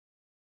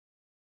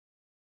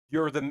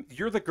 You're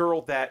the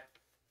girl that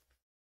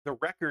the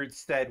record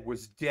said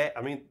was dead."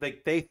 I mean,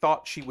 they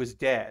thought she was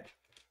dead,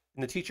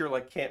 and the teacher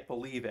like can't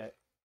believe it.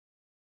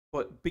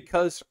 But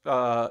because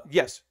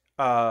yes,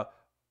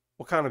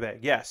 Wakanabe,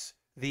 yes,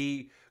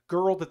 the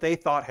girl that they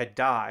thought had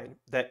died,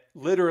 that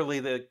literally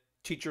the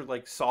teacher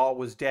like saw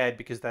was dead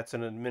because that's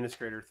an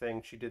administrator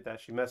thing. She did that.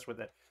 She messed with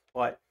it,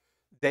 but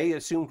they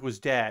assumed was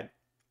dead.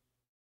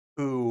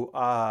 Who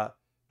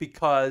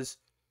because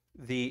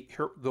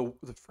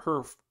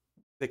her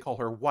they call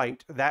her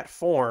White. That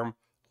form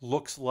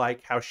looks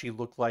like how she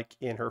looked like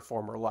in her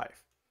former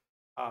life.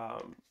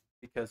 Um,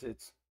 because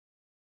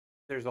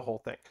there's a whole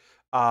thing.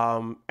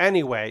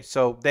 Anyway,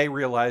 so they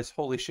realize,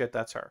 holy shit,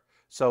 that's her.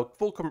 So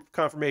full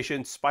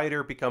confirmation,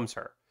 Spider becomes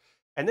her.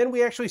 And then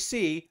we actually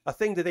see a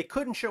thing that they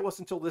couldn't show us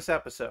until this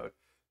episode,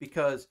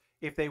 because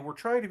if they were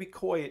trying to be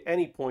coy at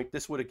any point,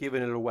 this would have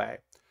given it away.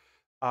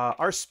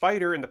 Our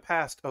Spider in the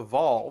past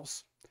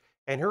evolves,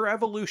 and her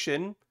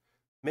evolution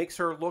makes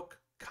her look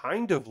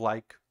kind of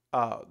like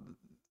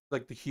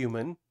the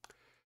human.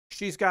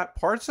 She's got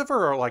parts of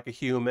her are like a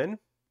human.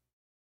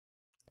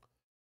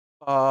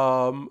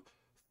 Um,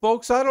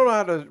 Folks, I don't know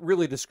how to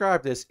really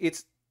describe this.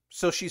 It's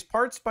so she's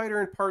part spider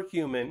and part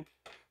human,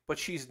 but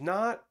she's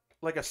not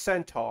like a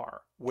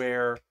centaur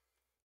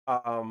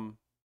um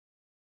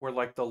where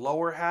like the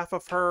lower half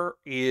of her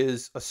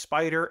is a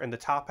spider and the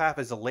top half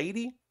is a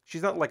lady.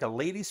 She's not like a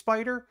lady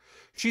spider.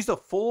 She's a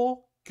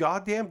full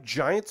goddamn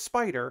giant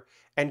spider,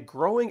 and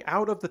growing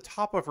out of the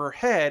top of her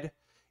head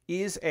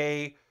is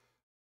a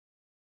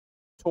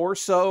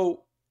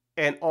torso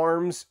and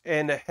arms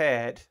and a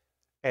head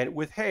and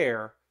with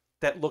hair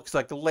that looks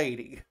like the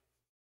lady.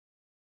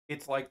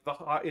 It's like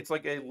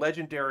a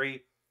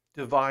legendary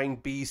divine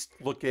beast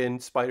looking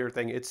spider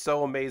thing. It's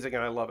so amazing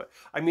and I love it.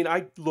 I mean,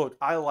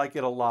 I like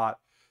it a lot.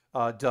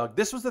 Doug,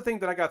 this was the thing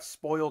that I got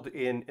spoiled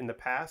in the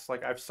past.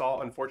 Like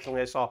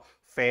unfortunately I saw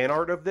fan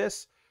art of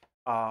this.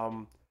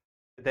 Um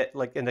that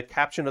like in the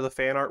caption of the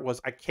fan art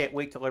was, I can't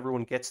wait till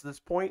everyone gets to this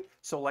point.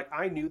 So like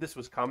I knew this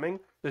was coming.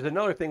 There's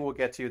another thing we'll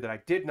get to that I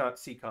did not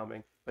see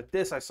coming, but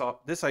this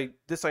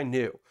I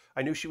knew.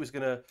 I knew she was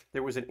gonna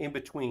there was an in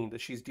between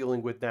that she's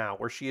dealing with now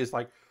where she is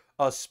like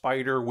a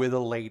spider with a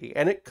lady,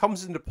 and it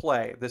comes into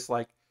play, this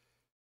like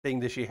thing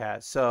that she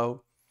has.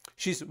 So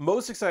she's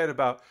most excited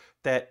about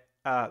that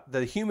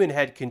the human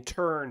head can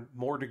turn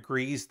more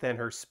degrees than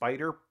her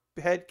spider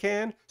head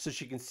can, so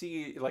she can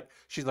see, like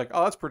she's like,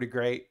 oh, that's pretty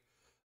great.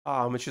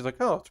 And she's like,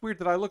 "Oh, it's weird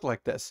that I look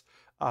like this."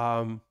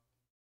 Um,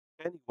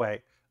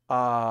 anyway,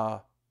 uh,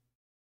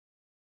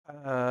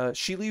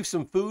 she leaves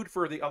some food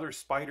for the other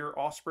spider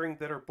offspring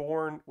that are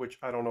born, which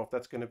I don't know if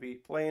that's going to be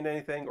playing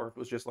anything or if it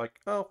was just like,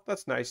 "Oh,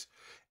 that's nice."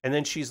 And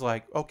then she's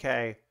like,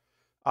 "Okay,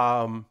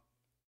 um,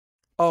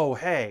 oh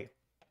hey,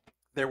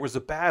 there was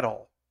a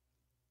battle.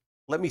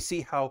 Let me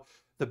see how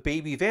the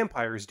baby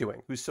vampire is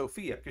doing." Who's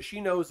Sophia? Because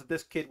she knows that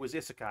this kid was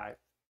Isekai,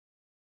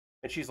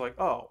 and she's like,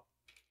 "Oh,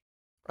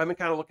 I've been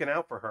kind of looking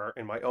out for her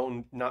in my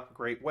own not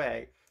great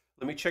way.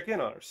 Let me check in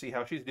on her, see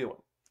how she's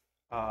doing."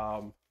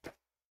 Um,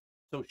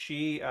 so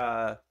she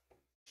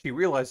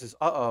realizes,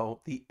 uh-oh,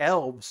 the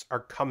elves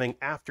are coming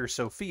after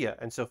Sophia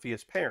and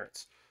Sophia's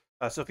parents.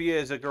 Sophia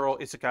is a girl,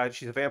 it's a guy,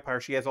 she's a vampire.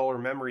 She has all her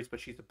memories, but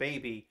she's a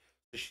baby,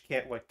 so she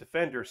can't like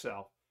defend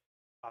herself.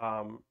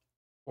 Um,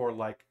 or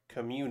like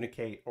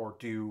communicate or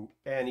do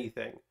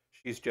anything.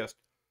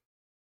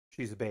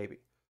 She's a baby.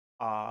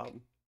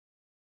 Um,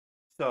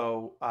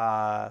 so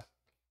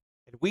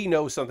we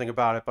know something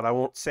about it, but I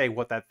won't say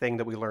what that thing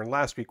that we learned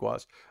last week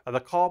was. The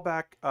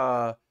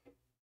callback,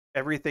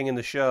 everything in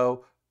the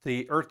show,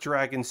 the Earth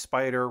Dragon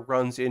spider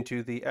runs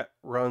into the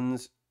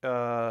runs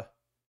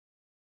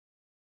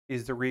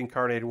is the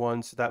reincarnated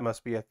one, so that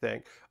must be a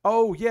thing.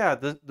 Oh yeah,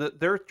 the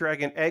Earth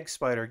Dragon egg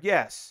spider.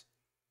 Yes.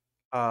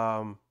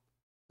 Um,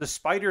 the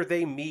spider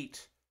they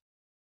meet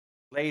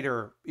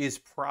later is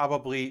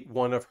probably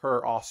one of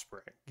her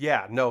offspring.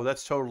 Yeah, no,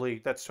 that's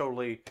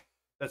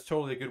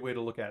totally a good way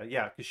to look at it.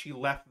 Yeah, because she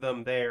left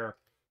them there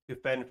to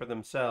fend for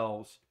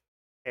themselves,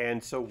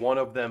 and so one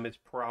of them is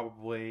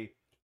probably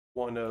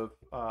one of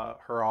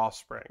her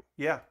offspring.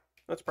 Yeah,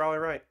 that's probably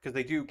right because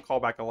they do call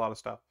back a lot of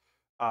stuff.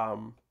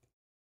 Um,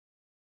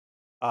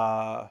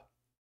 uh,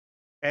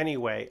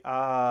 anyway,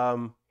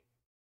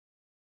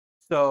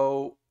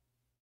 so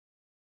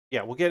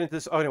yeah, we'll get into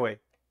this. Oh, anyway,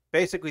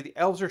 basically the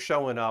elves are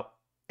showing up,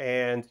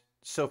 and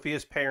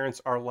Sophia's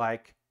parents are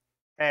like,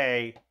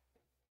 "Hey,"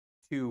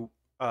 to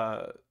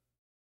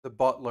the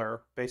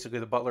butler, basically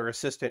the butler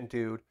assistant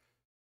dude,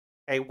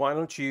 "Hey, why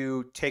don't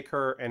you take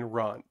her and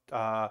run?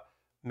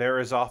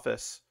 Mara's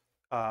office,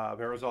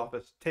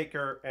 take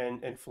her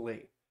and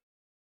flee."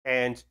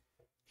 And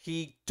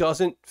he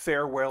doesn't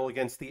fare well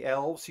against the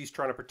elves. He's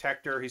trying to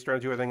protect her. He's trying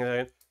to do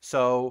everything.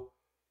 So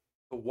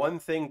the one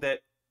thing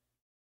that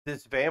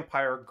this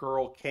vampire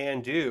girl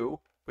can do,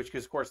 which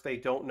because of course they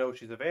don't know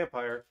she's a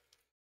vampire,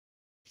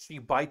 she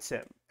bites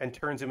him and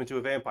turns him into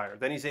a vampire.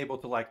 Then he's able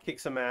to like kick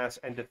some ass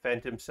and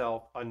defend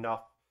himself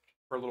enough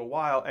for a little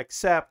while,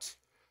 except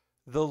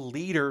the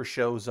leader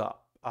shows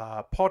up,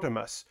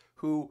 Potamus,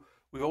 who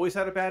we've always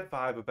had a bad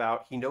vibe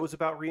about. He knows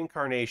about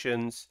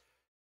reincarnations.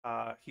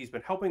 He's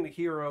been helping the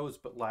heroes,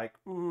 but like,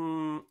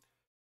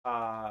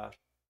 uh,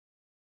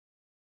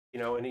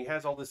 and he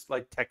has all this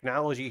like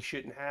technology he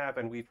shouldn't have.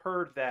 And we've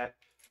heard that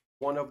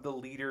one of the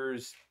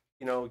leaders,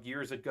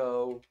 years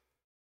ago,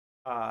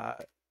 uh,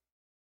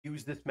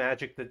 used this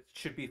magic that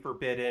should be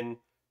forbidden,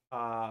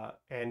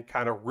 and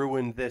kind of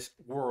ruined this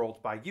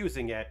world by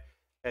using it.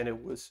 And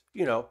it was,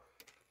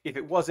 if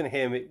it wasn't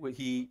him,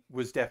 he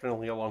was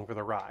definitely along for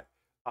the ride.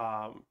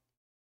 Um,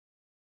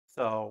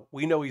 so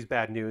we know he's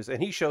bad news,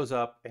 and he shows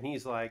up and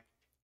he's like,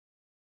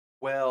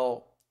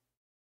 "Well,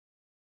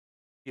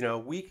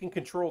 we can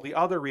control the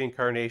other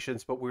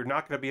reincarnations, but we're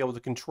not going to be able to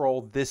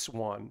control this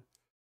one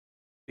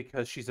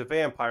because she's a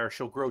vampire.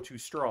 She'll grow too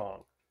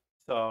strong.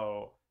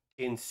 So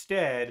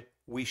instead,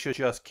 we should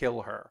just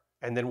kill her,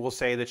 and then we'll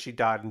say that she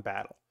died in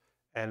battle,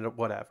 and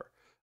whatever."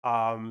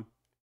 Um,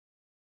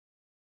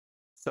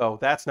 so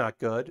that's not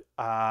good.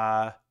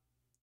 But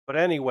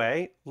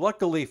anyway,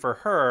 luckily for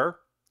her,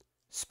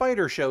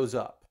 Spider shows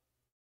up.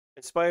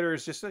 And Spider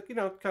is just like, kind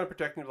of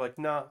protecting her, like,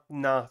 nah,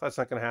 nah, that's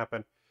not going to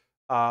happen.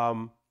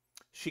 Um,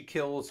 she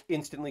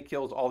instantly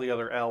kills all the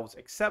other elves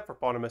except for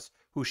Potamus,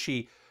 who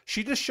she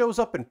just shows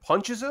up and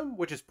punches him,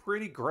 which is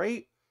pretty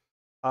great.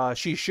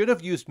 She should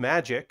have used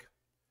magic,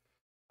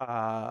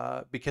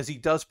 because he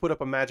does put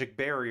up a magic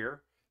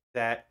barrier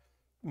that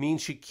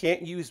means she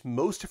can't use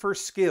most of her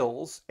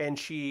skills, and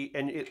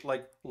it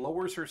like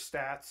lowers her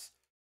stats,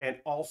 and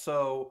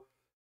also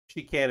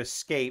she can't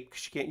escape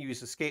because she can't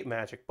use escape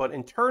magic, but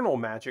internal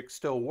magic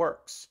still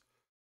works.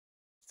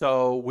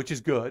 So, which is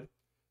good.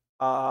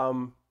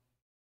 Um,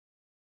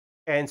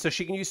 and so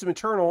she can use some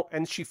internal,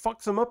 and she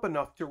fucks them up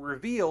enough to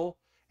reveal.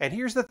 And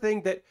here's the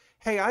thing that,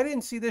 hey, I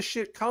didn't see this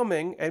shit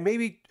coming, and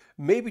maybe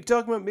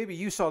Dougman, maybe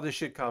you saw this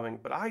shit coming,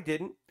 but I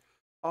didn't.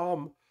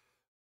 Um,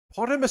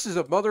 Potamus is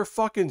a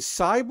motherfucking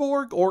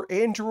cyborg or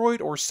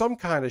android or some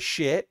kind of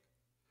shit.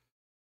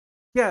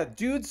 Yeah,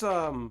 dude's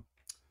a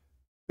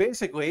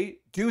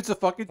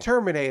fucking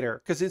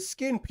Terminator because his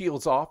skin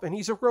peels off and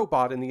he's a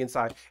robot in the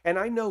inside. And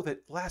I know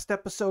that last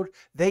episode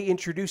they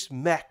introduced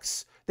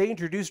mechs, they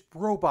introduced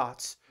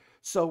robots,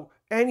 so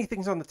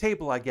anything's on the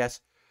table, I guess.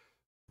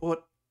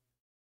 But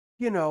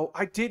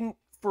I didn't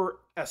for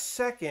a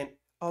second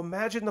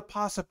imagine the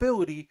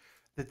possibility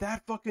that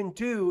that fucking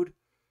dude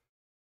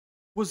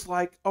was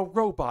like a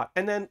robot.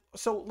 And then,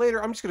 so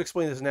later, I'm just going to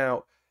explain this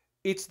now.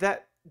 It's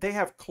that they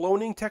have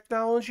cloning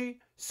technology.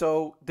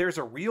 So there's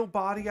a real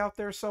body out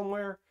there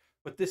somewhere,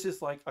 but this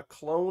is like a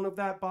clone of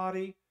that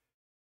body.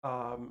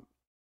 Um,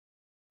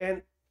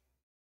 and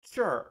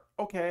sure,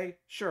 okay,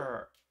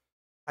 sure.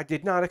 I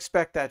did not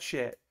expect that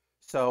shit.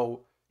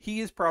 So he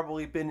has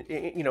probably been,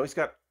 he's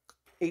got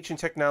ancient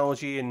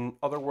technology and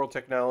other world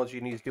technology,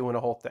 and he's doing a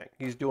whole thing.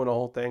 He's doing a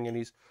whole thing, and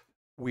he's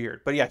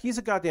weird. But yeah, he's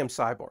a goddamn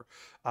cyborg.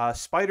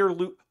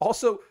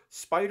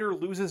 Spider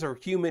loses her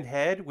human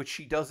head, which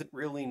she doesn't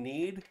really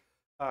need,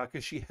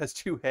 because she has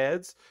two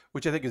heads,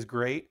 which I think is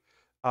great.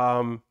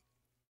 Oh,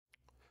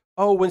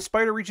 when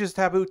Spider reaches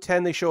Taboo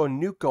 10, they show a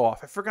nuke go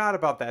off. I forgot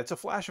about that. It's a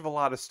flash of a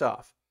lot of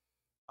stuff.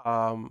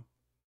 Um,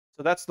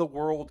 so that's the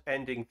world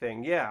ending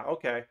thing. Yeah,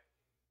 okay.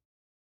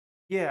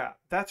 Yeah,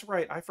 that's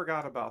right. I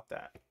forgot about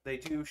that. They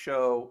do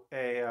show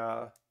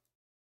a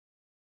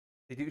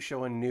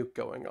nuke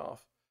going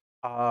off.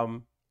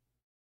 Um,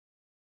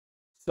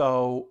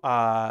 so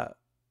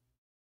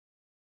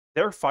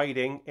they're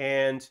fighting,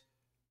 and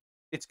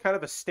it's kind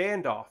of a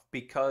standoff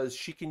because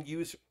she can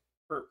use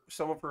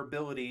some of her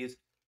abilities,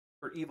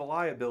 her evil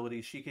eye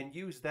abilities. She can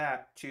use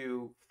that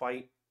to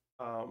fight.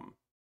 Go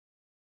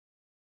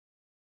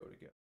to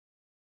get.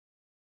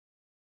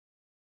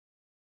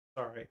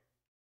 Sorry.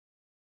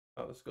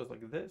 Oh, this goes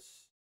like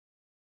this.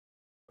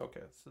 Okay,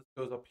 so this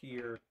goes up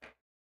here.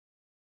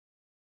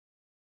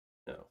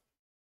 No,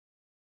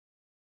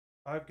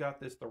 I've got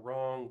this the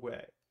wrong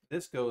way.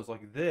 This goes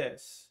like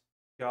this.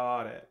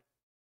 Got it.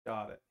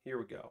 Got it. Here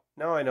we go.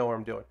 Now I know what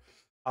I'm doing.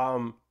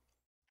 Um.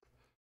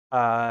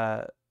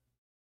 Uh.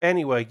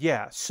 Anyway,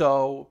 yeah.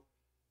 So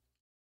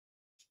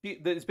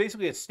it's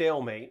basically a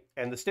stalemate,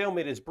 and the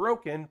stalemate is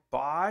broken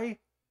by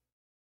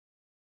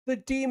the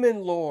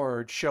Demon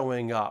Lord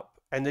showing up,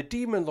 and the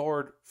Demon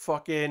Lord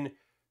fucking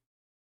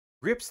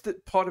rips the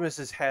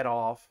Potamus's head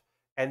off,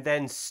 and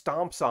then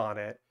stomps on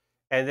it,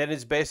 and then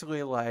it's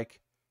basically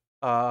like,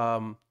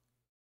 um,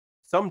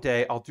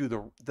 someday I'll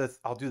do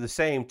I'll do the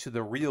same to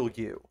the real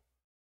you,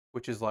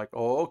 which is like,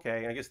 oh,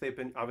 okay. I guess they've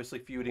been obviously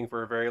feuding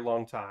for a very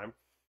long time,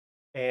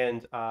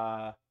 and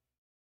I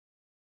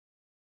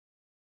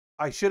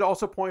should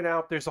also point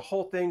out there's a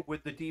whole thing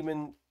with the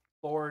Demon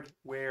Lord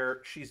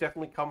where she's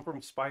definitely come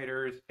from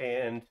spiders,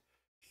 and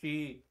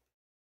she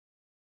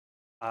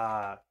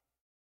uh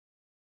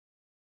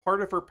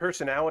part of her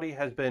personality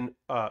has been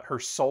her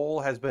soul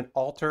has been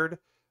altered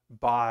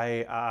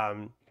by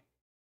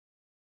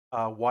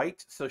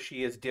white, so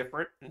she is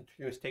different, and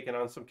she has taken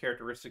on some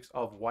characteristics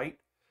of white,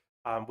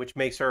 which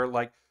makes her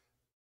like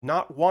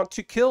not want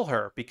to kill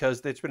her because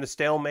there's been a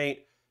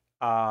stalemate,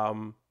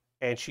 um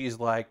and she's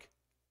like,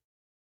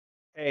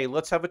 hey,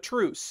 let's have a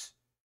truce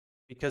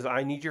because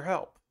I need your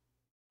help.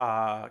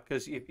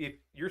 Because if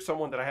you're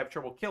someone that I have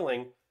trouble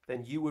killing,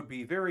 then you would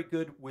be very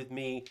good with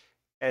me,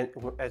 and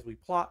as we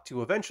plot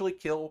to eventually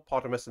kill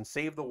Potamus and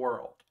save the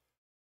world.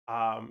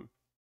 Um,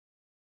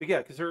 but yeah,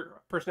 because her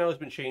personality's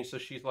been changed, so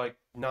she's like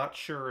not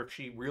sure if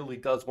she really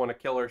does want to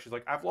kill her. She's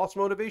like, I've lost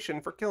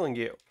motivation for killing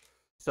you.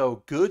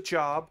 So good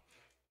job,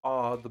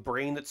 the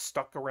brain that's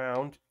stuck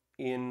around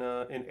in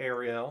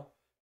Ariel,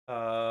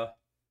 uh,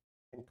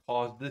 and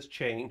caused this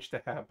change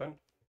to happen.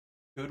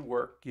 Good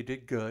work, you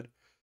did good.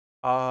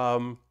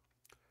 Um,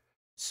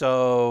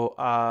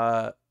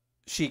 So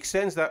she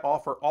extends that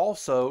offer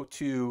also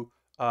to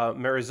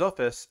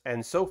Merizophis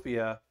and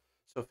Sophia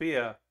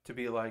to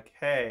be like,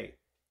 hey,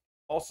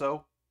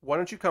 also, why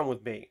don't you come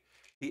with me?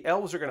 The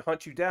elves are going to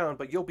hunt you down,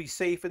 but you'll be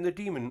safe in the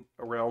demon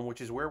realm,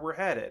 which is where we're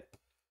headed,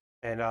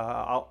 and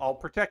I'll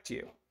protect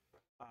you.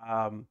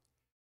 Um,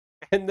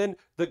 and then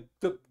the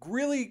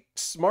really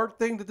smart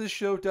thing that this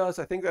show does,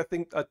 I think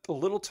a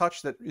little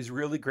touch that is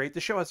really great. The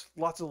show has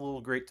lots of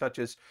little great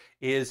touches.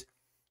 Is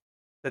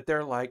that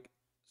they're like,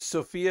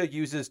 Sophia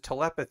uses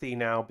telepathy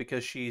now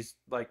because she's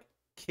like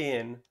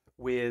kin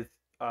with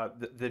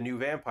the new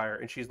vampire,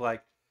 and she's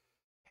like,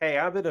 hey,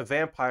 I've been a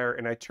vampire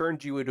and I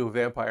turned you into a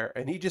vampire,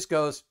 and he just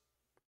goes,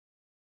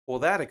 well,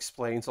 that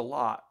explains a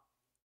lot.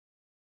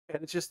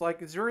 And it's just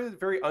like, it's very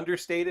very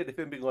understated, if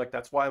him being like,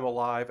 that's why I'm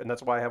alive and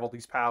that's why I have all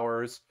these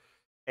powers,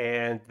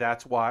 and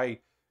that's why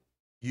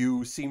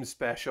you seem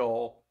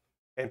special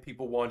and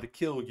people wanted to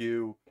kill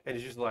you, and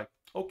it's just like,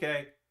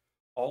 okay,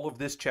 all of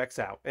this checks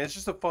out. And it's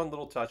just a fun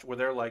little touch where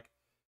they're like,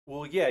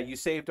 well, yeah, you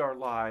saved our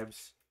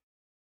lives,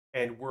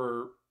 and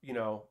we're,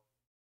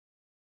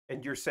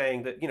 and you're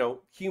saying that,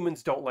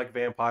 humans don't like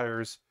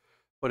vampires,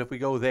 but if we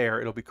go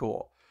there, it'll be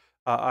cool.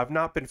 I've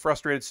not been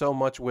frustrated so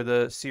much with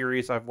a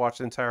series I've watched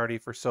the entirety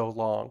for so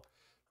long.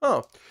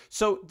 Oh,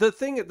 so the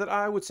thing that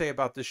I would say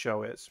about this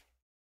show is,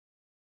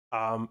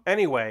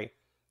 anyway,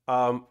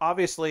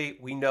 obviously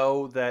we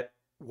know that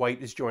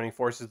White is joining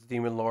forces with the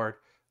Demon Lord.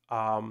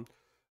 Um,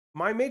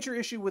 my major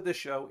issue with this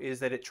show is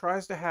that it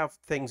tries to have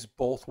things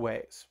both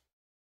ways.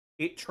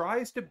 It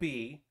tries to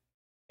be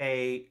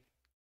a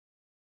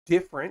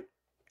different,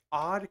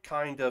 odd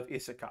kind of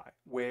isekai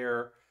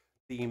where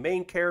the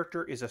main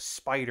character is a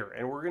spider,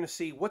 and we're going to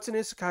see what's an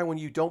isekai when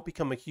you don't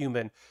become a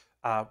human.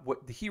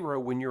 What the hero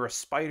when you're a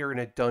spider in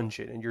a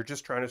dungeon and you're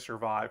just trying to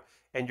survive,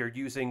 and you're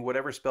using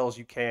whatever spells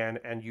you can,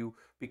 and you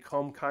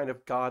become kind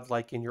of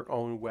godlike in your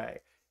own way.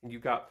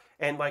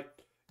 And like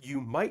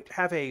you might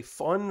have a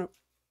fun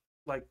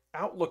like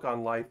outlook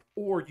on life,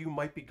 or you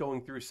might be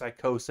going through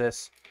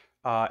psychosis,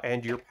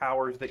 and your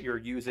powers that you're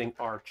using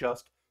are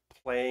just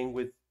playing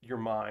with your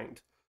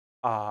mind,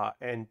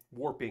 and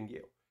warping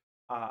you.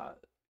 Uh,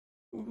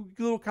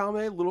 little column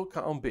A, little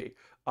column B.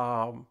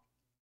 Um,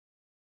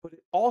 but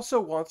it also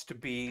wants to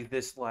be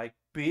this like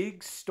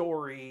big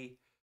story,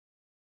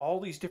 all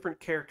these different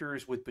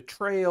characters with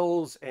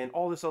betrayals and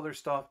all this other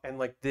stuff, and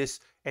like this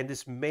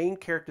main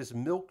character, this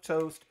milk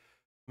toast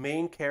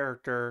main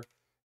character,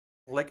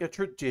 like a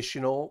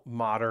traditional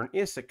modern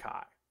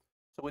isekai.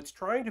 So it's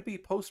trying to be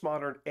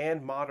postmodern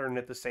and modern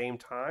at the same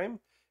time,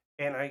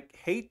 and I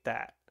hate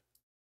that.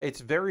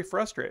 It's very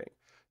frustrating.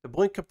 The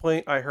blink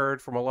complaint I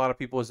heard from a lot of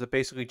people is that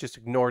basically just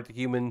ignored the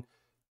human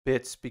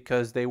bits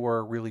because they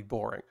were really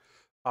boring.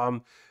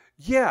 Um,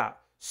 yeah.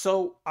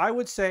 So I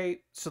would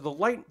say, so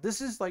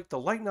this is like the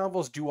light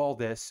novels do all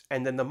this,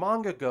 and then the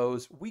manga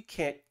goes, we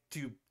can't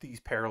do these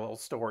parallel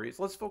stories.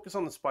 Let's focus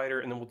on the spider,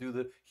 and then we'll do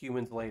the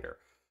humans later.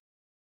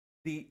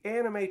 The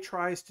anime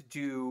tries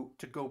to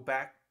go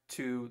back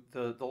to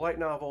the light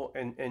novel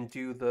and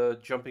do the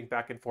jumping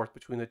back and forth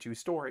between the two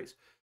stories.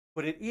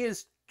 But it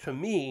is, to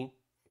me,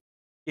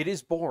 it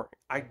is boring.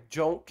 I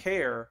don't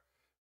care.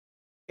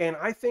 And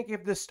I think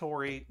if this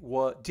story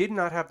did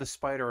not have the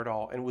spider at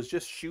all and was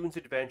just Shun's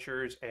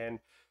adventures and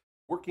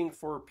working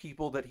for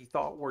people that he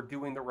thought were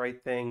doing the right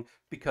thing,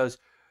 because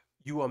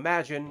you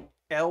imagine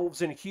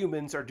elves and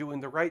humans are doing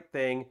the right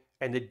thing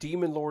and the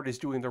demon lord is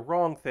doing the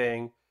wrong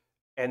thing,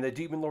 and the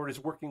demon lord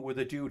is working with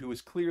a dude who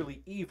is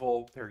clearly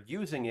evil. They're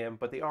using him,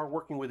 but they are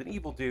working with an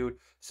evil dude,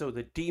 so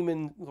the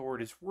demon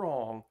lord is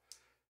wrong.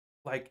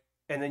 Like,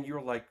 and then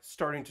you're like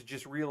starting to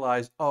just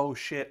realize, oh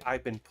shit,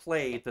 I've been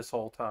played this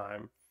whole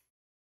time.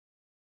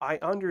 I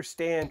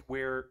understand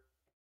where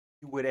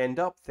you would end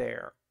up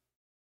there,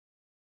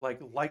 like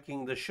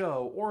liking the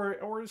show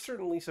or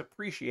certainly at least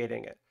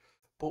appreciating it.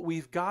 But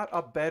we've got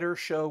a better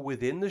show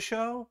within the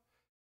show,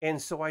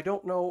 and so I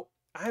don't know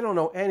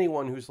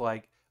anyone who's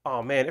like,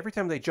 oh man, every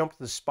time they jump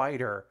the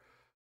spider,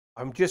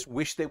 I'm just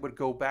wish they would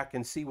go back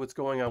and see what's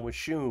going on with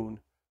Shun.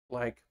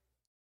 Like,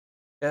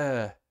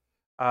 uh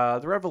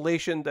the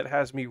revelation that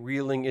has me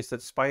reeling is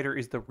that Spider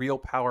is the real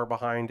power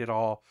behind it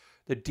all.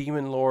 The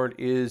Demon Lord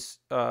is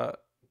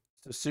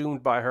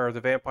assumed by her.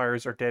 The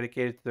vampires are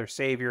dedicated to their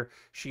savior.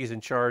 She is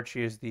in charge.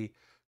 She is the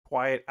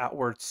quiet,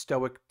 outward,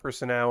 stoic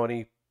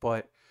personality.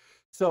 But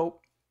so,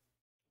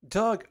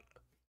 Doug,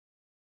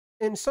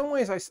 in some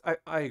ways,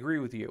 I agree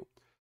with you,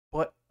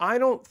 but I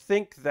don't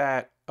think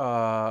that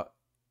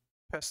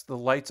press the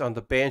lights on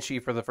the Banshee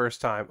for the first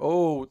time.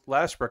 Oh,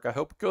 Lashbrook, I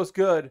hope it goes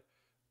good.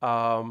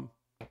 Um,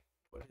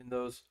 putting in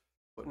those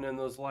putting in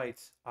those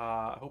lights.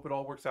 I hope it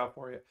all works out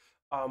for you.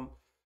 Um,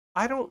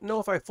 I don't know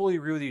if I fully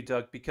agree with you,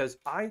 Doug, because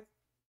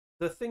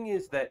the thing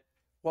is that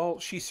while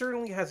she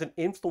certainly has an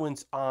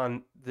influence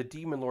on the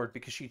demon lord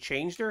because she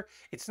changed her,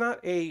 it's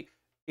not a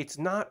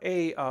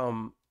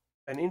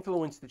an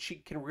influence that she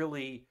can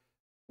really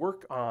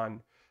work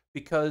on,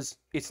 because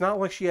it's not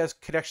like she has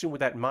connection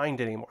with that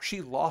mind anymore.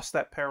 She lost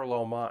that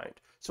parallel mind.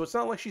 So it's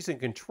not like she's in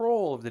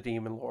control of the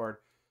demon lord.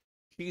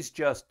 She's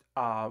just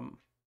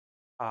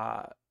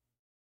uh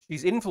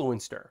she's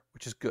influenced her,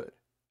 which is good.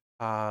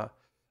 Uh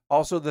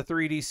Also, the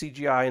 3D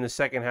CGI in the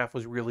second half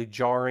was really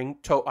jarring.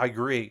 I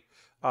agree.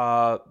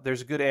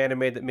 There's a good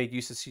anime that made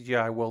use of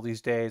CGI well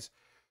these days.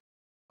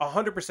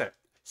 100%.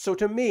 So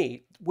to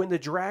me, when the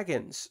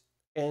dragons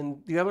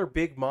and the other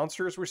big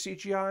monsters were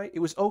CGI, it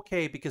was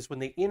okay because when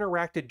they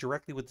interacted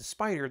directly with the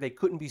spider, they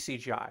couldn't be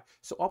CGI.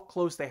 So up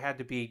close, they had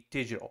to be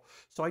digital.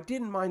 So I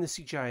didn't mind the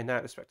CGI in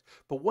that aspect.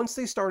 But once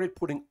they started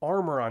putting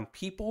armor on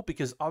people,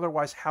 because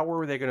otherwise, how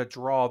were they going to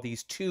draw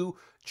these two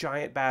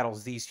giant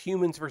battles, these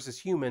humans versus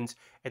humans,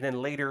 and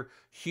then later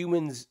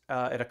humans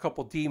and a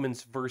couple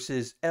demons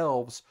versus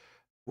elves?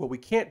 Well, we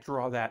can't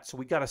draw that, so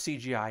we got to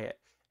CGI it.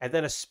 And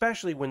then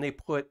especially when they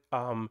put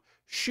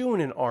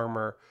Shun in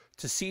armor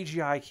to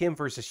CGI him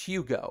versus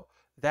Hugo,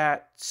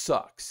 that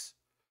sucks.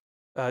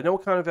 No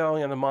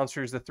accountability on the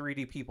monsters, the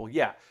 3D people.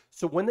 Yeah.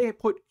 So when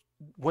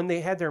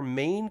they had their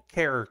main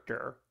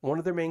character, one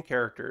of their main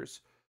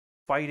characters,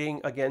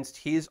 fighting against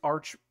his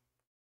arch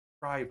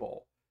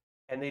rival,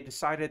 and they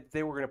decided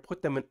they were going to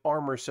put them in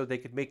armor so they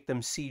could make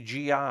them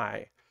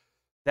CGI,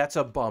 that's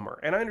a bummer.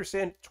 And I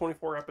understand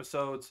 24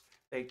 episodes.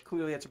 They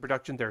clearly had some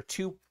production. There are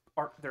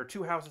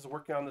two houses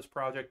working on this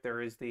project.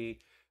 There is the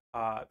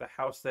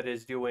house that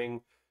is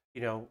doing,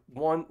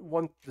 one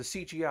the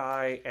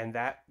CGI, and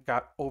that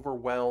got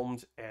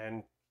overwhelmed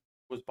and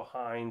was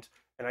behind.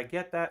 And I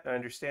get that, and I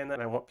understand that.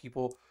 And I want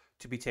people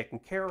to be taken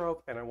care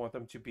of, and I want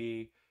them to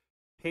be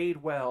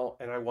paid well,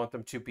 and I want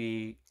them to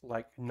be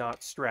like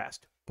not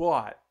stressed.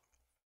 But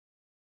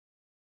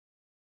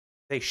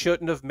they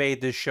shouldn't have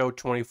made this show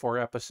 24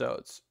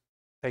 episodes.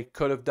 They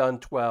could have done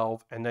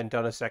 12 and then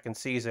done a second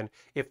season.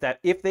 If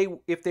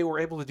they were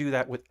able to do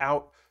that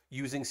without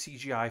using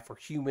CGI for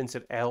humans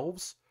and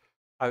elves,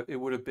 it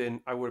would have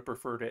been I would have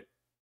preferred it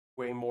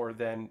way more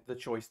than the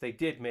choice they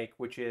did make,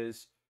 which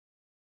is,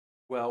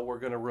 well, we're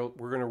gonna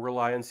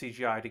rely on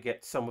CGI to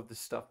get some of the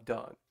stuff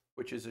done,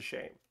 which is a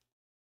shame.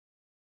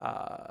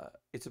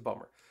 It's a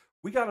bummer.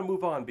 We got to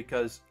move on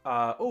because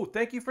oh,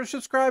 thank you for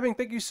subscribing.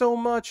 Thank you so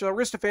much.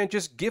 Aristofan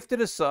just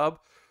gifted a sub.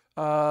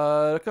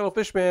 Cuddle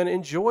Fishman,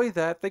 enjoy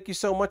that. Thank you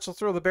so much. I'll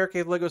throw the Bear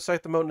Cave Lego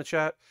site the moat in the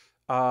chat.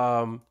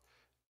 And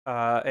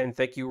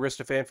thank you,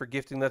 Aristofan, for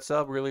gifting that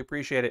sub. Really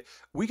appreciate it.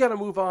 We got to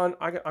move on.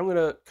 I'm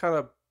gonna kind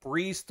of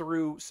breeze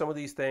through some of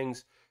these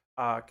things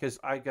because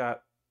I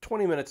got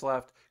 20 minutes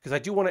left. Because I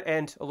do want to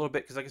end a little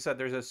bit. Because like I said,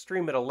 there's a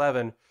stream at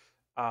 11.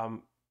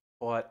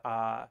 But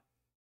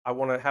I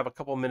want to have a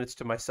couple minutes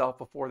to myself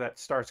before that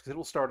starts, because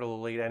it'll start a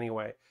little late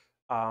anyway.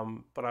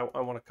 But I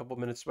want a couple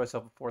minutes to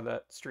myself before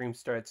that stream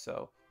starts.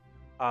 So,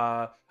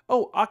 oh,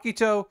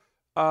 Akito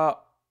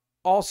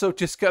also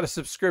just got a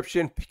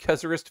subscription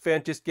because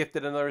Aristofan just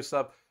gifted another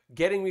sub.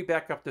 getting me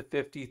back up to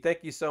 50.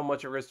 Thank you so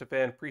much,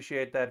 Aristofan.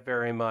 Appreciate that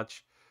very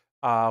much.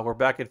 We're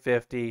back at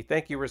 50.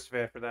 Thank you,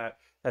 Aristofan, for that.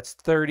 That's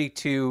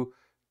 32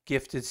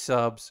 gifted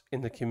subs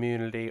in the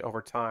community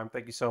over time.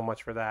 Thank you so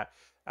much for that.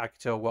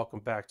 Akito, welcome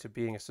back to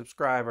being a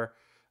subscriber.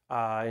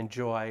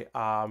 Enjoy.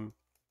 All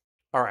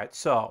right,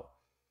 so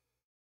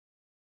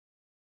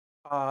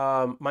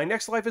my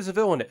next life is a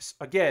villainess.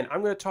 Again,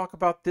 I'm going to talk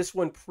about this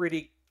one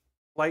pretty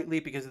lightly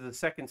because of the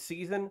second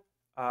season.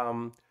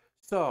 Um,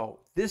 so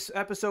this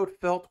episode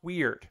felt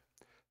weird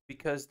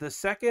because the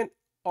second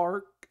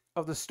arc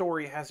of the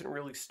story hasn't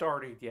really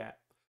started yet.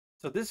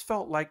 So this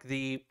felt like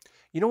you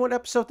know what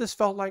episode this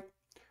felt like?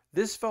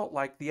 This felt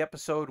like the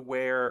episode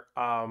where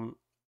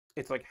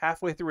it's like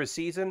halfway through a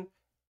season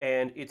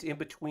and it's in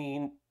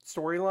between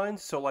storylines.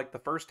 So like the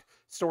first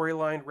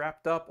storyline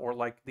wrapped up or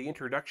like the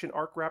introduction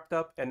arc wrapped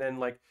up and then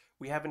like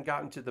we haven't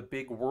gotten to the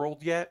big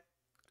world yet,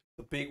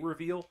 the big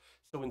reveal.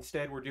 So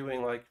instead we're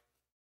doing like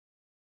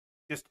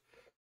just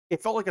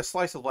it felt like a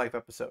slice of life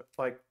episode.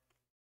 Like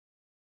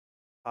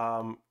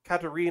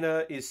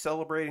Katarina is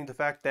celebrating the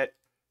fact that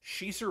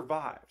she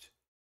survived.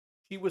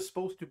 She was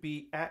supposed to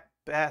be at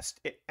best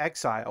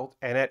exiled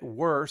and at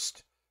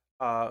worst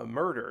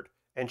murdered,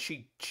 and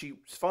she's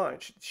fine.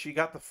 She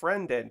got the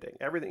friend ending,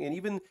 everything,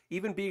 and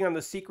even being on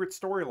the secret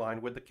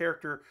storyline with the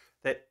character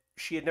that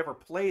she had never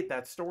played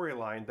that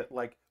storyline that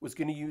like was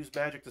going to use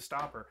magic to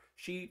stop her.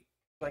 She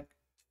like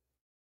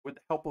with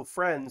the help of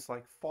friends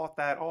like fought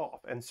that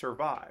off and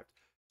survived.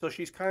 So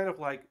she's kind of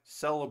like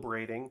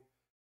celebrating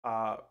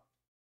uh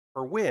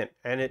her win.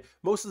 And it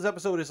most of this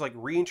episode is like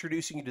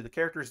reintroducing you to the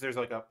characters. There's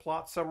like a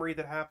plot summary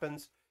that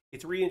happens.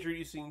 It's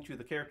reintroducing you to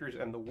the characters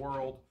and the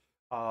world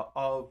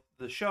of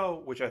the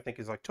show, which I think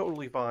is like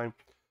totally fine.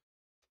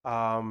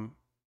 Um,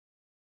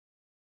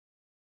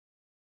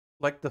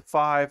 like the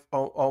five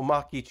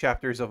Omaki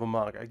chapters of a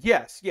manga.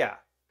 Yes, yeah,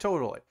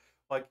 totally.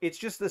 Like it's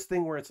just this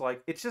thing where it's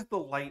like it's just the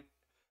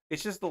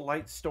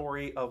light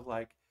story of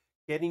like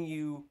getting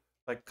you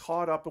like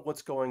caught up in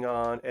what's going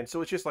on. And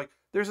so it's just like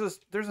there's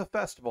a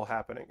festival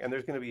happening and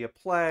there's going to be a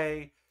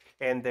play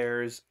and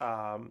there's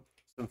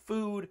some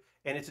food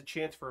and it's a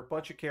chance for a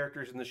bunch of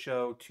characters in the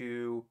show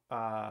to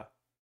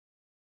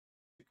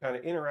kind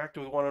of interact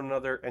with one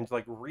another and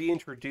like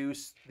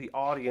reintroduce the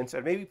audience.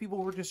 And maybe people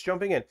were just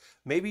jumping in.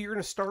 Maybe you're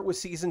going to start with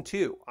season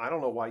 2. I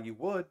don't know why you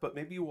would, but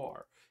maybe you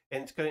are.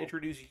 And it's going to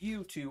introduce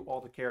you to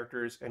all the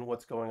characters and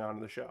what's going on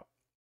in the show.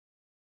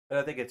 And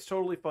I think it's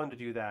totally fun to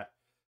do that.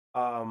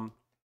 Um,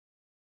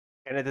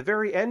 and at the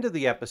very end of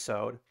the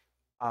episode,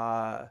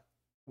 uh,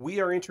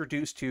 we are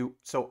introduced to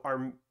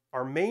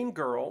our main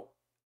girl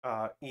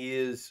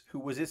is who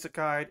was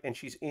isekai and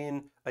she's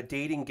in a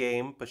dating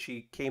game, but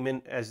she came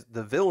in as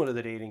the villain of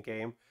the dating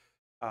game,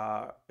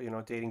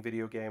 dating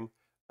video game,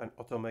 an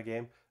otome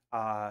game,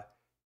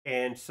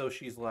 and so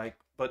she's like,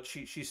 but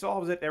she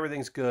solves it,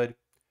 everything's good.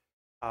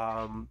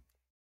 Um,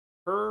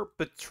 her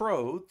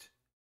betrothed,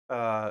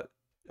 uh,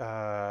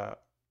 uh,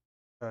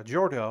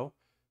 Jordo,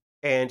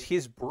 and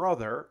his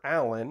brother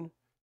Alan.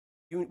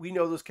 We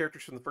know those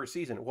characters from the first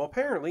season. Well,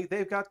 apparently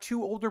they've got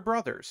two older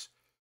brothers.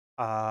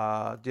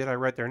 Did I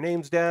write their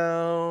names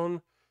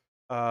down?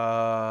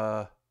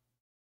 I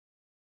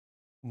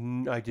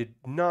did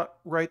not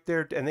write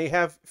their, and they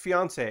have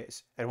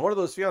fiancés, and one of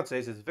those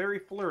fiancés is very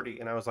flirty,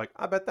 and I was like,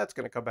 I bet that's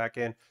going to come back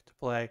in to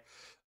play.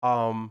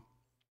 Um,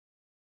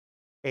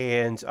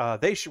 and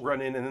they should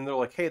run in, and then they're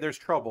like, hey, there's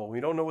trouble. We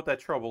don't know what that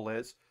trouble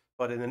is,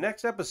 but in the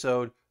next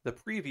episode, the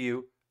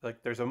preview,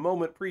 like there's a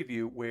moment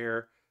preview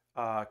where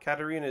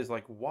Katarina is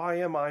like, why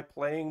am I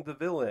playing the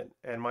villain?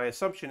 And my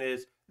assumption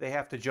is they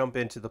have to jump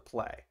into the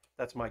play.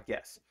 That's my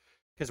guess.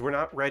 Because we're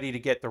not ready to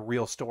get the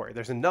real story.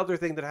 There's another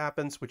thing that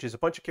happens, which is a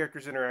bunch of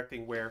characters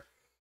interacting where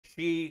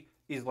she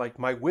is like,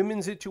 my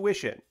women's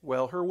intuition.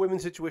 Well, her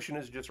women's intuition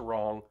is just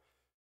wrong.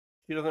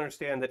 She doesn't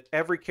understand that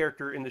every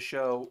character in the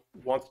show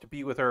wants to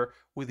be with her,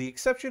 with the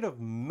exception of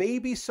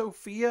maybe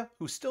Sophia,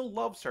 who still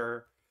loves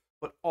her,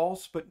 but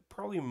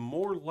probably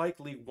more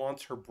likely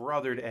wants her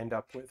brother to end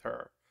up with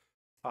her.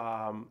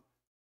 Um,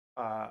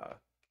 uh,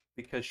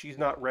 because she's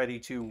not ready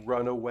to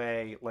run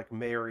away like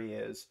Mary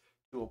is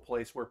to a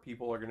place where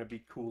people are going to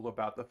be cool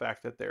about the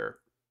fact that they're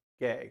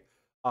gay.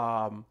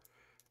 Um,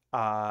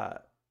 uh,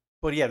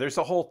 but yeah, there's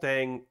a whole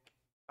thing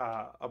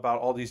about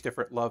all these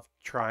different love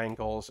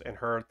triangles and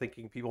her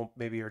thinking people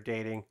maybe are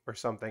dating or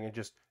something and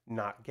just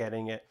not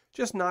getting it.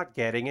 Just not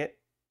getting it.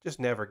 Just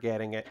never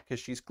getting it because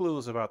she's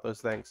clueless about those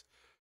things.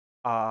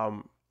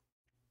 Um,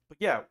 but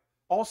yeah,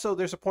 also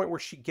there's a point where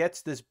she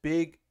gets this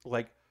big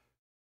like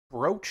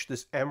brooch,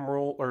 this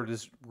emerald or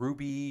this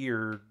ruby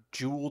or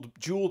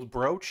jeweled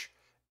brooch,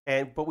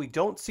 and but we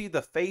don't see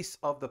the face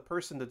of the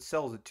person that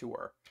sells it to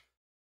her.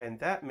 And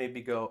that made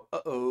me go,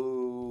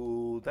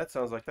 uh-oh, that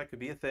sounds like that could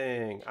be a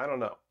thing. I don't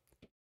know.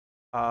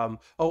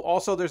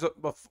 Also, there's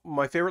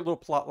my favorite little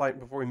plot line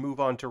before we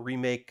move on to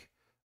remake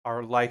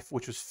our life,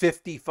 which was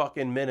 50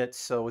 fucking minutes,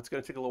 so it's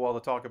going to take a little while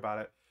to talk about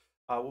it.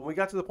 When we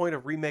got to the point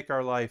of remake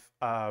our life,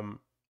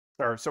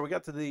 or so we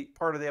got to the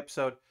part of the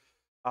episode,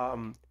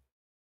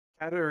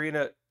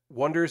 Katarina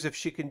wonders if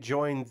she can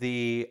join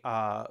the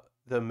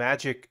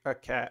magic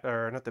cat,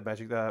 or not the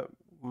magic, the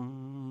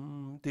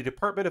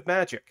Department of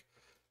Magic,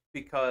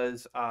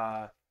 because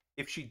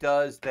if she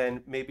does,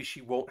 then maybe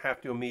she won't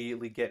have to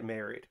immediately get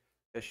married,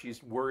 because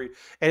she's worried.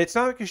 And it's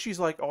not because she's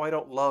like, oh, I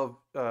don't love,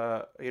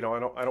 I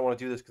don't want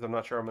to do this because I'm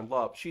not sure I'm in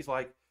love. She's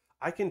like,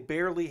 I can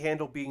barely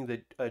handle being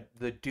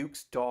the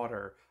Duke's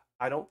daughter.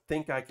 I don't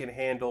think I can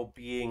handle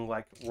being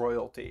like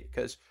royalty,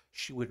 because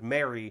she would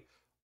marry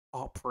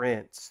a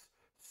prince.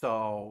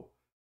 So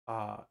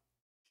uh,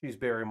 she's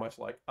very much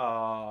like,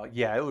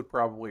 yeah, it would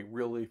probably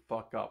really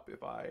fuck up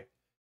if I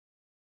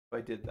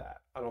did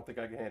that. I don't think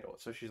I can handle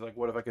it. So she's like,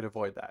 what if I could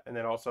avoid that? And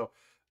then also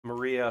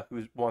Maria,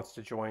 who wants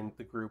to join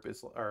the group,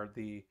 or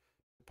the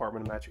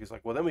Department of Magic, is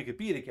like, well, then we could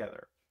be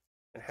together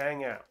and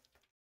hang out.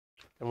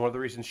 And one of the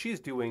reasons she's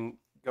going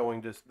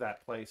to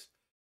that place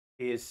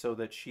is so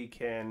that she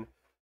can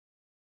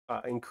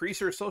increase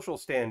her social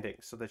standing,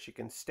 so that she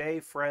can stay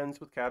friends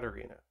with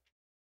Katerina,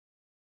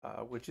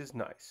 which is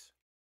nice.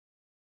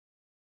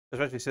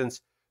 Especially since,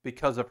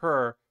 because of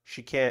her,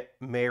 she can't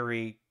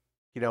marry,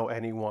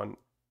 anyone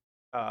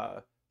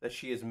that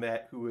she has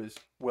met who is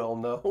well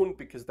known,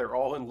 because they're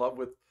all in love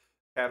with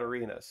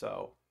Katerina.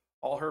 So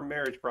all her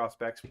marriage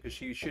prospects, because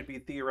she should be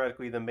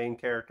theoretically the main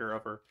character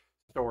of her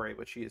story,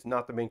 but she is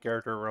not the main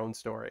character of her own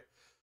story.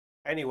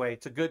 Anyway,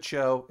 it's a good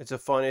show. It's a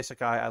fun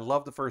isekai. I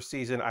love the first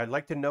season. I'd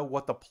like to know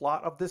what the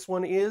plot of this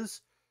one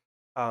is.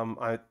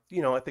 I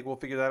think we'll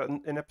figure that out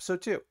in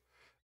episode 2.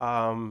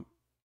 Um,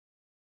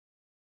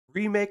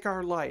 Remake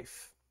Our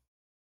Life.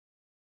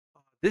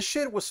 This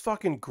shit was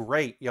fucking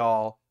great,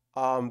 y'all.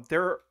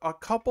 There are a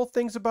couple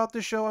things about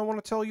this show I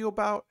want to tell you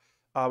about.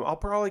 I'll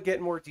probably get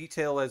more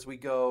detail as we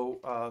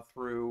go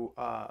through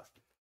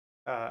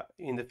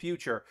in the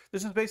future.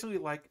 This is basically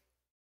like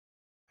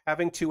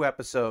having 2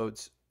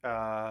 episodes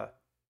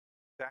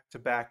back to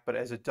back, but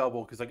as a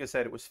double, because like I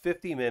said, it was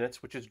 50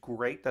 minutes, which is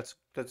great. That's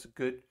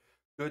good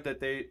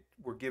that they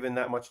were given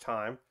that much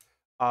time.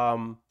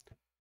 Um,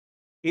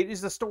 it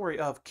is the story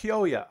of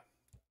Kyoya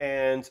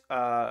and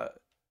uh,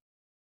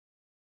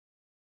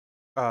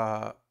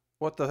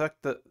 what the heck,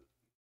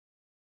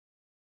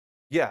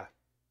 yeah,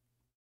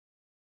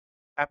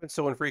 happens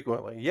so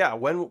infrequently. Yeah,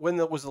 when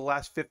that was the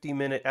last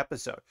 50-minute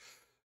episode?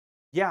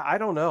 Yeah, I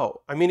don't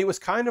know. I mean, it was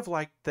kind of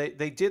like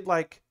they did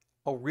like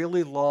a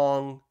really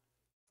long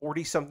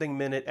 40 something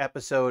minute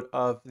episode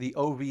of the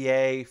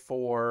OVA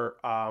for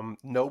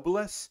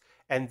Nobilis,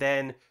 and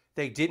then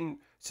they didn't,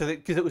 so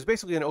because it was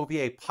basically an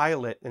OVA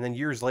pilot, and then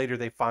years later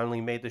they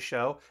finally made the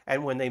show,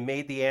 and when they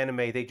made the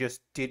anime they just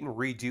didn't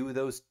redo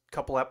those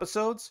couple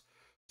episodes.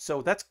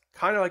 So that's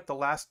kind of like the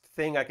last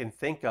thing I can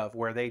think of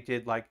where they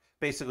did like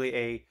basically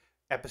a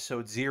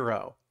episode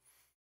 0.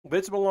 But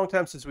it's been a long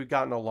time since we've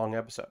gotten a long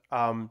episode.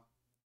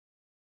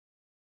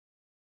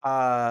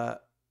 Uh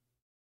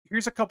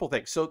Here's a couple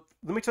things. So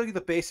let me tell you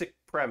the basic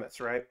premise,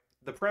 right?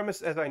 The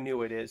premise, as I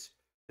knew it, is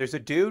there's a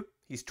dude.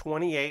 He's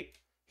 28.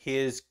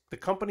 The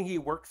company he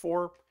worked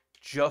for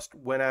just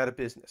went out of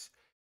business.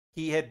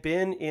 He had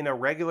been in a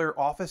regular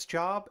office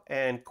job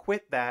and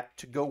quit that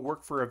to go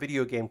work for a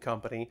video game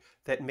company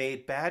that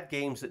made bad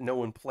games that no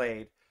one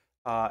played,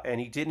 and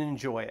he didn't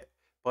enjoy it.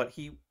 But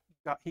he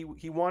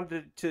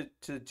wanted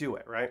to do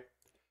it, right?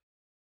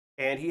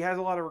 And he has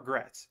a lot of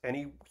regrets, and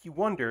he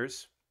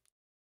wonders,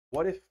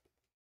 what if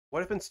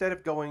instead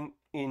of going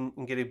in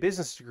and getting a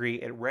business degree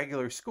at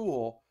regular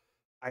school,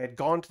 I had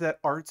gone to that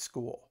art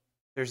school?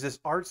 There's this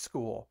art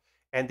school,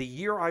 and the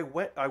year I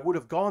would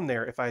have gone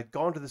there if I had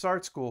gone to this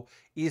art school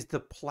is the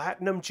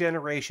Platinum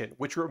Generation,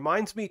 which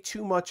reminds me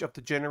too much of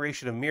the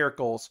Generation of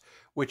Miracles,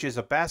 which is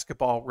a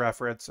basketball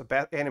reference,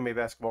 anime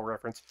basketball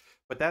reference.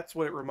 But that's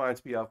what it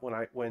reminds me of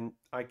when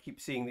I keep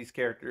seeing these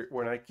characters,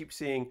 when I keep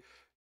seeing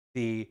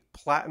the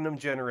Platinum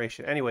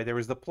Generation. Anyway, there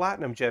was the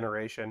Platinum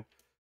Generation.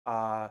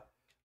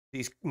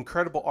 These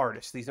incredible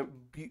artists, these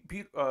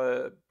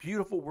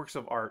beautiful works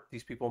of art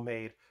these people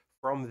made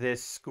from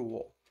this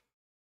school.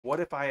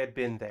 What if I had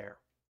been there?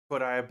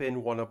 Could I have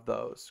been one of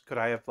those? Could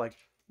I have like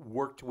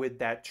worked with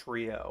that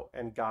trio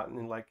and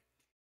gotten like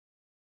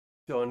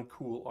done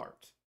cool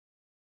art?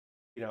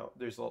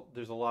 There's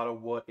a lot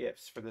of what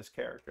ifs for this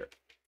character.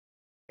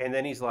 And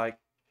then he's like,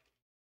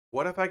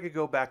 what if I could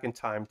go back in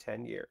time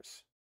 10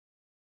 years?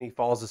 And he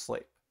falls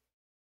asleep.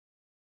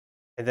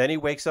 And then he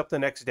wakes up the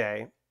next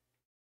day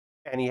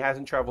and he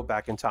hasn't traveled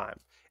back in time.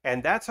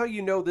 And that's how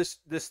you know this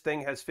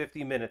thing has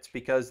 50 minutes,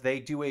 because they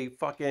do a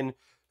fucking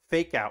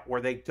fake out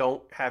where they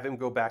don't have him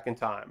go back in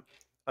time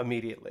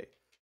immediately.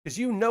 Because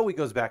he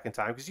goes back in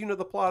time, because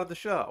the plot of the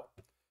show.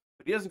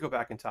 But he doesn't go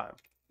back in time.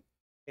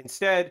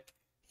 Instead,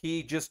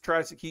 he just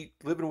tries to keep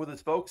living with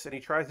his folks, and he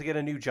tries to get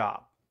a new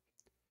job.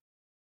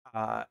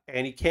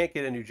 And he can't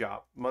get a new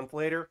job. A month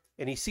later,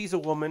 and he sees a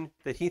woman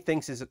that he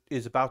thinks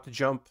is about to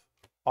jump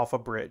off a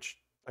bridge,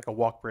 like a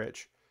walk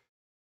bridge.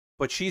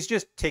 But she's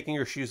just taking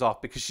her shoes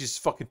off because she's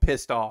fucking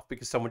pissed off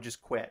because someone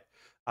just quit.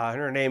 And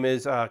her name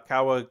is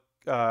Kawasagawa.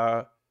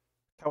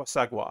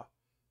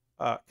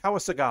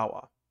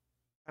 Kawasagawa.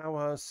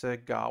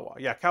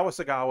 Yeah,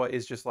 Kawasagawa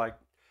is just like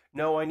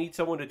no, I need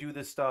someone to do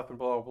this stuff and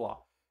blah blah blah.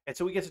 And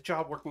so he gets a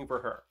job working for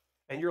her.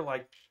 And you're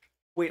like,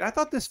 wait, I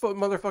thought this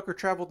motherfucker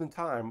traveled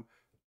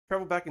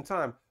back in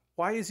time.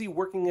 Why is he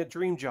working a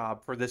dream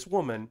job for this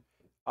woman?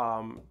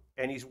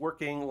 And he's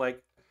working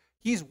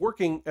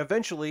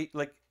eventually,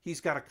 like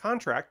he's got a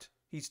contract.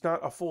 He's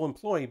not a full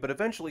employee, but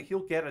eventually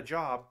he'll get a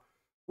job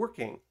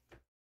working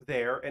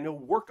there, and he'll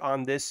work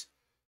on this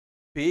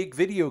big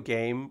video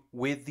game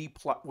with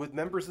with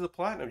members of the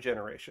Platinum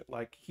generation.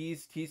 Like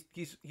he's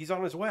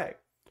on his way.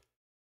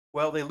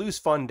 Well, they lose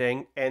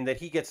funding, and then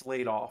he gets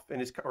laid off, and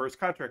his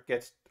contract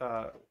gets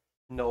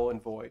null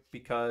and void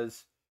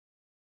because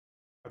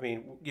I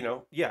mean,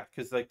 yeah,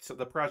 because like so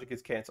the project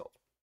gets canceled,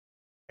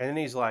 and then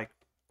he's like,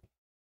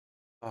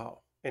 oh,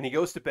 and he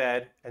goes to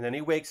bed, and then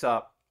he wakes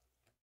up,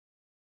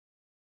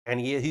 and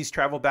he's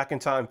traveled back in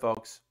time,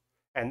 folks,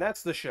 and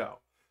that's the show.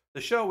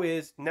 The show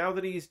is now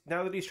that he's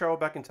traveled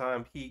back in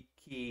time, he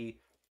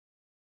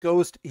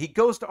goes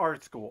to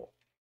art school.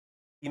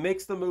 He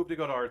makes the move to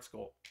go to art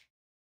school.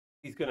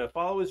 He's gonna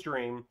follow his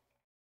dream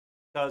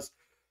because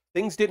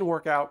things didn't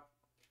work out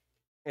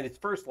in his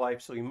first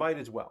life, so he might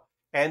as well.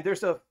 And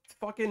there's a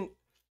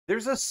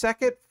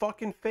second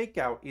fucking fake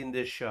out in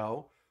this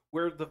show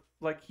where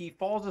he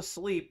falls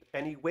asleep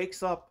and he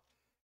wakes up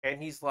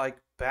and he's like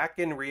back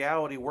in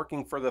reality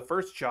working for the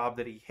first job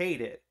that he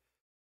hated.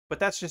 But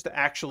that's just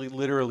actually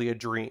literally a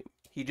dream.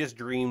 He just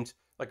dreamed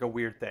like a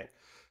weird thing.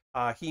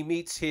 He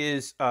meets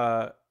his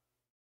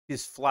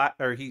flat,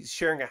 or he's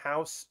sharing a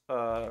house,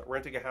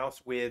 renting a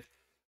house with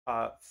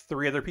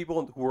three other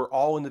people who are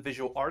all in the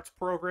visual arts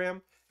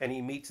program, and he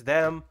meets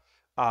them.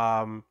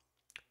 And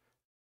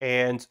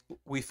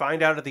we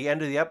find out at the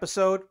end of the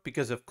episode,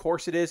 because of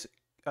course it is,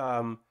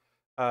 um,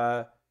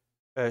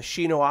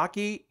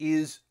 Shinoaki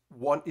is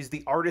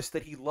the artist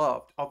that he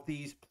loved of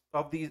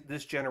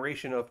this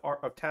generation of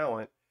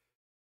talent.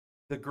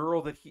 The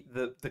girl that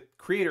the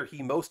creator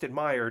he most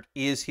admired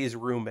is his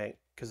roommate,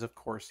 because of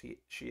course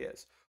she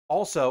is.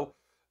 Also,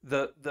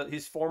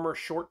 his former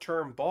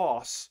short-term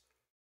boss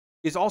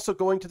is also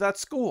going to that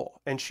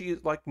school, and she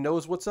like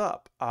knows what's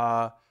up.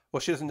 Well,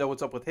 she doesn't know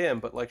what's up with him,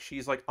 but like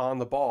she's like on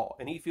the ball,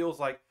 and he feels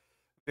like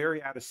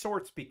very out of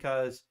sorts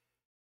because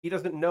he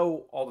doesn't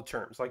know all the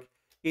terms. Like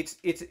it's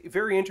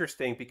very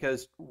interesting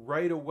because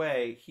right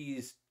away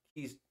he's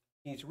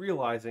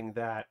realizing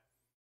that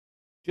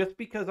just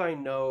because I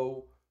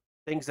know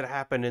things that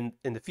happen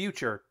in the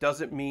future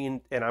doesn't mean,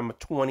 and I'm a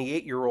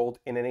 28-year-old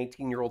in an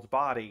 18-year-old's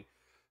body,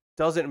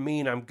 doesn't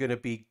mean I'm going to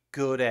be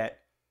good at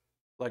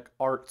like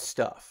art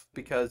stuff,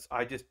 because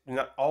I just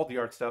not all the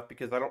art stuff,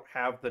 because I don't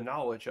have the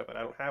knowledge of it.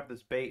 I don't have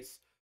this base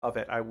of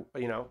it.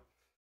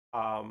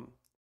 Um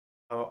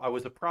I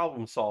was a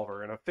problem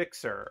solver and a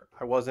fixer.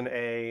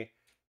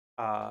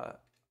 Uh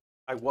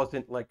I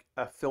wasn't like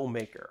a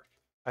filmmaker.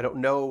 I don't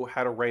know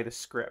how to write a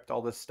script,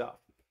 all this stuff.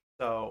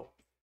 So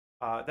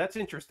that's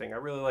interesting. I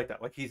really like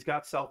that. Like he's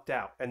got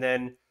self-doubt. And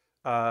then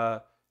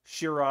Shinoaki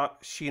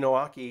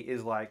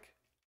is like,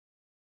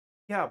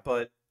 yeah,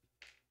 but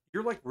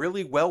you're like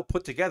really well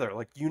put together.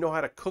 Like you know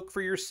how to cook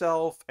for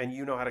yourself, and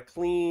you know how to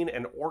clean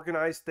and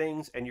organize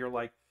things, and you're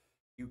like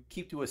you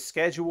keep to a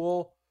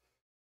schedule.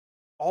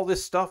 All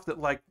this stuff that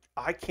like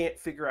I can't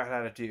figure out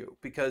how to do,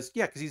 because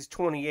he's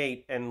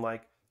 28 and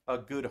like a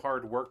good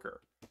hard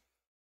worker.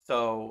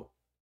 So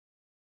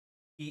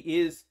he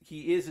is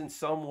in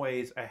some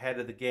ways ahead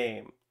of the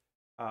game,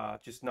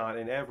 just not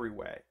in every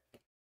way.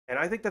 And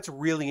I think that's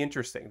really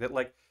interesting. That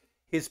like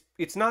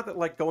it's not that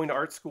like going to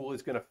art school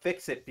is going to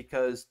fix it,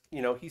 because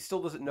he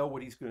still doesn't know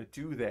what he's going to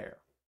do there.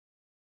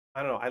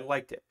 I don't know. I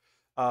liked it.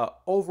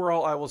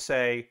 Overall, I will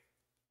say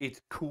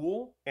it's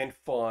cool and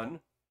fun,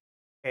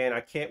 and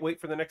I can't wait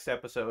for the next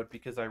episode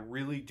because I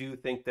really do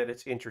think that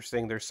it's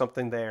interesting. There's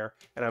something there,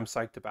 and I'm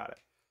psyched about it.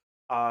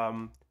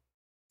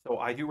 So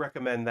I do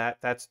recommend that.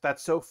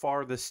 That's so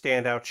far the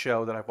standout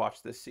show that I've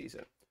watched this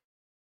season.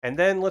 And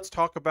then let's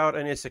talk about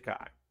an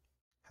isekai.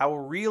 How a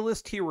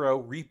realist hero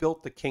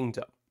rebuilt the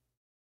kingdom.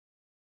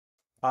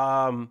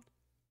 Um,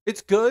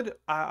 it's good.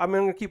 I'm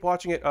gonna keep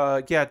watching it.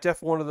 Yeah,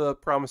 definitely one of the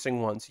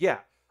promising ones. Yeah,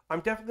 I'm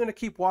definitely gonna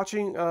keep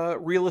watching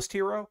Realist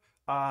Hero.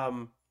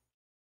 Um,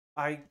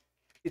 I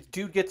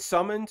dude gets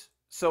summoned.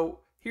 So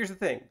here's the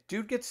thing: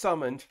 dude gets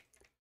summoned.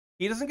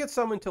 He doesn't get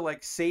summoned to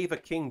like save a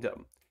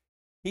kingdom.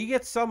 He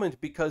gets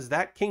summoned because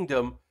that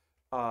kingdom,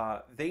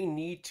 they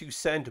need to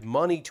send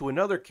money to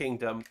another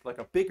kingdom, like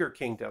a bigger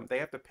kingdom. They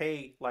have to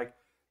pay like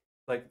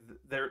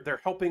they're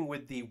helping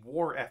with the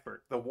war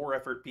effort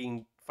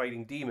being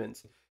fighting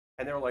demons.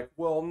 And they're like,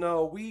 well,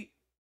 no, we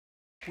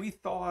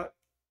thought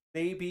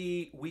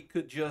maybe we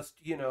could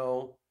just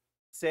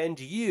send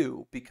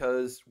you,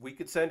 because we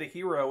could send a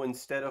hero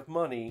instead of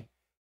money.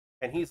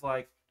 And he's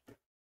like,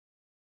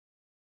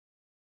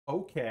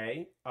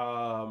 okay,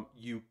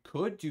 you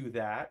could do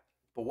that,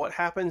 but what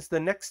happens the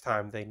next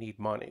time they need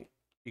money?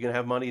 You gonna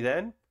have money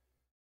then?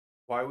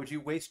 Why would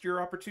you waste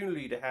your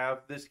opportunity to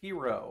have this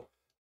hero?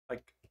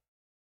 Like,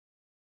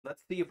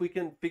 let's see if we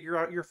can figure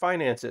out your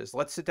finances.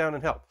 Let's sit down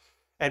and help.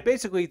 And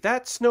basically,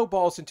 that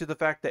snowballs into the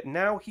fact that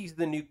now he's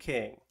the new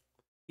king.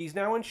 He's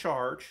now in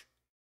charge.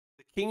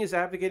 The king is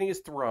abdicating his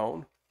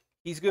throne.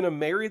 He's going to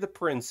marry the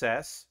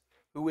princess,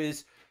 who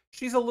is,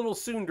 she's a little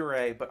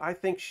tsundere, but I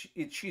think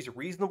she's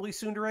reasonably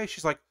tsundere.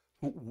 She's like,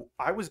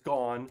 I was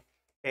gone,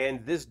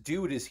 and this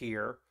dude is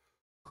here.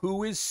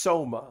 Who is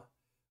Soma?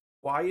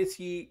 Why is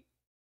he?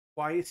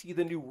 Why is he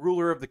the new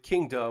ruler of the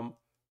kingdom?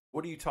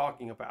 What are you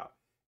talking about?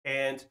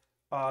 And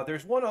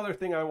there's one other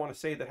thing I want to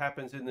say that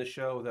happens in this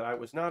show that I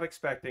was not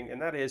expecting,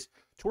 and that is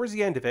towards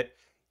the end of it,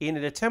 in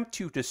an attempt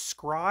to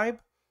describe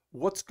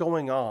what's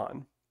going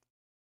on,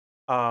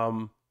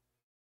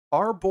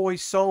 our boy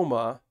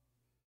Soma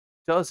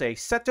does a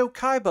Seto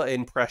Kaiba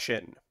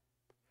impression.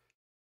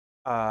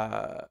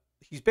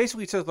 He's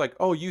basically says like,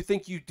 "Oh, you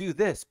think you do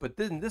this, but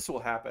then this will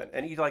happen,"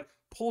 and he like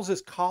pulls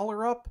his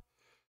collar up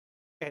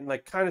and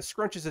like kind of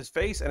scrunches his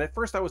face. And at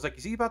first I was like,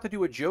 is he about to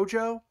do a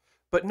JoJo?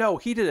 But no,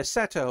 he did a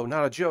Seto,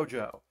 not a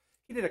JoJo.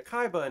 He did a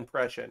Kaiba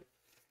impression,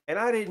 and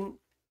I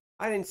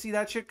didn't see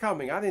that shit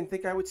coming. I didn't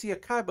think I would see a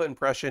Kaiba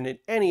impression in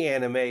any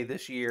anime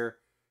this year,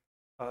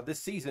 this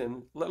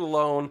season, let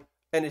alone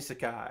an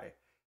isekai.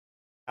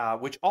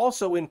 Which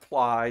also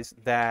implies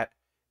that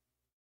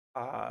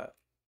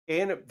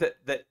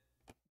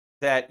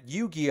that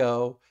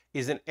Yu-Gi-Oh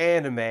is an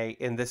anime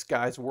in this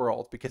guy's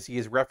world because he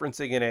is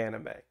referencing an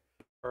anime,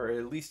 or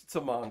at least it's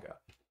a manga.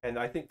 And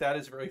I think that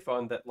is very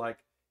fun that like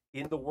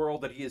in the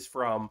world that he is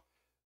from,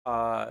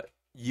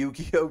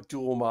 Yu-Gi-Oh!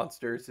 Duel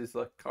Monsters is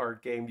a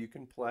card game you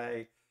can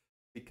play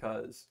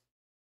because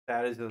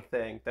that is a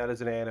thing. That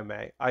is an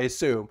anime, I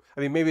assume.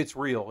 I mean, maybe it's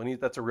real, and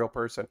that's a real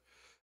person.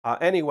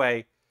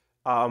 Anyway,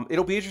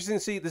 it'll be interesting to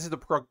see. This is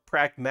the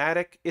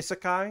pragmatic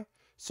isekai,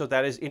 so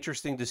that is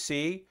interesting to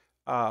see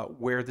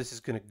where this is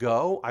going to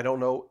go. I don't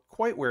know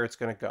quite where it's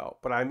going to go,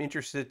 but I'm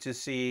interested to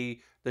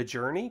see the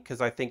journey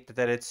because I think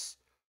that it's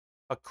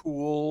a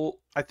cool.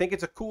 I think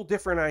it's a cool,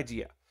 different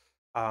idea.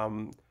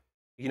 You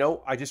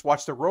know, I just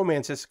watched the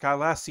romance isekai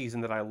last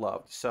season that I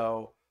loved,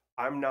 so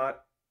I'm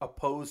not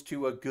opposed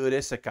to a good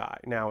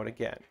isekai now and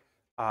again.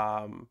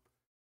 A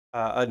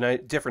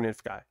different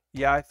isekai.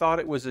 Yeah, I thought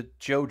it was a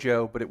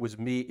JoJo, but it was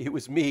me. It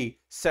was me,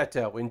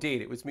 Seto.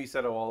 Indeed, it was me,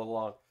 Seto, all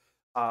along.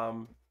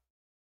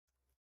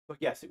 But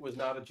yes, it was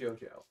not a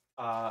JoJo,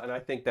 and I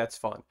think that's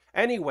fun.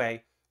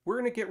 Anyway, we're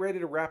gonna get ready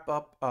to wrap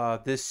up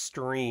this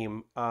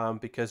stream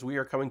because we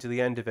are coming to the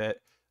end of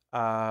it.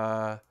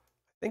 I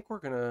think we're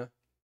gonna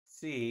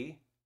see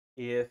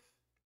if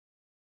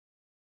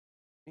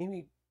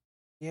maybe,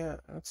 yeah.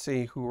 Let's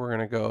see who we're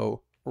gonna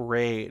go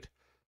raid.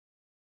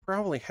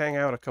 Probably hang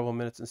out a couple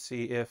minutes and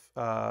see if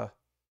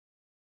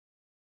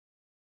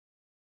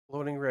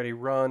loading ready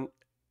run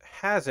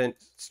hasn't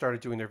started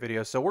doing their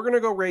videos. So we're gonna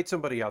go raid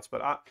somebody else,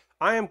 but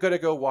I am gonna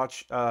go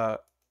watch.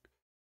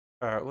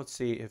 Let's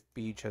see if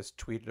Beach has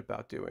tweeted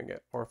about doing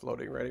it, or if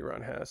loading ready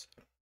run has.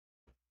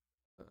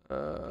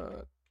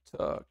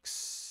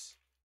 Tux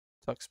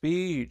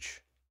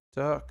Beach,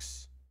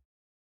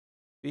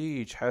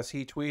 has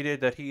he tweeted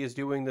that he is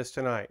doing this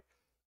tonight?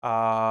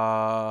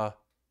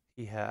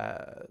 He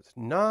has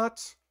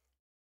not.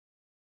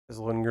 Has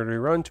loading ready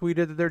run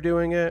tweeted that they're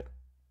doing it?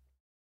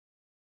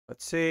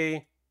 Let's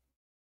see.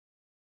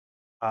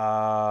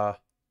 No,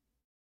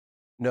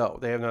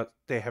 they have not.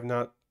 They have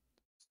not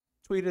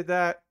tweeted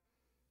that.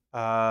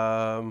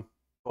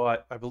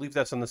 But I believe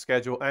that's on the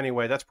schedule.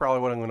 Anyway, that's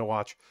probably what I'm going to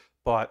watch.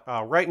 But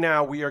right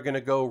now, we are going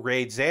to go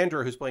raid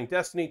Xandra, who's playing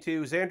Destiny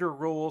 2. Xandra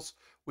rules.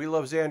 We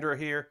love Xandra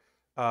here.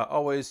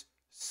 Always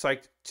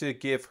psyched to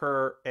give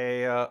her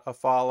a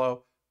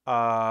follow.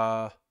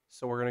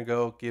 So we're going to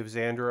go give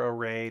Xandra a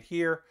raid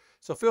here.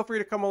 So feel free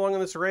to come along on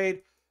this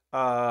raid.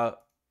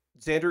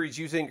 Xandra is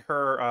using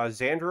her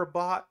Xandra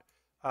bot.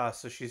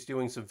 So she's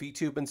doing some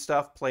VTube and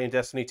stuff, playing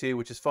Destiny 2,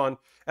 which is fun.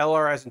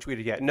 LR hasn't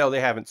tweeted yet. No, they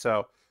haven't.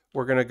 So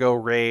we're gonna go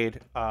raid.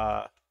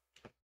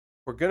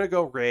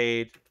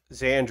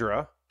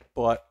 Xandra,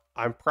 but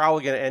I'm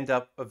probably gonna end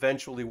up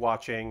eventually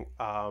watching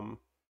my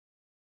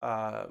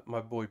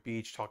boy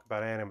Beach talk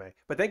about anime.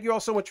 But thank you all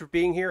so much for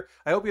being here.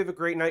 I hope you have a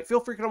great night. Feel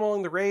free to come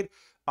along the raid.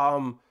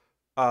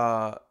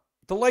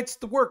 The lights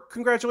work.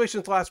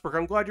 Congratulations, Lasberg.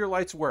 I'm glad your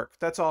lights work.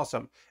 That's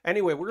awesome.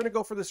 Anyway, we're going to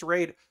go for this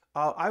raid.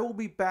 I will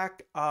be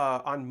back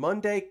on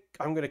Monday.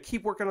 I'm going to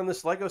keep working on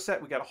this Lego set.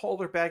 We got a whole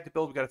other bag to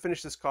build. We got to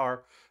finish this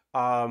car.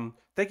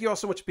 Thank you all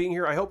so much for being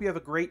here. I hope you have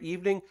a great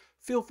evening.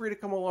 Feel free to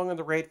come along on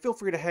the raid. Feel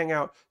free to hang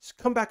out. Just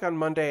come back on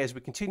Monday as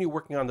we continue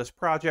working on this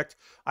project.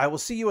 I will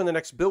see you in the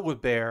next Build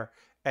with Baer,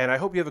 and I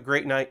hope you have a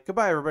great night.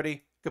 Goodbye,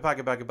 everybody. Goodbye,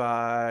 goodbye,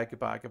 goodbye,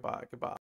 goodbye, goodbye, goodbye.